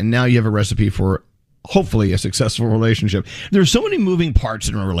humility, and now you have a recipe for hopefully a successful relationship. There's so many moving parts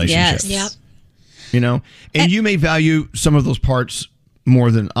in a relationship. Yes. Yep. And you may value some of those parts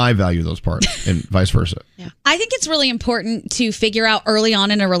more than I value those parts, and vice versa. I think it's really important to figure out early on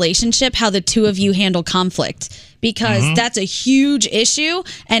in a relationship how the two of you handle conflict, because that's a huge issue.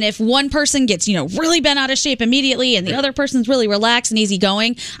 And if one person gets, really bent out of shape immediately and the other person's really relaxed and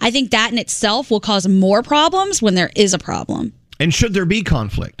easygoing, I think that in itself will cause more problems when there is a problem. And should there be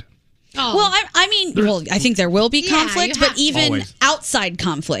conflict? Oh. Well, I think there will be conflict, but even always. Outside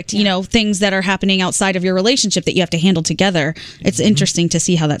conflict, things that are happening outside of your relationship that you have to handle together. It's interesting to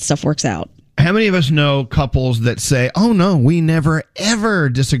see how that stuff works out. How many of us know couples that say, oh, no, we never, ever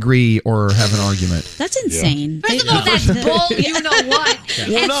disagree or have an argument? That's insane. First of all, that's bull. You know what?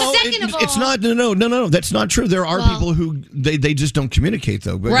 Well, And no, second of all, it's not. No. That's not true. There are people who they just don't communicate,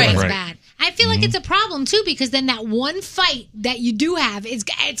 though. But go ahead. It's bad. I feel like it's a problem too, because then that one fight that you do have it's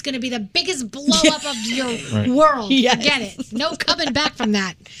going to be the biggest blow up of your world. Yes. Forget it. No coming back from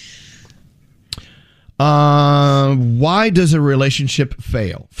that. Why does a relationship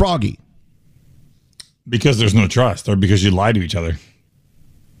fail? Froggy. Because there's no trust, or because you lie to each other.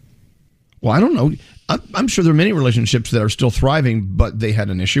 Well, I don't know. I'm sure there are many relationships that are still thriving, but they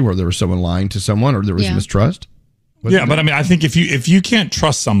had an issue where there was someone lying to someone or there was mistrust. Yeah, but I mean, I think if you can't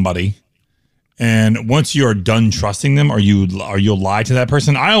trust somebody, and once you are done trusting them, or you'll lie to that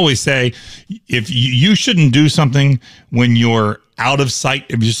person. I always say, if you shouldn't do something when you're out of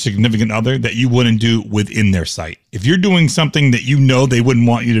sight of your significant other that you wouldn't do within their sight. If you're doing something that they wouldn't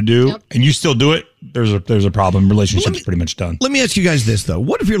want you to do, and you still do it, there's a problem. Relationship's pretty much done. Let me ask you guys this though: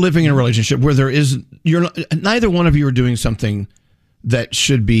 what if you're living in a relationship where neither one of you are doing something that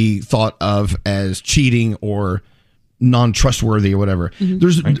should be thought of as cheating or non-trustworthy or whatever?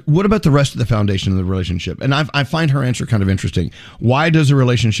 What about the rest of the foundation of the relationship? And I find her answer kind of interesting. Why does a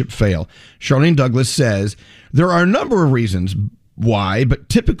relationship fail? Charlene Douglas says there are a number of reasons why, but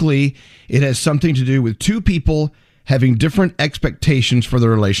typically it has something to do with two people having different expectations for the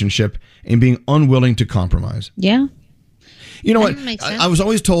relationship and being unwilling to compromise. Yeah. You know what? I was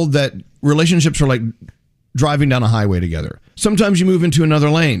always told that relationships are like driving down a highway together. Sometimes you move into another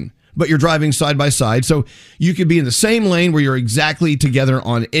lane, but you're driving side by side. So you could be in the same lane where you're exactly together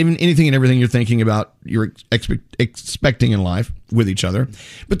on anything and everything you're thinking about, you're expecting in life with each other.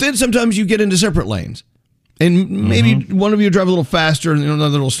 But then sometimes you get into separate lanes. And maybe one of you drive a little faster and another a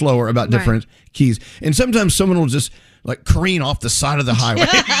little slower about different keys. And sometimes someone will just like careen off the side of the highway.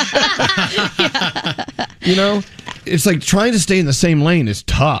 it's like trying to stay in the same lane is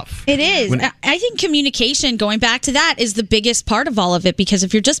tough. It is. When- I think communication, going back to that, is the biggest part of all of it, because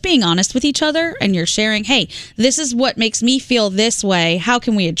if you're just being honest with each other and you're sharing, hey, this is what makes me feel this way, how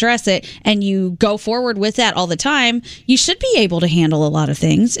can we address it, and you go forward with that all the time, you should be able to handle a lot of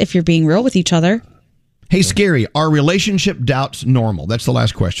things if you're being real with each other. Hey, Scary, are relationship doubts normal? That's the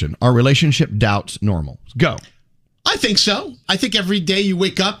last question. Are relationship doubts normal? Go. I think so. I think every day you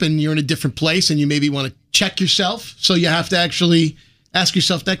wake up and you're in a different place and you maybe want to check yourself. So you have to actually ask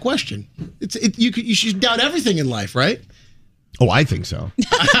yourself that question. You should doubt everything in life, right? Oh, I think so.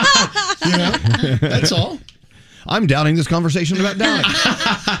 That's all. I'm doubting this conversation about doubting.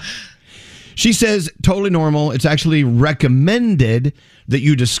 She says, totally normal. It's actually recommended that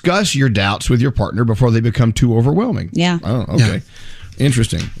you discuss your doubts with your partner before they become too overwhelming. Yeah. Oh, okay.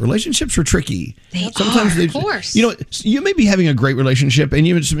 Interesting. Relationships are tricky. Sometimes of course. You know, you may be having a great relationship and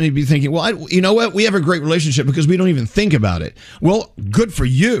you just may be thinking, well, you know what? We have a great relationship because we don't even think about it. Well, good for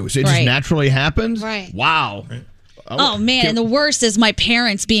you. So it just Right. naturally happens? Right. Wow. Oh, man. And the worst is my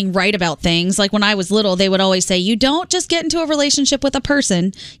parents being right about things. Like when I was little, they would always say, you don't just get into a relationship with a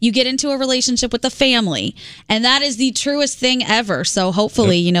person, you get into a relationship with a family. And that is the truest thing ever. So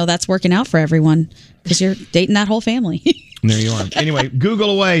hopefully, you know, that's working out for everyone because you're dating that whole family. There you are. Anyway, Google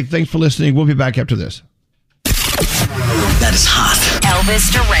away. Thanks for listening. We'll be back after this. That is hot.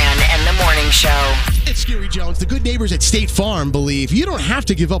 Elvis Duran and the Morning Show. It's Scary Jones. The good neighbors at State Farm believe you don't have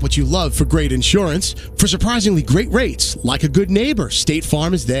to give up what you love for great insurance. For surprisingly great rates, like a good neighbor, State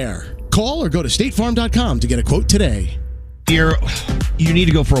Farm is there. Call or go to statefarm.com to get a quote today. You need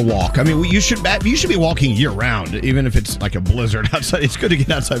to go for a walk. I mean, you should be walking year round, even if it's like a blizzard outside. It's good to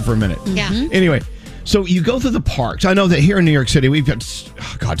get outside for a minute. Yeah. Anyway, so you go through the parks. I know that here in New York City, we've got,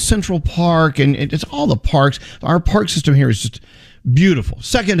 Central Park, and it's all the parks. Our park system here is just beautiful.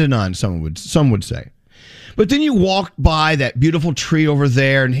 Second to none, some would say. But then you walk by that beautiful tree over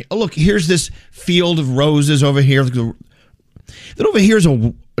there, and look, here's this field of roses over here. Then over here is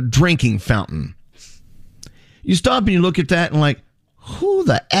a drinking fountain. You stop and you look at that and like, who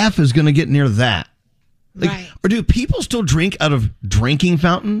the F is going to get near that? Like, Right. Or do people still drink out of drinking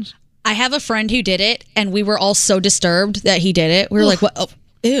fountains? I have a friend who did it, and we were all so disturbed that he did it. We were like, what? Oh,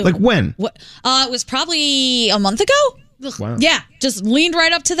 ew. Like when? What? It was probably a month ago. Wow. Yeah, just leaned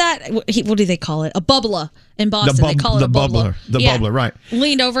right up to that. What do they call it? A bubbler in Boston. They call it a bubbler. Bubbler, right.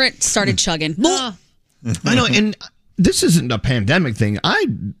 Leaned over it, started chugging. Oh. I know, and this isn't a pandemic thing. I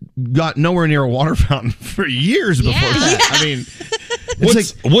got nowhere near a water fountain for years before that. I mean,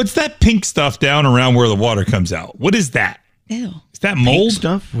 what's that pink stuff down around where the water comes out? What is that? Ew. Is that mold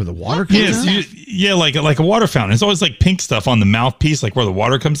stuff where the water comes out? Yeah, like a water fountain. It's always like pink stuff on the mouthpiece, like where the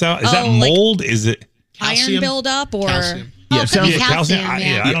water comes out. Is that mold? Is it iron buildup or Calcium. Yeah, it sounds like calcium. I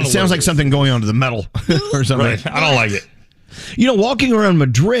don't know. It sounds like something going on to the metal or something. Right. I don't like it. You know, walking around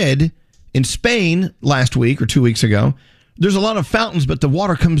Madrid in Spain last week or 2 weeks ago, there's a lot of fountains, but the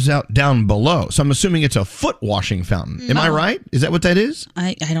water comes out down below. So I'm assuming it's a foot washing fountain. Am I right? Is that what that is?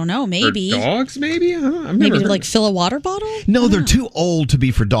 I don't know. Maybe For dogs, maybe? I've maybe never to heard like fill a water bottle. No, they're too old to be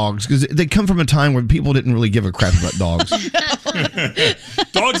for dogs because they come from a time when people didn't really give a crap about dogs.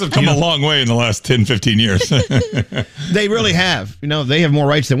 Dogs have come a long way in the last 10, 15 years. They really have. You know, they have more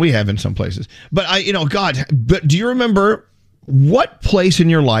rights than we have in some places. But but do you remember what place in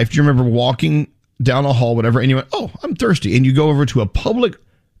your life do you remember walking down a hall, whatever, and you went, oh, I'm thirsty. And you go over to a public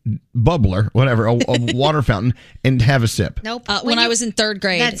bubbler, whatever, a water fountain, and have a sip. Nope. When I was in third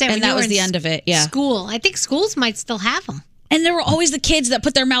grade, That's it. When and you that were was in the end of it. Yeah. School. I think schools might still have them. And there were always the kids that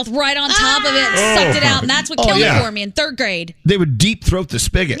put their mouth right on top of it and sucked it out. And that's what killed it for me in third grade. They would deep throat the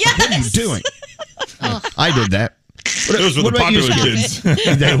spigot. Yes! What are you doing? I did that. Those were the about you, popular Scary?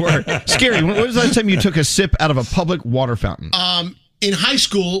 kids. They were. Scary, when was the last time you took a sip out of a public water fountain? In high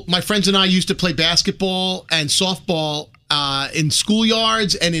school, my friends and I used to play basketball and softball in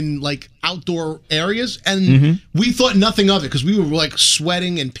schoolyards and in like outdoor areas, and we thought nothing of it because we were like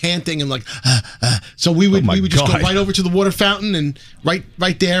sweating and panting and like, so we would just go right over to the water fountain and right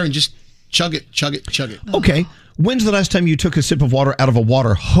there and just chug it. Okay. When's the last time you took a sip of water out of a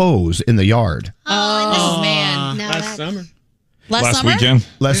water hose in the yard? Oh man, no, last summer. Last summer? weekend.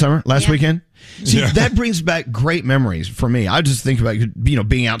 Last weekend? See, Yeah. that brings back great memories for me. I just think about,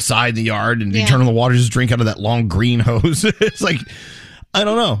 being outside in the yard and you turn on the water, just drink out of that long green hose. It's like, I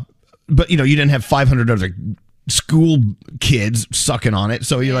don't know. But, you didn't have 500 other school kids sucking on it.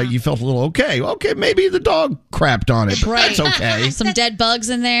 So you felt a little okay. Okay, maybe the dog crapped on it, but Right. that's okay. Some dead bugs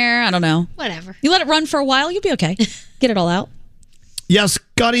in there. I don't know. Whatever. You let it run for a while, you'll be okay. Get it all out. Yes,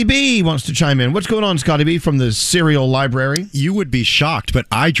 Scotty B wants to chime in. What's going on, Scotty B, from the cereal library? You would be shocked, but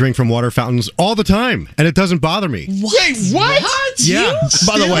I drink from water fountains all the time, and it doesn't bother me. Wait, what? Yeah.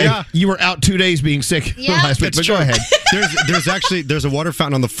 By the way, Yeah. you were out 2 days being sick last week, but go ahead. There's a water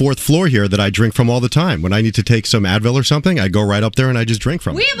fountain on the 4th floor here that I drink from all the time. When I need to take some Advil or something, I go right up there and I just drink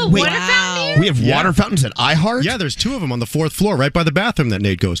from We it. have a water fountain here? We have water fountains at iHeart? Yeah, there's 2 of them on the 4th floor, right by the bathroom that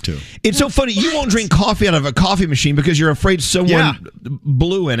Nate goes to. It's so funny. You won't drink coffee out of a coffee machine because you're afraid someone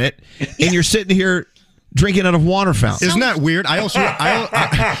blew in it, and you're sitting here drinking out of water fountains. Isn't that weird? I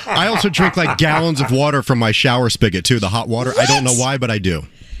also drink like gallons of water from my shower spigot too, the hot water. I don't know why, but I do.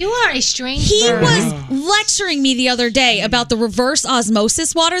 You are a strange He bird. was lecturing me the other day about the reverse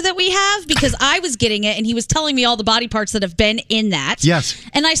osmosis water that we have because I was getting it and he was telling me all the body parts that have been in that. Yes.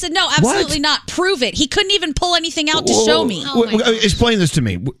 And I said, no, absolutely not. Prove it. He couldn't even pull anything out to show me. Explain this to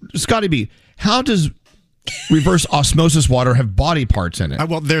me. Scotty B, how does reverse osmosis water have body parts in it?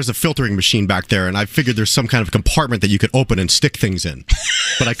 Well, there's a filtering machine back there, and I figured there's some kind of compartment that you could open and stick things in,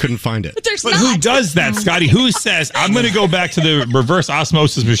 but I couldn't find it. But who does that, Scotty? Who says, I'm going to go back to the reverse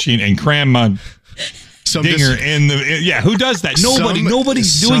osmosis machine and cram my dinger in the... Yeah, who does that?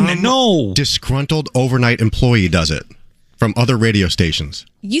 Nobody's doing that. No. Disgruntled overnight employee does it from other radio stations.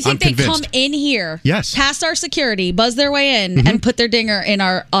 You think I'm they convinced. come in here, Yes. past our security, buzz their way in, and put their dinger in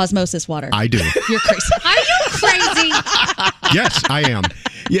our osmosis water? I do. You're crazy. Are you crazy? Yes, I am.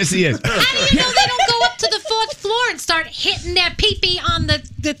 Yes, he is. How do you know they don't go up to the 4th floor and start hitting their pee-pee on the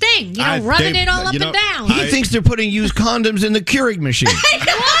thing? You know, rubbing it all up and down. He thinks they're putting used condoms in the Keurig machine.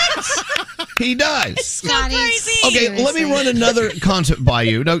 What? He does. Scotty. Okay, let me run another concept by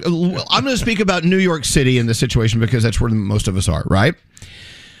you. Now, I'm going to speak about New York City in this situation because that's where most of us are, right?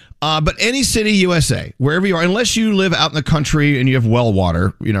 But any city, USA, wherever you are, unless you live out in the country and you have well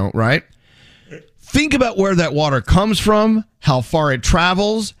water, you know, right? Think about where that water comes from, how far it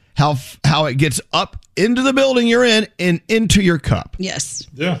travels, how it gets up into the building you're in and into your cup. Yes.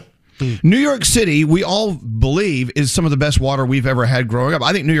 Yeah. New York City, we all believe, is some of the best water we've ever had growing up.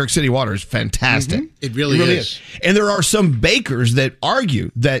 I think New York City water is fantastic. It really is. And there are some bakers that argue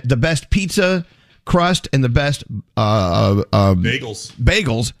that the best pizza crust and the best bagels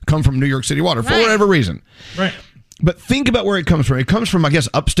come from New York City water for whatever reason. Right. But think about where it comes from. It comes from, I guess,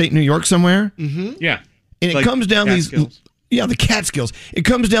 upstate New York somewhere. Mm-hmm. Yeah. And it Like comes down Catskills. the Catskills. It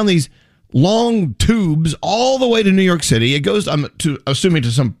comes down these long tubes all the way to New York City. It goes, I'm assuming,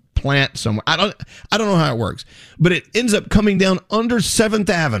 to some plant somewhere. I don't know how it works, but it ends up coming down under 7th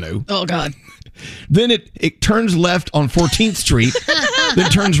Avenue. Oh God. Then it turns left on 14th Street,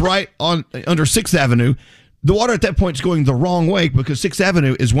 then turns right on under 6th Avenue. The water at that point is going the wrong way because 6th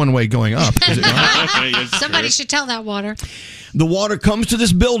Avenue is one way going up. Is it not? Somebody should tell that water. The water comes to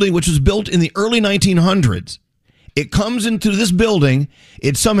this building, which was built in the early 1900s. It comes into this building.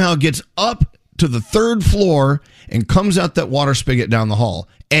 It somehow gets up to the 3rd floor and comes out that water spigot down the hall.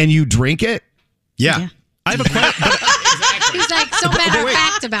 And you drink it? Yeah. I have a question. He's like so matter of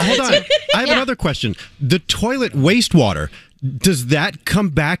fact about it. Hold on. I have another question. The toilet wastewater, does that come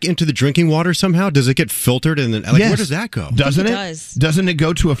back into the drinking water somehow? Does it get filtered and then where does that go? Doesn't it? Doesn't it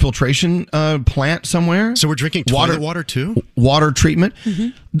go to a filtration plant somewhere? So we're drinking toilet water too? Water treatment.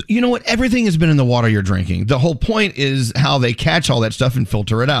 You know what? Everything has been in the water you're drinking. The whole point is how they catch all that stuff and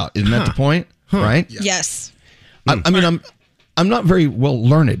filter it out. Isn't that the point? Right? Yes. I mean, I'm not very well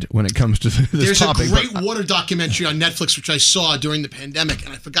learned when it comes to this There's topic. a great water documentary on Netflix, which I saw during the pandemic,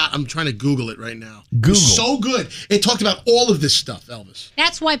 and I forgot. I'm trying to Google it right now. Google. It's so good. It talked about all of this stuff, Elvis.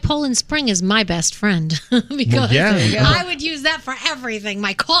 That's why Poland Spring is my best friend because yeah. I would use that for everything.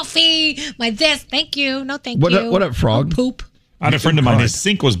 My coffee, my this. Thank you. No, thank What you. up, what up, Frog? Poop. I had a friend of mine, his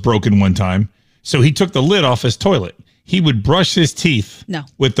sink was broken one time, so he took the lid off his toilet. He would brush his teeth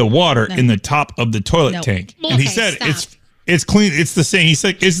with the water in the top of the toilet tank. And he said it's clean. It's the same. He's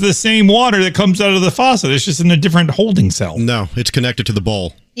like, it's the same water that comes out of the faucet. It's just in a different holding cell. No, it's connected to the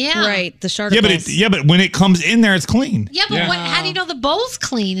bowl. Yeah. Right. The shard. But when it comes in there, it's clean. Yeah, but how do you know the bowl's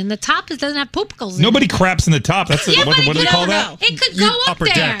clean and the top doesn't have poopicles in Nobody it? craps in the top. That's what do they call that? It could go up there.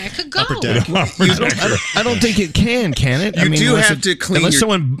 deck. It could go. Upper deck. I don't think it can it? You do unless have to clean unless your-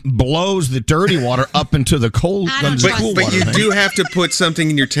 someone blows the dirty water up into the cool, cool But water. you thing. do have to put something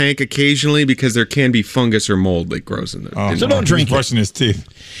in your tank occasionally because there can be fungus or mold that grows in there. So don't drink it. Brushing his teeth.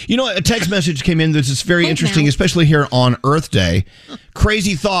 You know, a text message came in that's very interesting, especially here on Earth Day.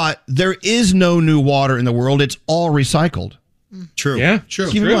 Crazy thought. There is no new water in the world. It's all recycled. True. Yeah. True.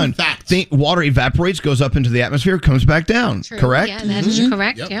 Keep in mind, water evaporates, goes up into the atmosphere, comes back down. True. Correct? Yeah, that is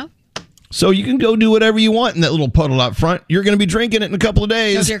correct. Yeah. So you can go do whatever you want in that little puddle out front. You're going to be drinking it in a couple of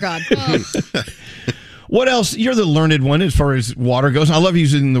days. Oh, dear God. What else? You're the learned one as far as water goes. I love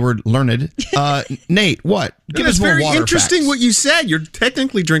using the word learned. Nate, what? Give us It's more very water interesting facts. what you said. You're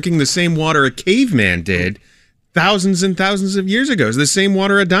technically drinking the same water a caveman did thousands and thousands of years ago. It's the same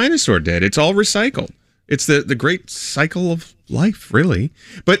water a dinosaur did. It's all recycled. It's the great cycle of life, really.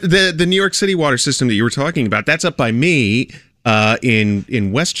 But the New York City water system that you were talking about, that's up by me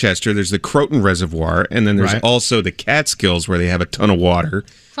in Westchester. There's the Croton Reservoir, and then there's Right. also the Catskills where they have a ton of water.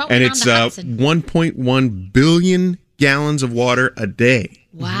 Croton And on it's the Hudson. 1.1 billion gallons of water a day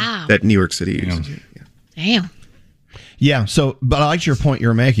Wow. that New York City uses. Damn. Yeah, but I like your point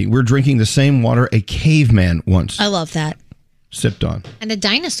you're making. We're drinking the same water a caveman once I love that. sipped on. And a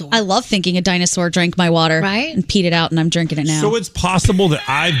dinosaur. I love thinking a dinosaur drank my water, Right? and peed it out, and I'm drinking it now. So it's possible that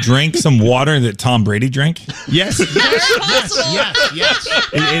I've drank some water that Tom Brady drank? Yes. Yes.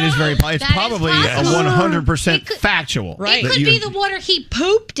 It is very. It's That is probably possible. 100% factual. It could be the water he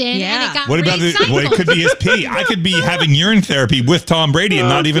pooped in and it got What about recycled. it could be his pee. I could be having urine therapy with Tom Brady and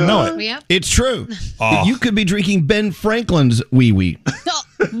not even know it. Yep. It's true. Oh. You could be drinking Ben Franklin's wee wee.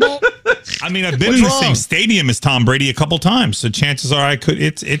 I mean, I've been What's in the wrong? same stadium as Tom Brady a couple times, so chances are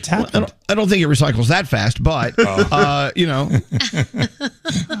it's happened. I don't think it recycles that fast, but you know.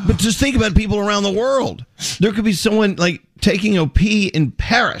 But just think about people around the world. There could be someone like taking a pee in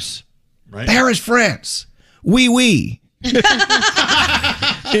Paris, Paris, France, wee.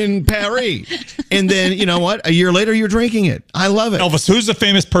 In Paris, and then you know what? A year later, you're drinking it. I love it. Elvis, who's the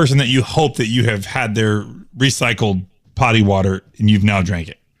famous person that you hope that you have had their recycled potty water and you've now drank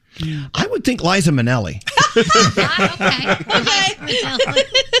it? I would think Liza Minnelli.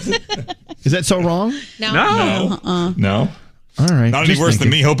 Is that so wrong? No. No. All right. Not any just worse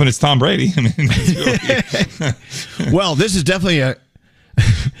than thinking. me hoping it's Tom Brady. I mean, it's Well, this is definitely a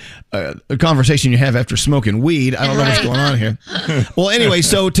conversation you have after smoking weed. I don't know what's going on here. Well, anyway,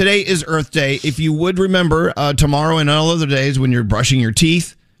 so today is Earth Day. If you would remember, tomorrow and all other days when you're brushing your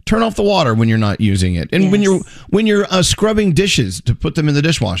teeth, turn off the water when you're not using it. And when you're scrubbing dishes to put them in the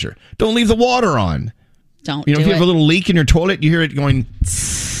dishwasher, don't leave the water on. Don't You know, do if you it. have a little leak in your toilet, you hear it going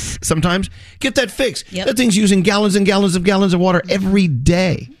sometimes, get that fixed. Yep. That thing's using gallons and gallons of water every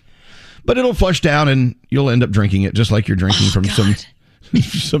day. But it'll flush down and you'll end up drinking it just like you're drinking from some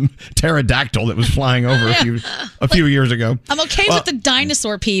pterodactyl that was flying over a few years ago. I'm okay with the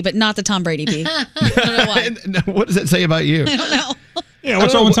dinosaur pee, but not the Tom Brady pee. I don't know why. What does that say about you? I don't know. Yeah,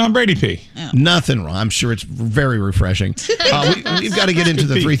 what's wrong with Tom Brady pee? Nothing wrong. I'm sure it's very refreshing. We've got to get into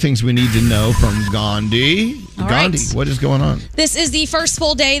the three things we need to know from Gandhi. All Gandhi, right. what is going on? This is the first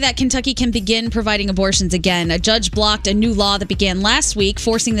full day that Kentucky can begin providing abortions again. A judge blocked a new law that began last week,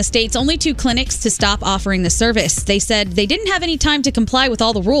 forcing the state's only 2 clinics to stop offering the service. They said they didn't have any time to comply with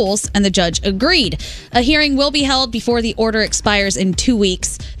all the rules, and the judge agreed. A hearing will be held before the order expires in 2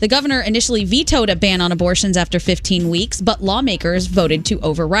 weeks. The governor initially vetoed a ban on abortions after 15 weeks, but lawmakers voted to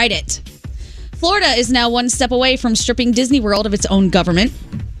override it. Florida is now one step away from stripping Disney World of its own government.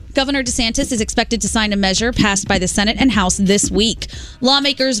 Governor DeSantis is expected to sign a measure passed by the Senate and House this week.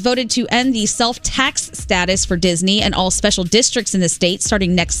 Lawmakers voted to end the self-tax status for Disney and all special districts in the state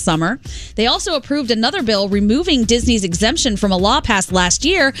starting next summer. They also approved another bill removing Disney's exemption from a law passed last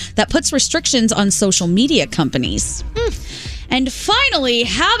year that puts restrictions on social media companies. And finally,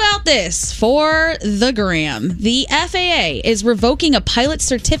 how about this for the gram? The FAA is revoking a pilot's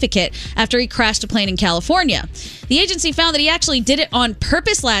certificate after he crashed a plane in California. The agency found that he actually did it on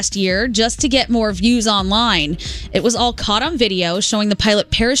purpose last year just to get more views online. It was all caught on video showing the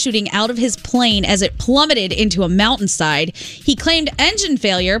pilot parachuting out of his plane as it plummeted into a mountainside. He claimed engine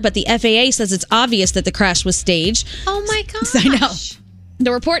failure, but the FAA says it's obvious that the crash was staged. Oh my God. I know.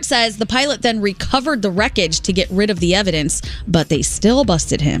 The report says the pilot then recovered the wreckage to get rid of the evidence, but they still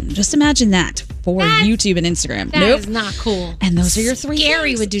busted him. Just imagine that for YouTube and Instagram. That is not cool. And those are your 3 Gary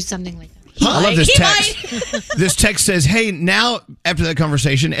things. would do something like that. I love this text. This text says, hey, now after that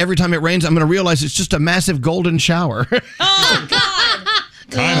conversation, every time it rains, I'm going to realize it's just a massive golden shower. Oh, God.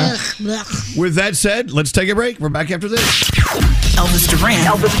 With that said, let's take a break. We're back after this. Elvis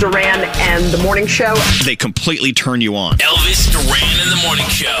Duran and the Morning Show. They completely turn you on. Elvis Duran in the Morning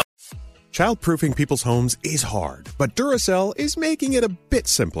Show. Childproofing people's homes is hard, but Duracell is making it a bit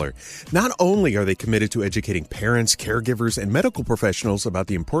simpler. Not only are they committed to educating parents, caregivers, and medical professionals about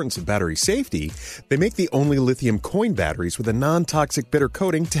the importance of battery safety, they make the only lithium coin batteries with a non-toxic bitter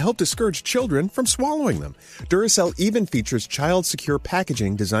coating to help discourage children from swallowing them. Duracell even features child-secure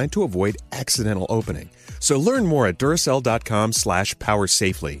packaging designed to avoid accidental opening. So learn more at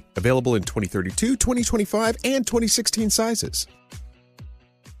Duracell.com/powersafely. Available in 2032, 2025, and 2016 sizes.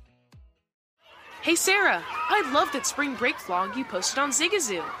 Hey Sarah, I loved that spring break vlog you posted on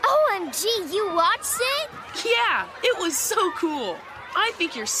Zigazoo. OMG, you watched it? Yeah, it was so cool. I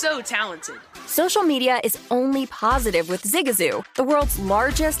think you're so talented. Social media is only positive with Zigazoo, the world's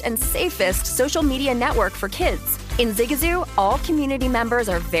largest and safest social media network for kids. In Zigazoo, all community members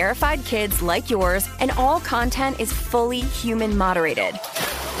are verified kids like yours, and all content is fully human moderated.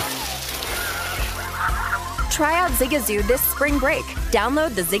 Try out Zigazoo this spring break.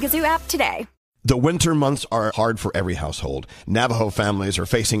 Download the Zigazoo app today. The winter months are hard for every household. Navajo families are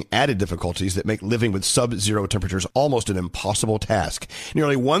facing added difficulties that make living with sub-zero temperatures almost an impossible task.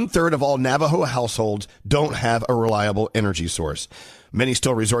 Nearly 1/3 of all Navajo households don't have a reliable energy source. Many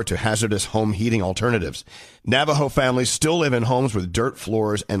still resort to hazardous home heating alternatives. Navajo families still live in homes with dirt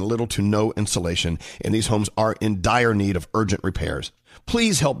floors and little to no insulation, and these homes are in dire need of urgent repairs.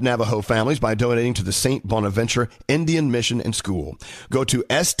 Please help Navajo families by donating to the St. Bonaventure Indian Mission and School. Go to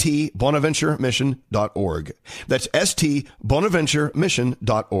stbonaventuremission.org. That's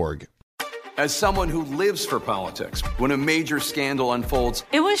stbonaventuremission.org. As someone who lives for politics, when a major scandal unfolds,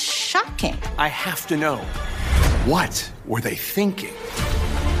 it was shocking. I have to know, what were they thinking?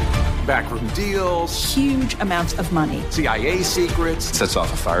 Backroom deals, huge amounts of money, CIA secrets, sets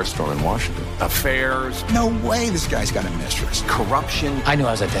off a firestorm in Washington, affairs. No way this guy's got a mistress. Corruption. I knew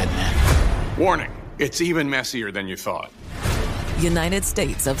I was a dead man. Warning, it's even messier than you thought. United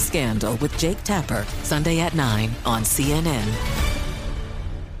States of Scandal with Jake Tapper, Sunday at 9 on CNN.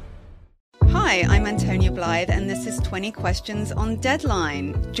 Hi, I'm Antonia Blythe, and this is 20 Questions on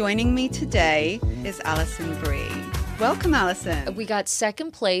Deadline. Joining me today is Alison Brie. Welcome, Alison. We got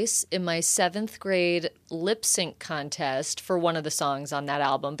second place in my 7th grade lip sync contest for one of the songs on that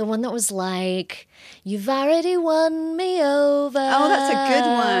album. The one that was like, "You've already won me over." Oh, that's a good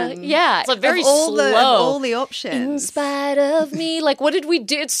one. Yeah. It's like very slow. Of all the options. In spite of me. Like, what did we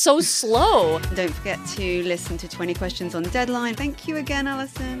do? It's so slow. Don't forget to listen to 20 Questions on Deadline. Thank you again,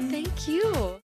 Alison. Thank you.